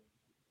were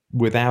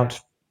without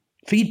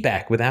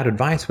feedback, without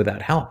advice,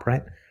 without help,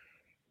 right?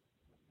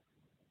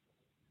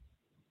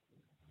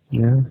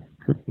 Yeah,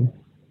 could be.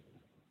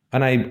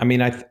 And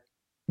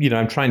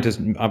I'm trying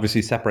to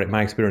obviously separate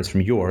my experience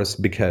from yours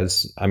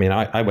because, I mean,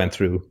 I went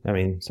through,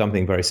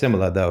 something very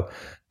similar, though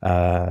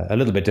a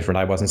little bit different.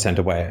 I wasn't sent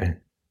away.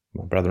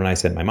 My brother and I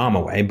sent my mom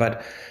away.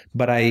 But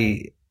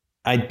I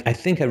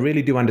think I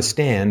really do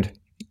understand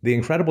the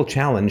incredible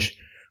challenge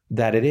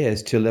that it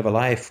is to live a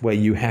life where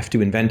you have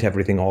to invent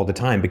everything all the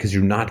time because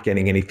you're not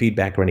getting any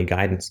feedback or any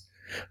guidance.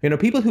 You know,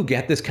 people who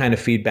get this kind of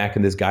feedback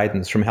and this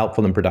guidance from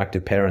helpful and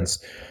productive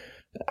parents,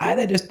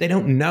 they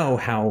don't know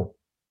how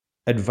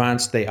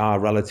advanced they are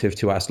relative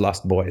to us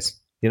lost boys.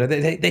 You know,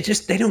 they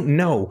don't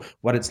know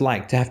what it's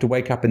like to have to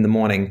wake up in the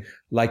morning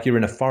like you're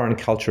in a foreign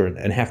culture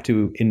and have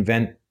to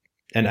invent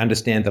and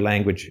understand the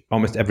language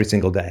almost every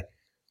single day.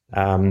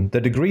 The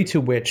degree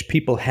to which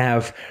people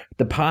have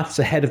the paths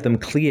ahead of them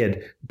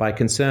cleared by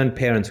concerned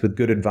parents with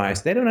good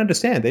advice, they don't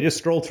understand. They just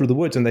stroll through the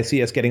woods and they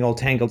see us getting all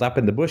tangled up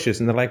in the bushes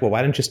and they're like, well,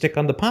 why don't you stick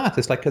on the path?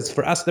 It's like, because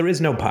for us, there is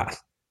no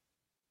path.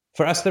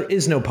 For us, there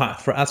is no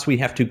path. For us, we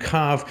have to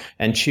carve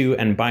and chew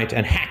and bite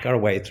and hack our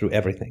way through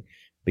everything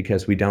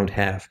because we don't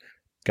have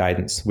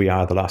guidance. We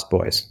are the lost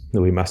boys.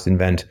 We must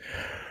invent.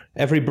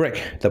 Every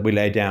brick that we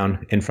lay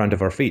down in front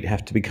of our feet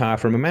have to be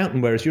carved from a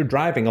mountain, whereas you're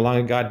driving along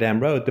a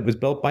goddamn road that was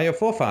built by your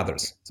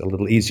forefathers. It's a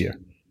little easier.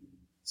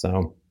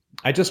 So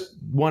I just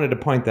wanted to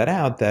point that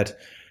out, that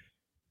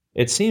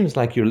it seems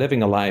like you're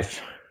living a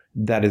life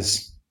that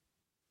is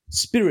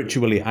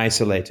spiritually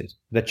isolated,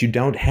 that you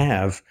don't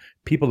have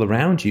people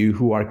around you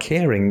who are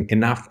caring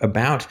enough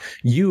about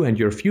you and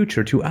your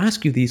future to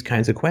ask you these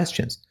kinds of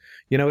questions.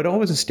 You know, it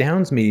always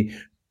astounds me,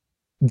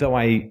 though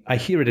I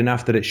hear it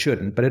enough that it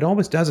shouldn't, but it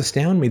always does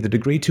astound me the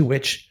degree to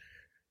which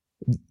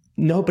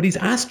nobody's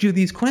asked you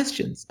these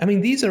questions. I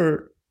mean, these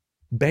are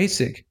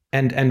basic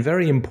and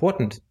very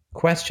important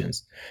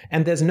questions.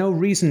 And there's no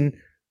reason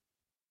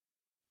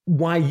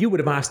why you would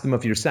have asked them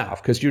of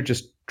yourself, because you're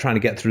just trying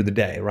to get through the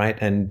day, right?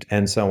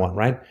 And so on,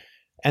 right?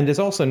 And there's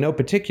also no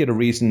particular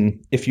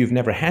reason, if you've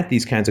never had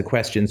these kinds of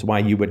questions, why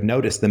you would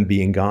notice them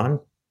being gone.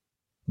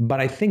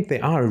 But I think they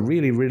are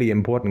really, really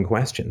important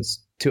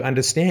questions to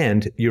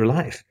understand your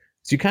life.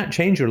 So you can't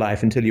change your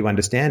life until you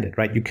understand it,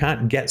 right? You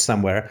can't get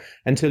somewhere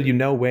until you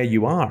know where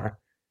you are.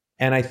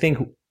 And I think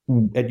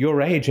at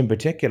your age in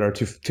particular,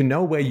 to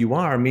know where you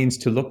are means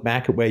to look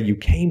back at where you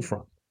came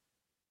from.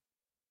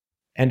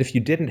 And if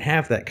you didn't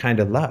have that kind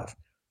of love,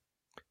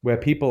 where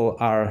people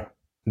are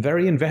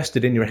very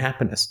invested in your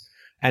happiness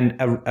and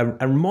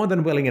are more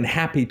than willing and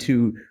happy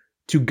to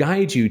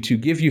guide you, to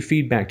give you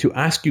feedback, to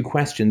ask you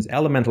questions,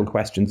 elemental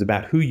questions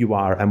about who you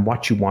are and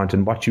what you want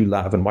and what you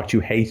love and what you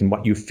hate and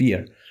what you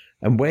fear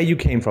and where you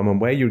came from and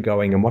where you're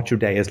going and what your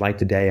day is like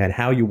today and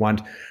how you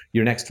want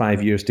your next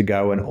 5 years to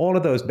go, and all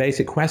of those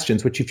basic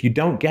questions, which if you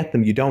don't get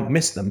them, you don't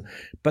miss them.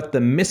 But the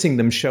missing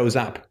them shows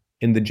up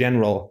in the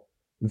general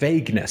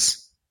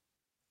vagueness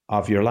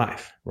of your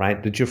life,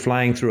 right? That you're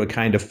flying through a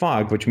kind of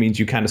fog, which means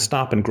you kind of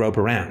stop and grope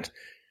around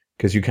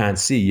because you can't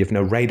see, you have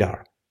no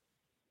radar.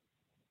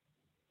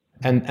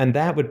 And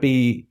that would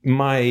be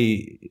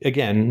my,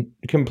 again,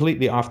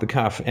 completely off the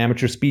cuff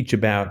amateur speech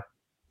about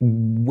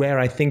where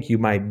I think you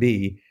might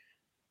be,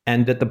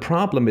 and that the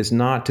problem is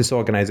not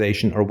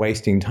disorganization or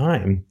wasting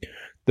time.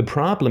 The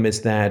problem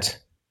is that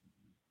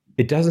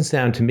it doesn't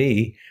sound to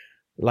me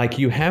like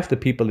you have the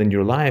people in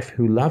your life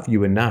who love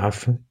you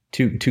enough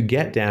to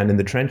get down in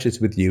the trenches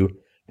with you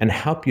and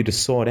help you to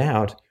sort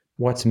out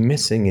what's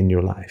missing in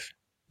your life.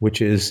 which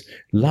is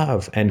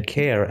love and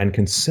care and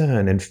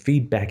concern and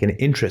feedback and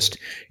interest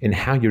in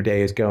how your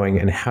day is going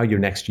and how your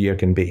next year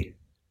can be.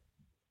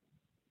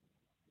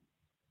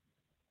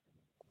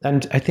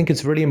 And I think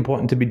it's really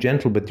important to be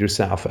gentle with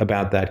yourself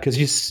about that,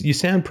 because you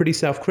sound pretty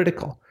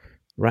self-critical,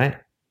 right?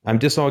 I'm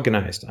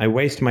disorganized. I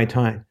waste my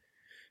time.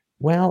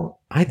 Well,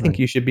 I think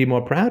you should be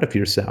more proud of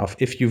yourself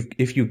if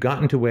you've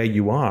gotten to where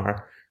you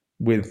are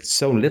with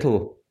so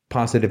little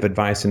positive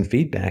advice and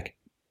feedback.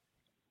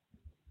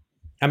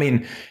 I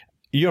mean,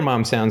 your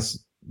mom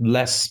sounds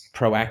less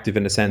proactive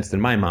in a sense than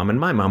my mom, and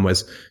my mom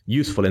was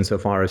useful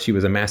insofar as she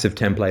was a massive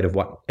template of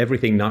what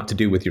everything not to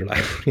do with your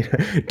life.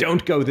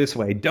 Don't go this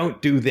way,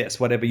 don't do this,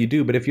 whatever you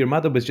do. But if your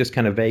mother was just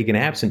kind of vague and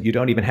absent, you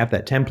don't even have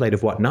that template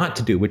of what not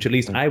to do, which at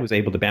least I was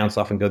able to bounce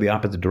off and go the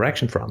opposite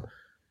direction from.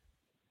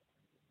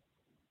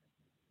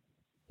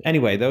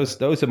 Anyway, those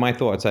are my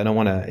thoughts. I don't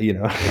want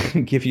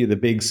to, give you the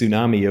big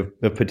tsunami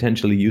of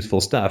potentially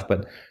useful stuff,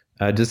 but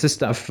does this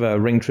stuff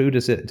ring true?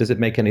 Does it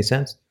make any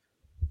sense?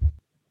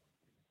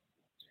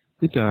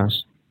 It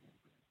does.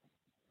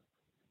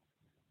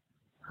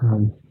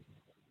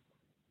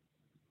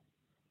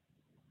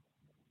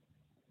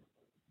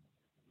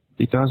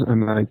 It does,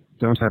 and I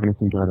don't have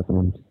anything to add at the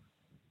moment.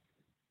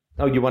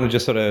 Oh, you want to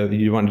just sort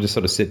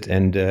of sit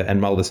and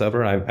mull this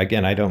over? I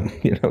don't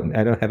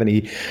have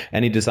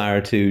any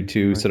desire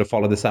to sort of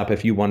follow this up.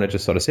 If you want to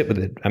just sort of sit with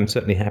it, I'm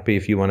certainly happy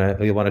if you want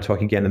to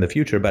talk again in the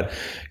future. But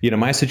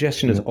my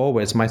suggestion is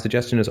always,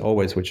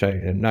 which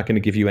I'm not going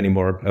to give you any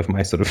more of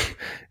my sort of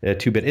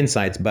 2-bit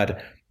insights,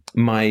 but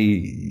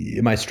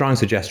my strong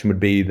suggestion would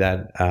be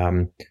that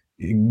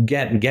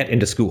get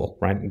into school,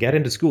 right? Get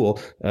into school,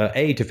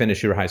 to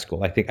finish your high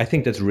school. I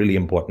think that's really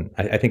important.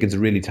 I think it's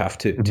really tough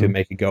to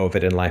make a go of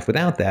it in life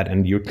without that,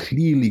 and you're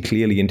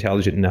clearly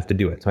intelligent enough to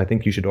do it. So I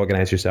think you should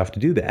organize yourself to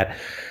do that.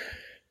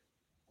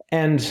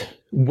 And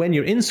when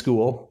you're in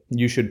school,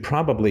 you should,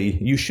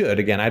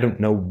 again, I don't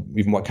know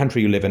even what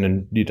country you live in,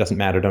 and it doesn't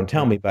matter, don't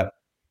tell me, but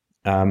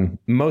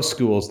most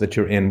schools that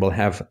you're in will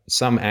have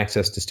some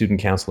access to student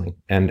counseling.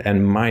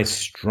 And my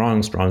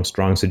strong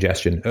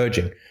suggestion,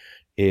 urging,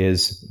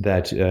 is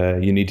that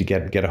you need to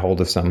get a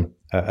hold of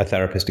a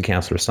therapist, a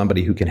counselor,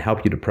 somebody who can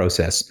help you to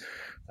process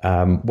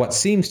what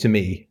seems to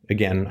me,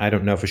 again, I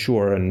don't know for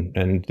sure,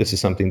 and this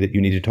is something that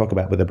you need to talk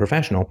about with a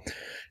professional,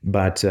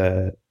 but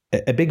a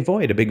big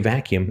void, a big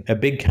vacuum, a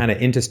big kind of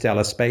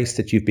interstellar space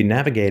that you've been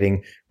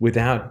navigating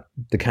without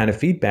the kind of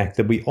feedback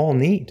that we all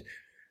need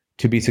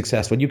to be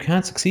successful. You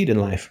can't succeed in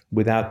life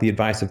without the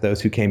advice of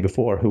those who came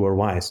before, who are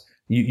wise.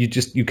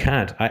 You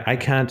can't. I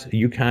can't.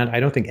 You can't. I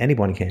don't think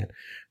anyone can.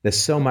 There's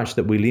so much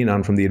that we lean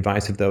on from the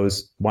advice of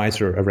those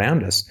wiser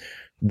around us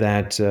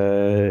that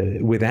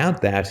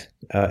without that,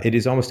 it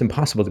is almost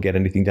impossible to get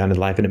anything done in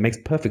life. And it makes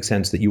perfect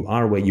sense that you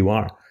are where you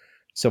are.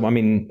 So, I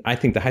mean, I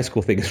think the high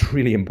school thing is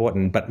really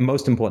important, but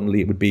most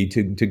importantly, it would be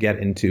to get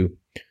into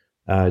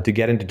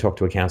talk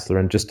to a counselor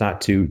and just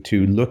start to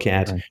look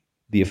at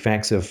the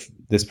effects of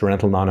this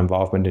parental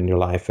non-involvement in your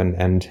life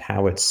and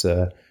how it's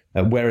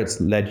where it's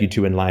led you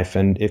to in life.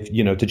 And if,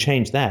 to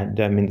change that,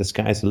 I mean, the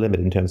sky's the limit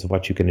in terms of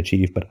what you can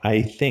achieve. But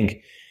I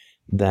think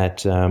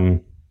that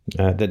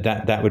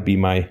that would be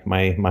my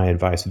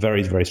advice.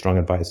 Very, very strong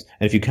advice.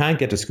 And if you can't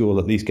get to school,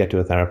 at least get to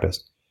a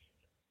therapist.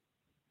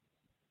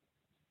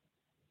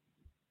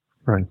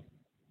 Right.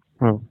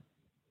 Well,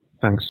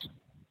 thanks.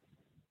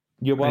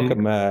 You're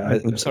welcome.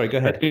 Sorry, go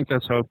ahead. I think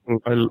that's helpful.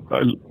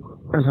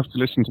 I'll have to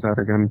listen to that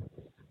again.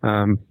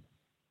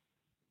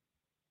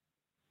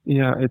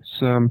 Yeah,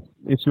 it's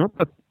not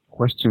that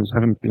questions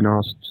haven't been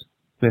asked.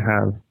 They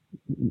have,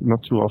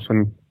 not too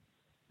often,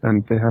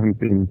 and they haven't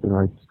been the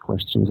right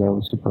questions, I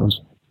would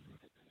suppose.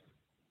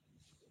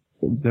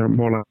 They're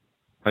more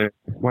like,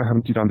 why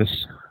haven't you done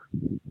this?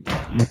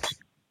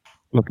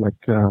 Not like,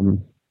 well,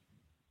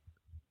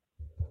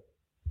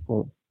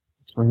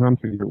 what's going on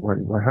for you?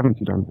 Why haven't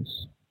you done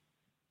this?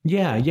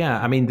 Yeah.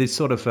 I mean, this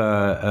sort of,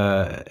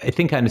 I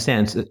think I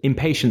understand,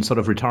 impatient sort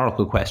of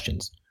rhetorical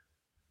questions.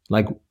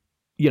 Like,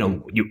 you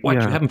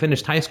haven't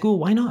finished high school?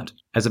 Why not?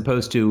 As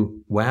opposed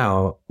to,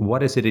 wow,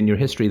 what is it in your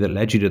history that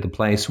led you to the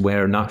place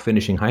where not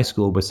finishing high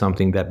school was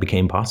something that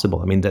became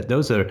possible? I mean,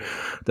 those are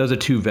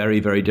two very,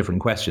 very different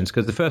questions,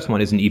 because the first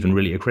one isn't even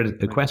really a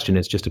question.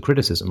 It's just a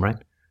criticism, right?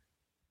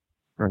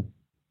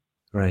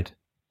 Right.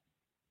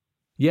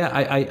 Yeah,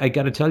 I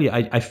got to tell you,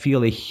 I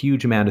feel a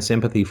huge amount of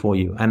sympathy for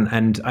you.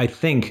 And I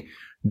think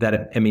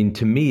that,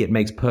 to me, it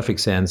makes perfect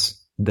sense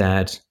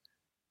that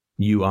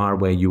you are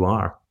where you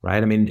are,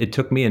 right? I mean, it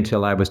took me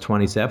until I was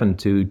 27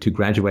 to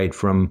graduate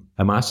from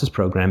a master's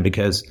program,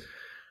 because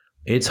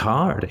it's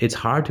hard. It's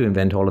hard to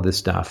invent all of this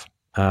stuff.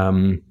 I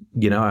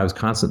was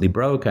constantly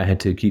broke. I had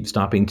to keep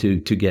stopping to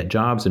get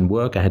jobs and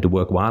work. I had to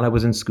work while I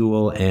was in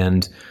school.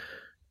 And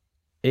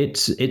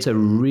it's a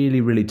really,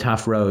 really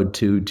tough road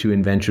to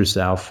invent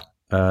yourself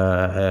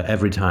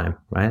every time,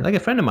 right? Like a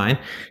friend of mine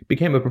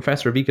became a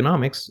professor of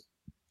economics,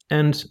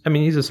 and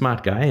he's a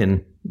smart guy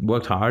and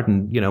worked hard,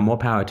 and more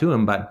power to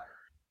him. But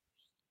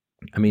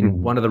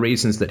one of the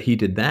reasons that he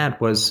did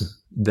that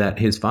was that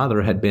his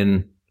father had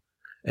been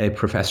a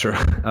professor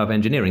of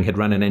engineering, had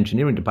run an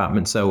engineering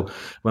department. So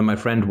when my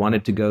friend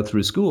wanted to go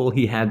through school,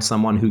 he had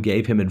someone who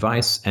gave him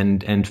advice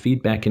and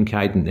feedback and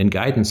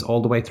guidance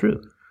all the way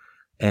through.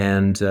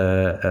 And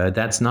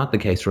that's not the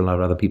case for a lot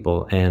of other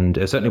people. And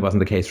it certainly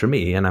wasn't the case for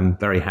me. And I'm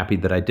very happy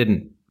that I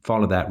didn't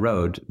follow that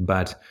road.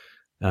 But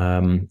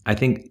I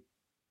think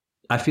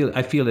I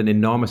feel an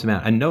enormous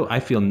amount. I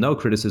feel no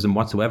criticism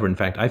whatsoever. In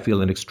fact, I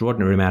feel an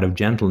extraordinary amount of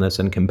gentleness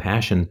and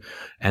compassion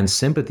and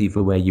sympathy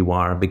for where you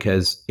are,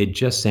 because it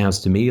just sounds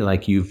to me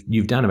like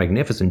you've done a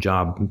magnificent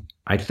job,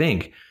 I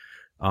think,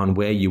 on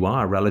where you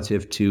are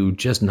relative to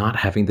just not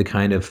having the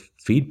kind of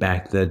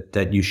feedback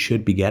that you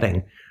should be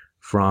getting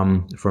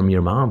from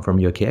your mom, from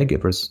your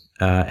caregivers.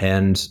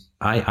 And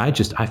I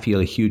feel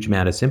a huge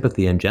amount of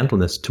sympathy and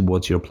gentleness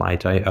towards your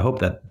plight. I hope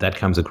that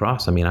comes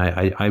across. I mean,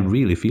 I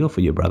really feel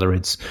for you, brother.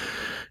 It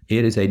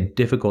is a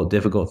difficult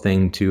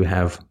thing to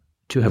have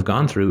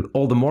gone through,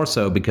 all the more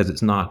so because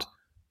it's not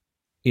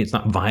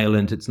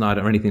violent, it's not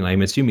or anything like.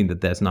 I'm assuming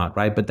that that's not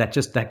right, but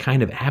that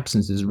kind of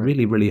absence is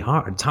really, really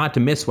hard. It's hard to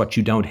miss what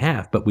you don't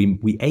have, but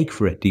we ache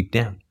for it deep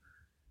down.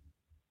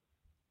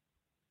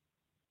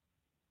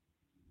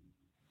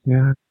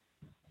 Yeah,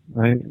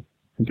 I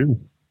do.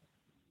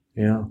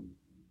 Yeah.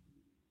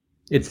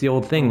 It's the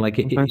old thing, like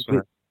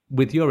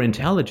with your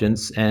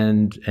intelligence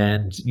and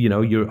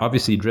you're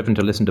obviously driven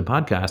to listen to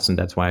podcasts, and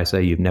that's why I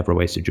say you've never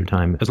wasted your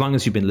time, as long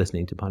as you've been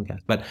listening to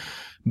podcasts. But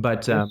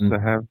yes, I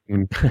have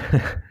been.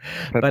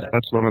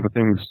 That's one of the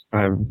things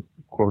I've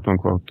quote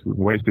unquote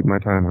wasted my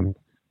time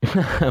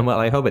on. Well,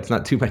 I hope it's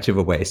not too much of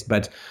a waste,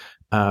 but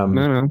no,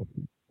 not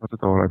at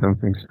all. I don't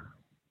think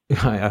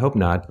so. I hope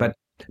not.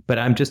 But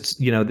I'm just,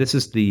 this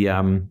is the,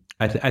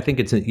 I think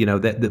it's,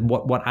 that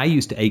what I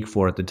used to ache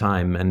for at the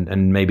time,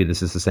 and maybe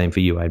this is the same for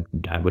you,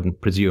 I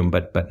wouldn't presume,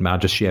 but I'll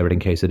just share it in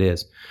case it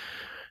is,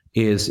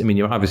 I mean,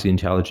 you're obviously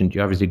intelligent,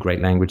 you're obviously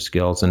great language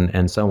skills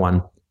and so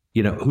on.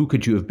 Who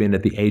could you have been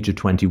at the age of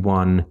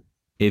 21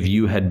 if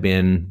you had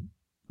been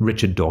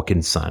Richard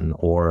Dawkins' son,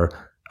 or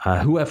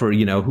whoever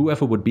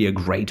would be a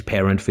great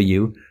parent for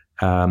you?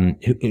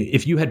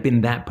 If you had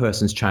been that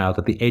person's child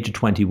at the age of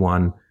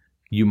 21,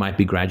 you might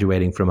be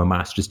graduating from a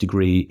master's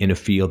degree in a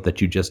field that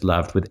you just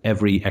loved, with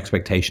every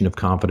expectation of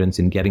confidence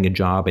in getting a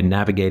job and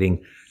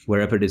navigating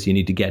wherever it is you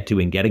need to get to,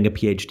 and getting a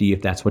PhD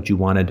if that's what you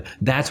wanted.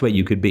 That's where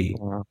you could be,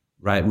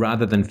 right?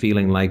 Rather than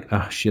feeling like,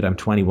 oh shit, I'm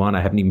 21,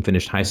 I haven't even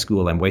finished high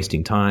school, I'm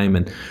wasting time.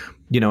 And,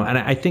 and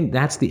I think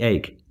that's the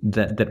ache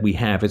that we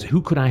have, is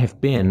who could I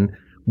have been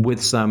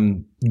with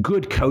some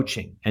good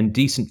coaching and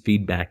decent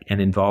feedback and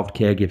involved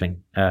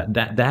caregiving?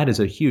 That is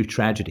a huge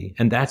tragedy.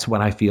 And that's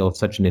what I feel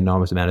such an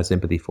enormous amount of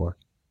sympathy for.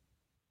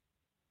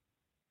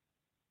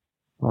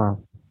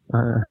 Wow.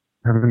 I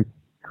haven't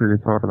really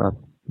thought about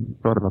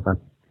that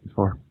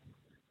before.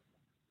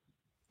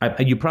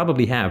 You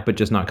probably have, but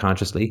just not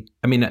consciously.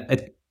 I mean,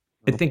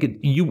 I think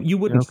you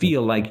wouldn't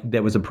feel like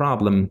there was a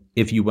problem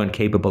if you weren't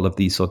capable of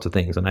these sorts of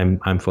things. And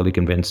I'm fully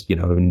convinced,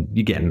 and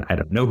again, I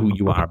don't know who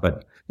you are,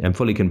 but I'm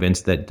fully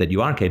convinced that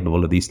you are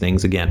capable of these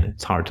things. Again,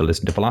 it's hard to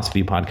listen to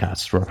philosophy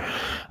podcasts for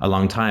a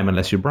long time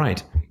unless you're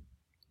bright.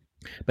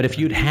 But if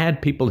you'd had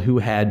people who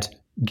had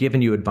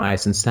given you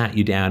advice and sat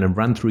you down and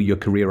run through your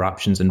career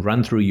options and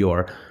run through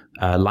your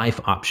life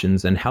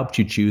options and helped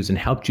you choose and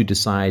helped you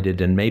decide it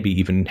and maybe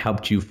even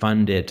helped you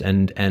fund it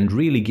and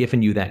really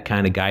given you that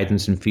kind of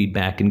guidance and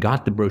feedback and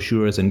got the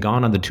brochures and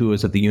gone on the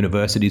tours of the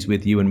universities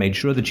with you and made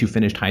sure that you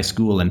finished high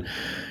school, and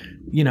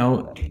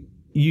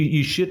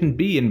you shouldn't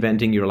be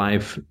inventing your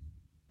life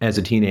as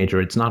a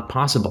teenager. It's not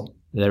possible.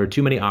 There are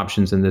too many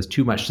options and there's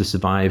too much to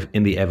survive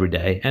in the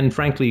everyday. And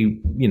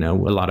frankly, a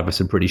lot of us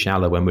are pretty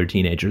shallow when we're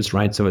teenagers,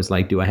 right? So it's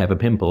like, do I have a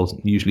pimple?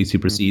 Usually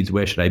supersedes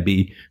where should I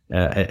be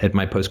at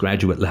my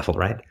postgraduate level,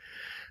 right?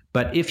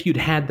 But if you'd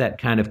had that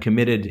kind of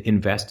committed,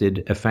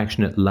 invested,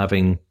 affectionate,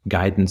 loving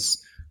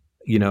guidance,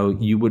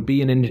 you would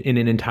be in an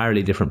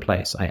entirely different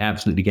place. I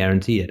absolutely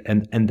guarantee it.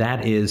 And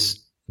that is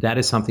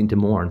something to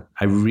mourn.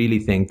 I really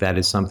think that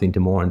is something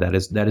to mourn. That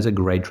is a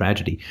great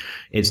tragedy.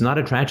 It's not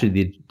a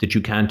tragedy that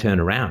you can't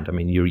turn around. I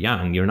mean, you're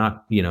young. You're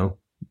not, you're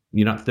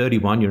not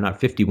 31. You're not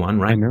 51,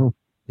 right? I know.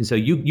 And so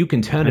you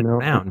can turn it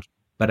around.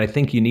 But I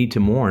think you need to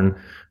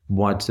mourn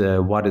what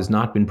has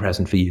not been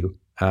present for you,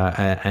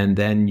 and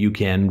then you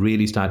can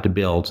really start to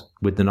build,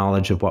 with the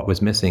knowledge of what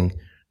was missing,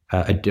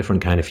 a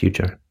different kind of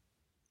future.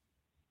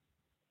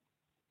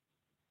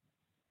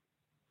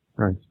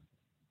 Right.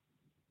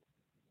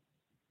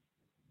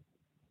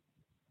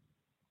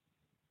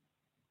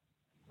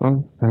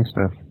 Well, thanks,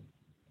 Steph.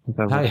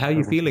 How are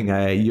you feeling?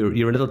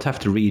 You're a little tough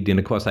to read, and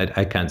of course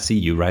I can't see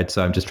you, right?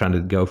 So I'm just trying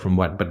to go from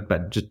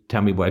but just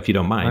tell me if you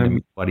don't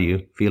mind. What are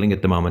you feeling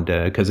at the moment?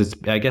 Because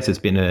I guess it's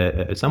been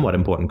a somewhat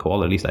important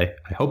call. At least I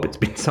hope it's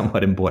been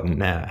somewhat important.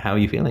 Now, how are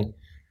you feeling?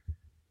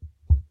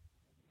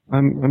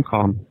 I'm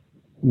calm.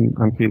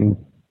 I'm feeling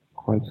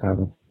quite sad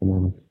at the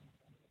moment.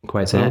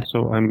 Quite sad.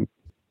 So I'm.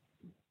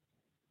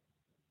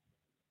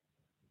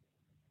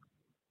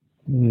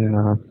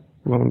 Yeah.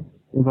 Well,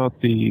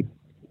 about the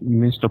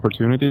missed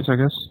opportunities, I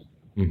guess.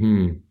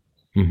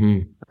 Mm-hmm.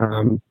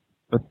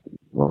 Mm-hmm. But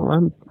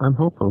well, I'm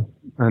hopeful,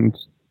 and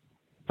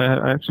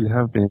I actually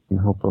have been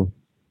hopeful.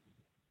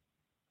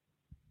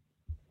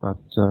 But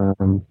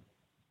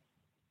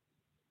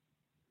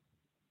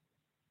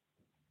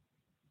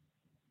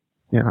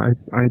yeah,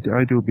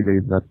 I do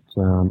believe that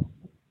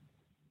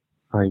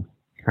I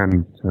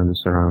can turn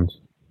this around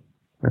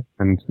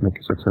and make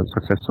a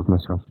success of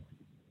myself.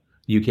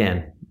 You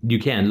can.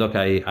 Look,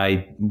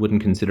 I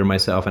wouldn't consider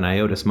myself an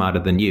iota smarter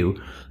than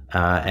you.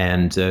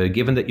 And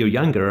given that you're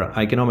younger,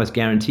 I can almost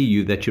guarantee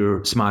you that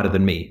you're smarter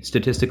than me.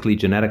 Statistically,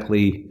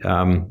 genetically,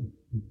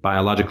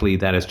 biologically,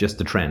 that is just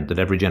the trend, that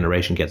every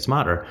generation gets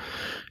smarter.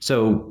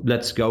 So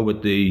let's go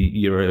with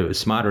you're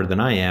smarter than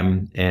I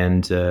am.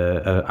 And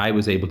I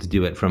was able to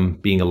do it from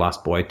being a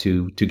lost boy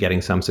to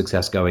getting some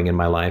success going in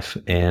my life.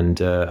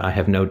 And I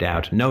have no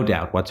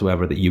doubt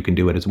whatsoever that you can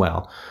do it as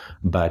well.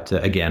 But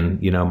again,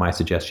 my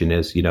suggestion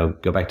is,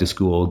 go back to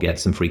school, get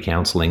some free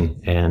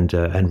counseling, and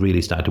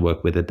really start to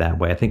work with it that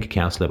way. I think a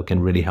counselor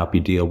can really help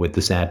you deal with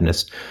the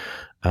sadness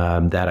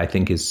that I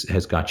think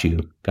has got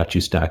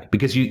you stuck,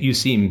 because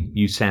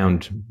you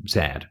sound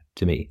sad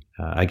to me.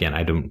 Again,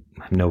 I don't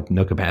have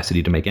no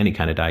capacity to make any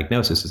kind of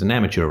diagnosis as an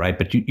amateur, right?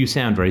 But you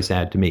sound very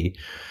sad to me,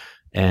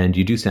 and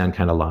you do sound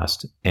kind of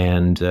lost.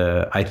 And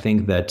I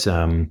think that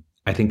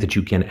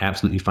you can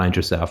absolutely find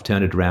yourself,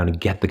 turn it around,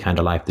 and get the kind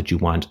of life that you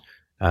want.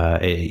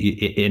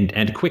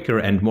 And quicker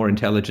and more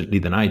intelligently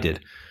than I did,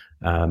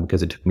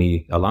 because it took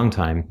me a long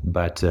time.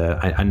 But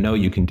I know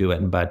you can do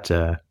it. But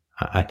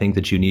I think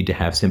that you need to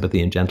have sympathy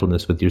and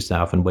gentleness with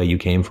yourself and where you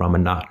came from,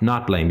 and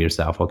not blame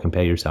yourself or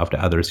compare yourself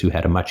to others who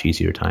had a much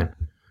easier time.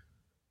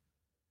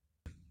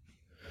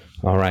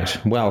 All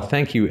right. Well,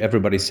 thank you,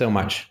 everybody, so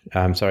much.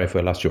 I'm sorry if I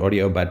lost your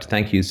audio, but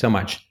thank you so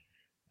much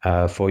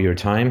for your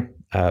time.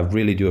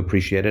 Really do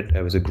appreciate it.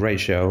 It was a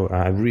great show.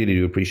 I really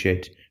do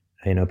appreciate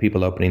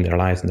people opening their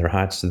lives and their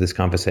hearts to this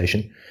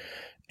conversation.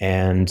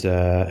 And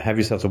have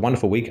yourselves a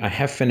wonderful week. I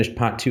have finished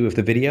part 2 of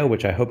the video,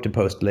 which I hope to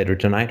post later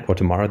tonight or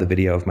tomorrow, the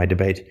video of my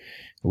debate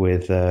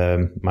with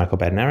Michael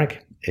Badnarik.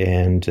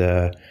 And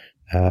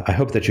I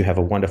hope that you have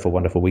a wonderful,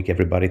 wonderful week,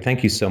 everybody.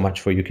 Thank you so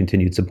much for your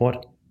continued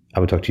support. I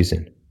will talk to you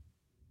soon.